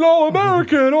preseason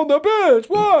All-American on the bench.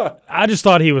 What? I just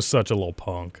thought he was such a little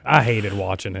punk. I hated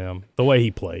watching him, the way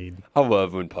he played. I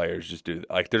love when players just do that.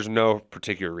 Like, there's no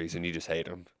particular reason. You just hate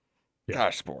them. Yeah.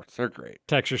 Gosh, sports. They're great.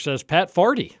 Texter says, Pat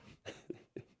Farty.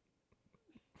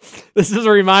 This is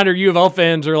a reminder U of L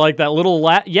fans are like that little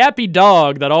yappy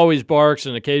dog that always barks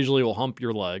and occasionally will hump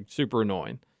your leg. Super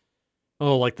annoying.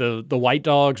 Oh, like the white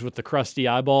dogs with the crusty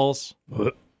eyeballs.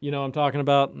 You know what I'm talking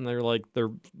about? And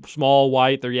they're small,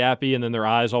 white, they're yappy, and then their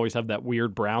eyes always have that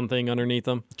weird brown thing underneath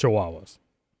them. Chihuahuas.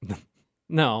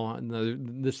 No,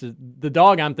 this is the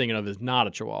dog I'm thinking of is not a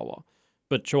Chihuahua,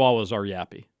 but Chihuahuas are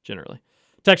yappy generally.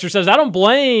 Texter says, I don't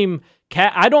blame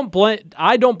Cal.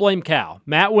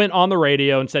 Matt went on the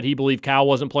radio and said he believed Cal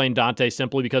wasn't playing Dante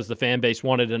simply because the fan base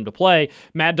wanted him to play.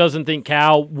 Matt doesn't think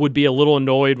Cal would be a little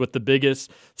annoyed with the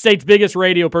state's biggest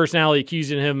radio personality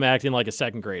accusing him of acting like a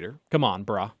second grader. Come on,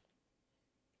 brah.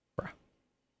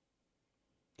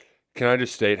 Can I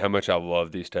just state how much I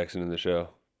love these texts in the show?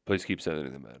 Please keep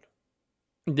sending them in.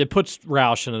 It puts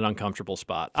Roush in an uncomfortable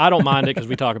spot. I don't mind it because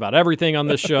we talk about everything on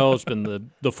this show. It's been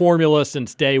the formula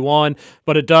since day one,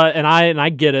 but it does, and I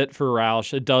get it for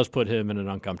Roush. It does put him in an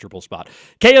uncomfortable spot.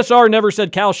 KSR never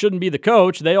said Cal shouldn't be the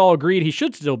coach. They all agreed he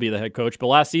should still be the head coach, but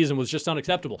last season was just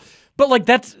unacceptable. But like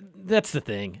that's the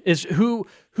thing is who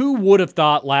would have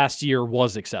thought last year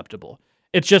was acceptable?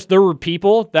 It's just there were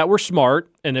people that were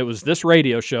smart, and it was this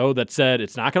radio show that said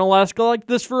it's not going to last like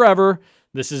this forever.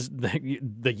 This is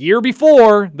the year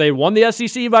before they won the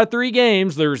SEC by 3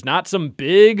 games. There's not some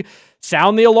big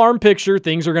sound the alarm picture.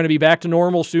 Things are going to be back to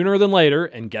normal sooner than later.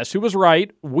 And guess who was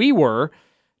right? We were.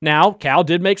 Now, Cal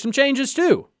did make some changes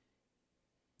too.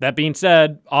 That being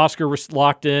said, Oscar was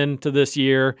locked in to this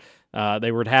year.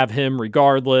 They would have him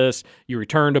regardless. You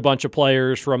returned a bunch of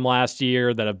players from last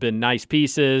year that have been nice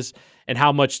pieces. And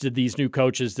how much did these new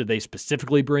coaches, did they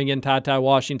specifically bring in Ty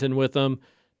Washington with them?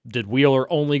 Did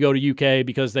Wheeler only go to UK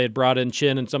because they had brought in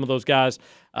Chin and some of those guys?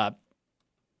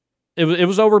 It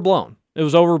was overblown. It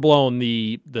was overblown,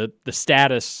 the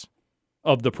status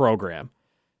of the program.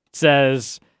 It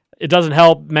says it doesn't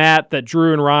help, Matt, that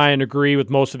Drew and Ryan agree with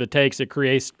most of it takes. It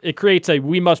creates a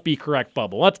we must be correct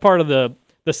bubble. That's part of the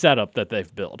setup that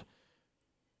they've built.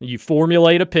 You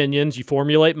formulate opinions, you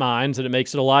formulate minds, and it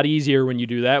makes it a lot easier when you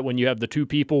do that, when you have the 2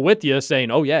 people with you saying,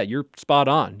 oh yeah, you're spot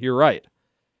on, you're right.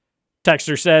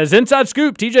 Texter says, inside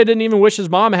scoop, TJ didn't even wish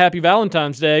his mom a happy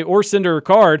Valentine's Day or send her a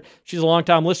card. She's a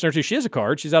longtime listener too. She has a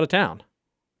card. She's out of town.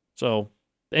 So,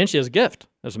 and she has a gift,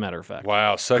 as a matter of fact.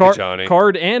 Wow, suck it, Johnny.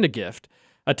 Card and a gift.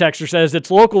 A texter says, it's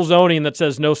local zoning that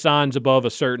says no signs above a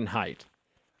certain height.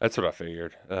 That's what I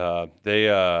figured.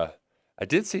 I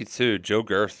did see, too, Joe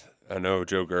Girth. I know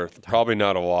Joe Girth. Probably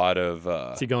not a lot of...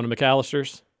 Is he going to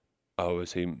McAllister's? Oh,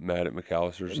 is he mad at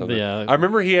McAllister's or something? Yeah. I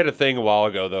remember he had a thing a while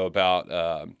ago, though, about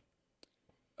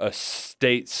a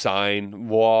state sign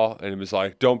wall, and it was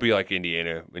like, don't be like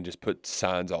Indiana and just put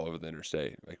signs all over the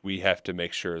interstate. Like, we have to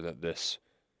make sure that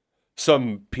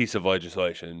some piece of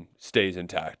legislation stays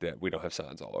intact, that we don't have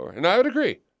signs all over. And I would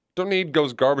agree. Don't need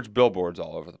those garbage billboards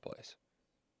all over the place.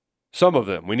 Some of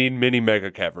them. We need mini mega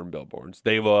cavern billboards.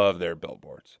 They love their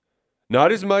billboards.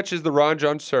 Not as much as the Ron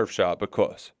John Surf Shop, but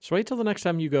close. Just wait till the next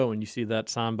time you go and you see that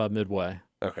sign by Midway.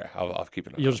 Okay, I'll keep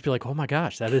an eye. You'll just be like, oh my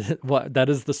gosh, that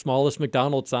is the smallest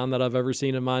McDonald's sign that I've ever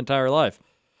seen in my entire life.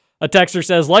 A texter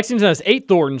says, Lexington has 8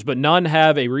 Thorntons, but none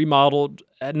have been remodeled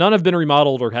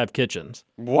or have kitchens.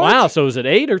 What? Wow, so is it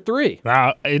 8 or 3?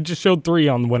 It just showed 3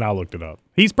 on when I looked it up.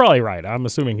 He's probably right. I'm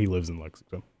assuming he lives in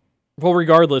Lexington. Well,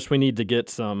 regardless, we need to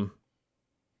get more.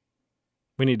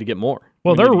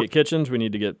 Well, we need to get kitchens. We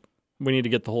need to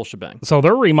get the whole shebang. So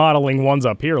they're remodeling ones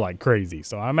up here like crazy.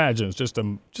 So I imagine it's just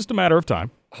a matter of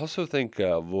time. I also think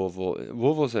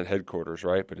Louisville's at headquarters,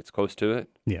 right? But it's close to it.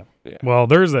 Yeah. Well,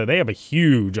 they have a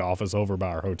huge office over by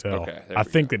our hotel. Okay, I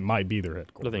think it might be their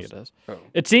headquarters. I think it does. Oh.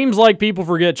 It seems like people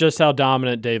forget just how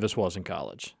dominant Davis was in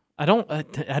college.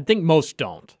 I think most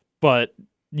don't. But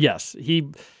yes, it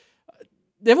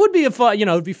would be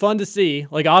it'd be fun to see.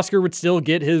 Like, Oscar would still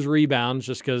get his rebounds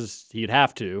just because he'd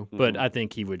have to, but I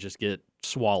think he would just get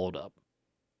swallowed up.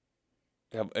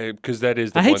 Yeah, because that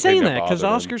is. I hate saying that because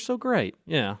Oscar's so great.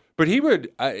 Yeah, but he would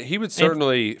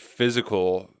certainly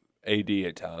physical AD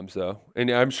at times though, and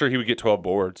I'm sure he would get 12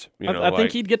 boards. I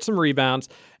think he'd get some rebounds,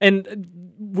 and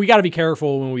we got to be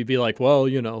careful when we be like, well,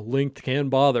 length can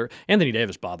bother. Anthony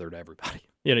Davis bothered everybody.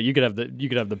 You could have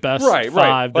the best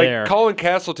five there. Like Colin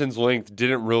Castleton's length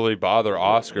didn't really bother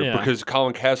Oscar because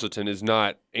Colin Castleton is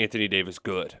not Anthony Davis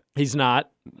good. He's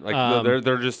not. Like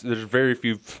there's very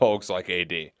few folks like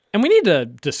AD. And we need to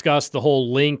discuss the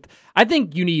whole length. I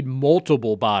think you need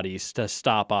multiple bodies to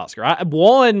stop Oscar.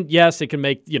 One, yes, it can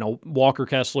make, Walker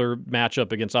Kessler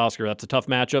matchup against Oscar. That's a tough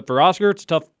matchup for Oscar. It's a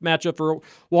tough matchup for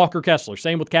Walker Kessler.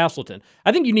 Same with Castleton.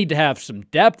 I think you need to have some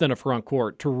depth in a front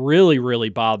court to really, really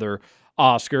bother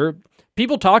Oscar.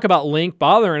 People talk about length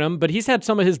bothering him, but he's had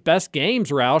some of his best games,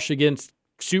 Roush, against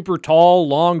super tall,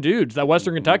 long dudes. That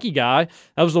Western Kentucky guy,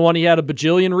 that was the one he had a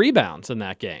bajillion rebounds in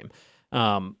that game.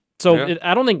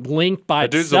 I don't think length by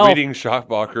itself. Dude's the leading shot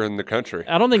blocker in the country.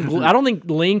 I don't think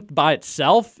length by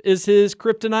itself is his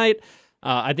kryptonite.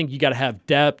 I think you got to have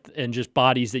depth and just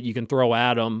bodies that you can throw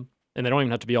at him, and they don't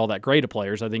even have to be all that great of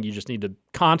players. I think you just need to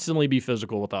constantly be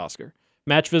physical with Oscar.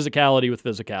 Match physicality with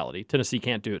physicality. Tennessee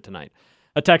can't do it tonight.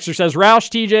 A texter says, Roush,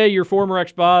 TJ, your former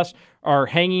ex-boss, are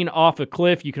hanging off a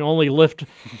cliff. You can only lift...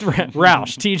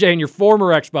 Roush, TJ, and your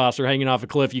former ex-boss are hanging off a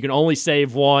cliff. You can only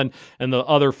save one, and the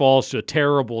other falls to a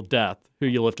terrible death. Who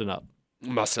you lifting up?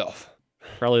 Myself.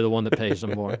 Probably the one that pays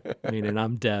them more, meaning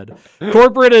I'm dead.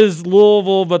 Corporate is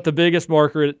Louisville, but the biggest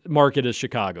market is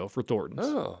Chicago for Thorntons.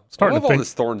 Oh, I love all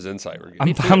this Thorntons insight we're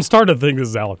getting. I'm starting to think this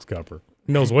is Alex Cupper.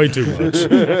 He knows way too much.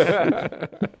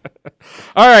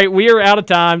 All right, we are out of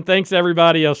time. Thanks,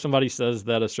 everybody. Oh, somebody says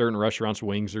that a certain restaurant's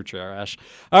wings are trash.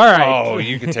 All right. Oh,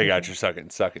 you can take out your suck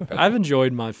it. I've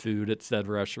enjoyed my food at said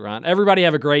restaurant. Everybody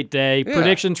have a great day. Yeah.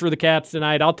 Predictions for the Cats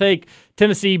tonight. I'll take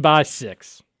Tennessee by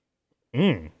 6.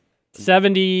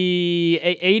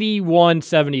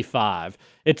 81-75.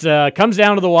 It's comes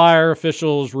down to the wire.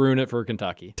 Officials ruin it for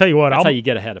Kentucky. Tell you what, that's how you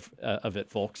get ahead of it,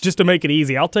 folks. Just to make it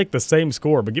easy, I'll take the same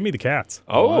score, but give me the Cats.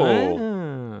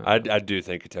 Oh, I do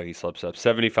think Kentucky slips up.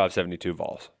 75-72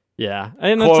 Vols. Yeah,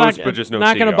 and close, it's but just no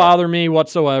not going to CR. bother me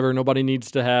whatsoever. Nobody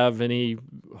needs to have any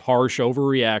harsh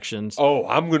overreactions. Oh,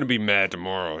 I'm going to be mad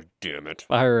tomorrow. Damn it.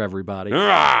 Fire everybody.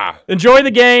 Ah! Enjoy the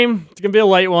game. It's going to be a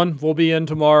late one. We'll be in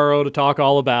tomorrow to talk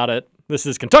all about it. This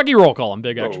is Kentucky Roll Call on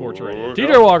Big X Sports Radio.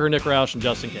 TJ Walker, Nick Roush, and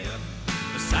Justin Kane.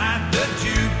 Beside the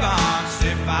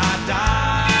jukebox, if I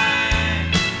die.